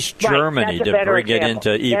is East Germany to bring it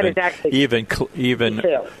into even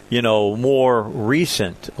more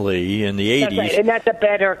recently in the 80s. Right. And that's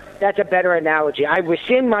a better analogy. I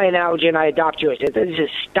rescind my analogy and I adopt yours. This is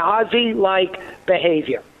Stasi-like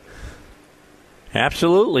behavior.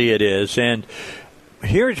 Absolutely, it is. And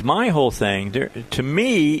here's my whole thing. To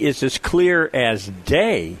me, it's as clear as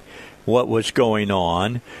day what was going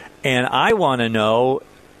on, and I want to know.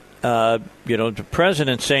 The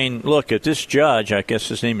president saying, look, if this judge, I guess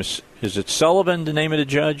his name is it Sullivan, the name of the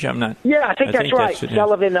judge? I'm not. Yeah, I think that's right.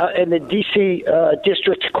 Sullivan in the D.C.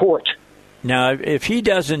 District Court. Now, if he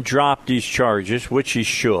doesn't drop these charges, which he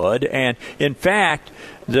should, and in fact,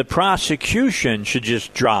 the prosecution should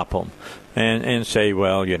just drop them and say,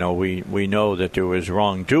 well, we know that there was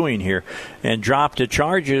wrongdoing here, and drop the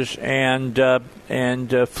charges, and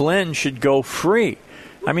Flynn should go free.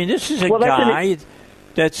 I mean, this is a guy.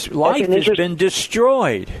 That's life has been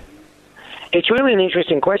destroyed. It's really an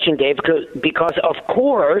interesting question, Dave, because of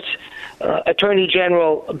course, Attorney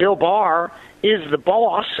General Bill Barr is the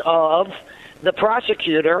boss of the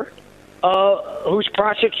prosecutor who's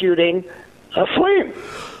prosecuting Flynn.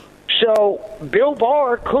 So Bill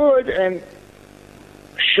Barr could and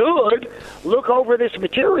should look over this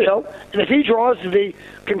material, and if he draws the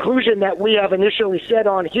conclusion that we have initially said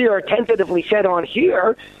on here, tentatively said on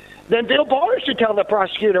here, then Bill Barr should tell the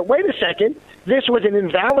prosecutor, wait a second, this was an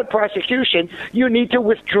invalid prosecution. You need to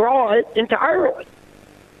withdraw it entirely.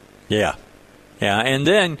 Yeah. Yeah, and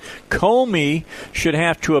then Comey should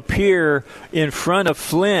have to appear in front of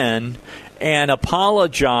Flynn and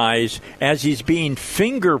apologize as he's being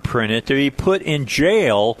fingerprinted to be put in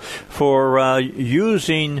jail for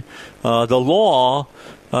using the law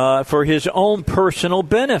for his own personal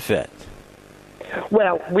benefit.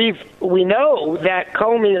 Well, we know that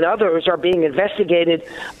Comey and others are being investigated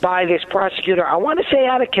by this prosecutor. I want to say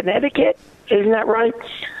out of Connecticut, isn't that right?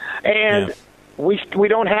 And we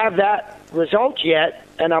don't have that result yet,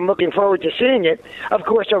 and I'm looking forward to seeing it. Of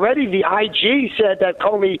course, already the IG said that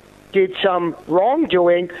Comey did some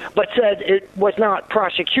wrongdoing, but said it was not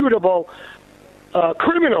prosecutable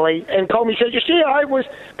criminally, and Comey said, you see, I was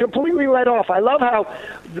completely let off. I love how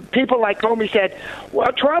people like Comey said,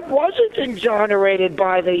 well, Trump wasn't exonerated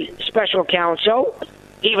by the special counsel,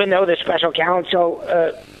 even though the special counsel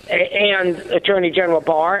and Attorney General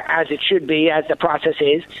Barr, as it should be, as the process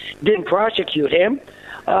is, didn't prosecute him.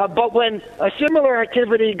 But when a similar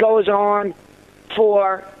activity goes on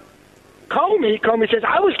for Comey says,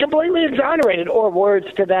 I was completely exonerated, or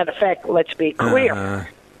words to that effect, let's be clear.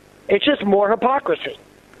 It's just more hypocrisy.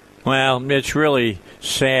 Well, it's really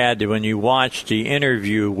sad when you watch the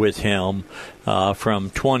interview with him from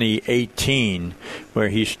 2018, where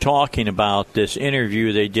he's talking about this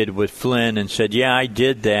interview they did with Flynn and said, yeah, I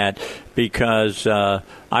did that because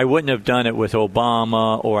I wouldn't have done it with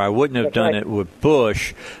Obama, or I wouldn't have done it with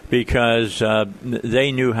Bush, because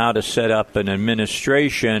they knew how to set up an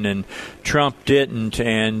administration and Trump didn't,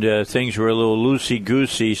 and things were a little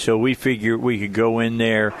loosey-goosey, so we figured we could go in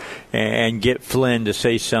there and get Flynn to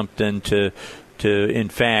say something to in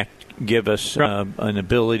fact, give us an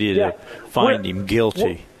ability to find him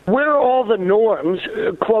guilty. Where are all the norms,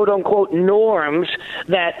 quote-unquote norms,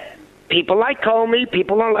 that people like Comey,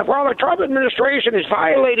 people on the left, well, the Trump administration is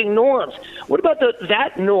violating norms. What about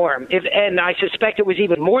that norm? And I suspect it was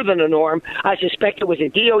even more than a norm. I suspect it was a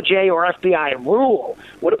DOJ or FBI rule.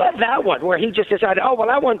 What about that one, where he just decided, oh, well,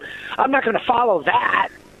 that one, I'm not going to follow that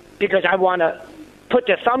because I want to put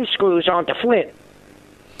the thumb screws onto Flynn?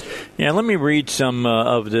 Yeah, let me read some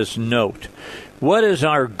of this note. What is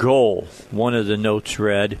our goal? One of the notes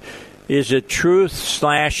read, is it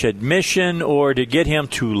truth/admission, or to get him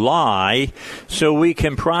to lie so we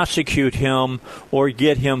can prosecute him or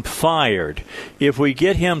get him fired? If we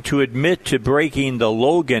get him to admit to breaking the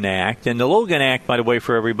Logan Act, and the Logan Act, by the way,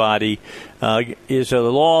 for everybody, is a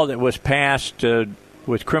law that was passed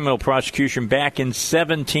with criminal prosecution back in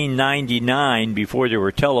 1799, before there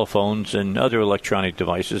were telephones and other electronic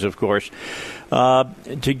devices, of course,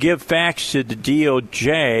 to give facts to the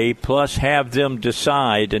DOJ plus have them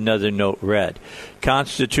decide, another note read.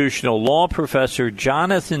 Constitutional law professor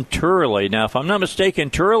Jonathan Thurday. Now, if I'm not mistaken,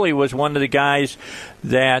 Thurday was one of the guys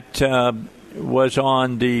that was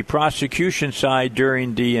on the prosecution side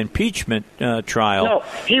during the impeachment trial. No,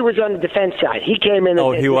 he was on the defense side. He came in.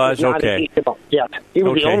 Oh, he was? Okay. Yeah, he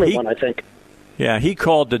was the only one, I think. Yeah, he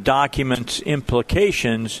called the document's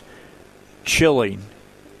implications chilling.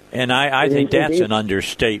 And I think that's an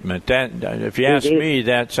understatement. That, if you ask me,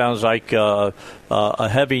 that sounds like a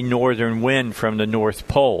heavy northern wind from the North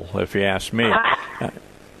Pole, if you ask me.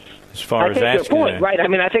 As far as that's point, right? I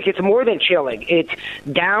mean, I think it's more than chilling. It's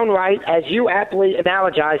downright, as you aptly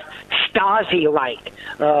analogized, Stasi-like,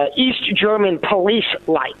 East German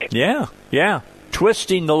police-like. Yeah.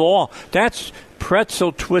 Twisting the law. That's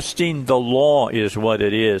pretzel twisting the law is what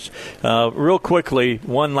it is. Real quickly,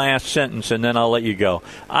 one last sentence, and then I'll let you go.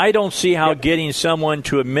 I don't see how getting someone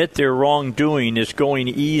to admit their wrongdoing is going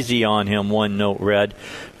easy on him, one note read.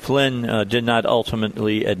 Flynn did not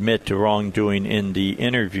ultimately admit to wrongdoing in the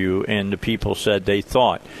interview, and the people said they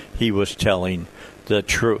thought he was telling the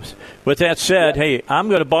truth. With that said, hey, I'm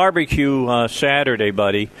going to barbecue Saturday,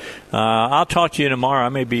 buddy. I'll talk to you tomorrow. I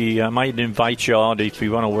might invite you all. If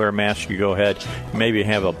you want to wear a mask, you go ahead. Maybe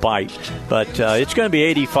have a bite. But it's going to be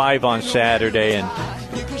 85 on Saturday, and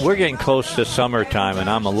we're getting close to summertime, and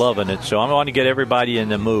I'm loving it. So I want to get everybody in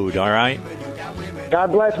the mood, all right?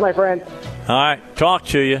 God bless, my friend. All right, talk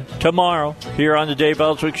to you tomorrow here on the Dave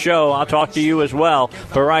Elswick Show. I'll talk to you as well.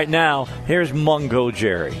 But right now, here's Mungo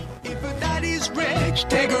Jerry. If a daddy's rich,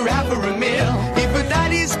 take her out for a meal. If a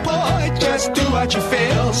daddy's poor, just do what you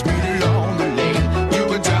feel. Speed along the lane,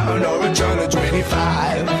 you a turn or a turn of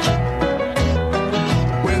 25.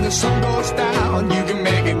 When the sun goes down, you can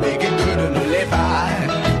make it good and live by.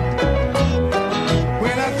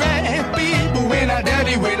 When I grab people, when I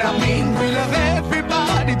dirty, when I mean, we love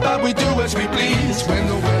everybody, but we do as we please. When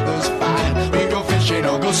the weather's fine, we go fishing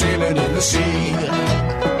or go sailing in the sea.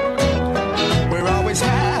 We're always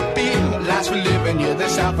happy, last for living, yeah,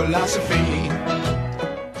 that's our philosophy.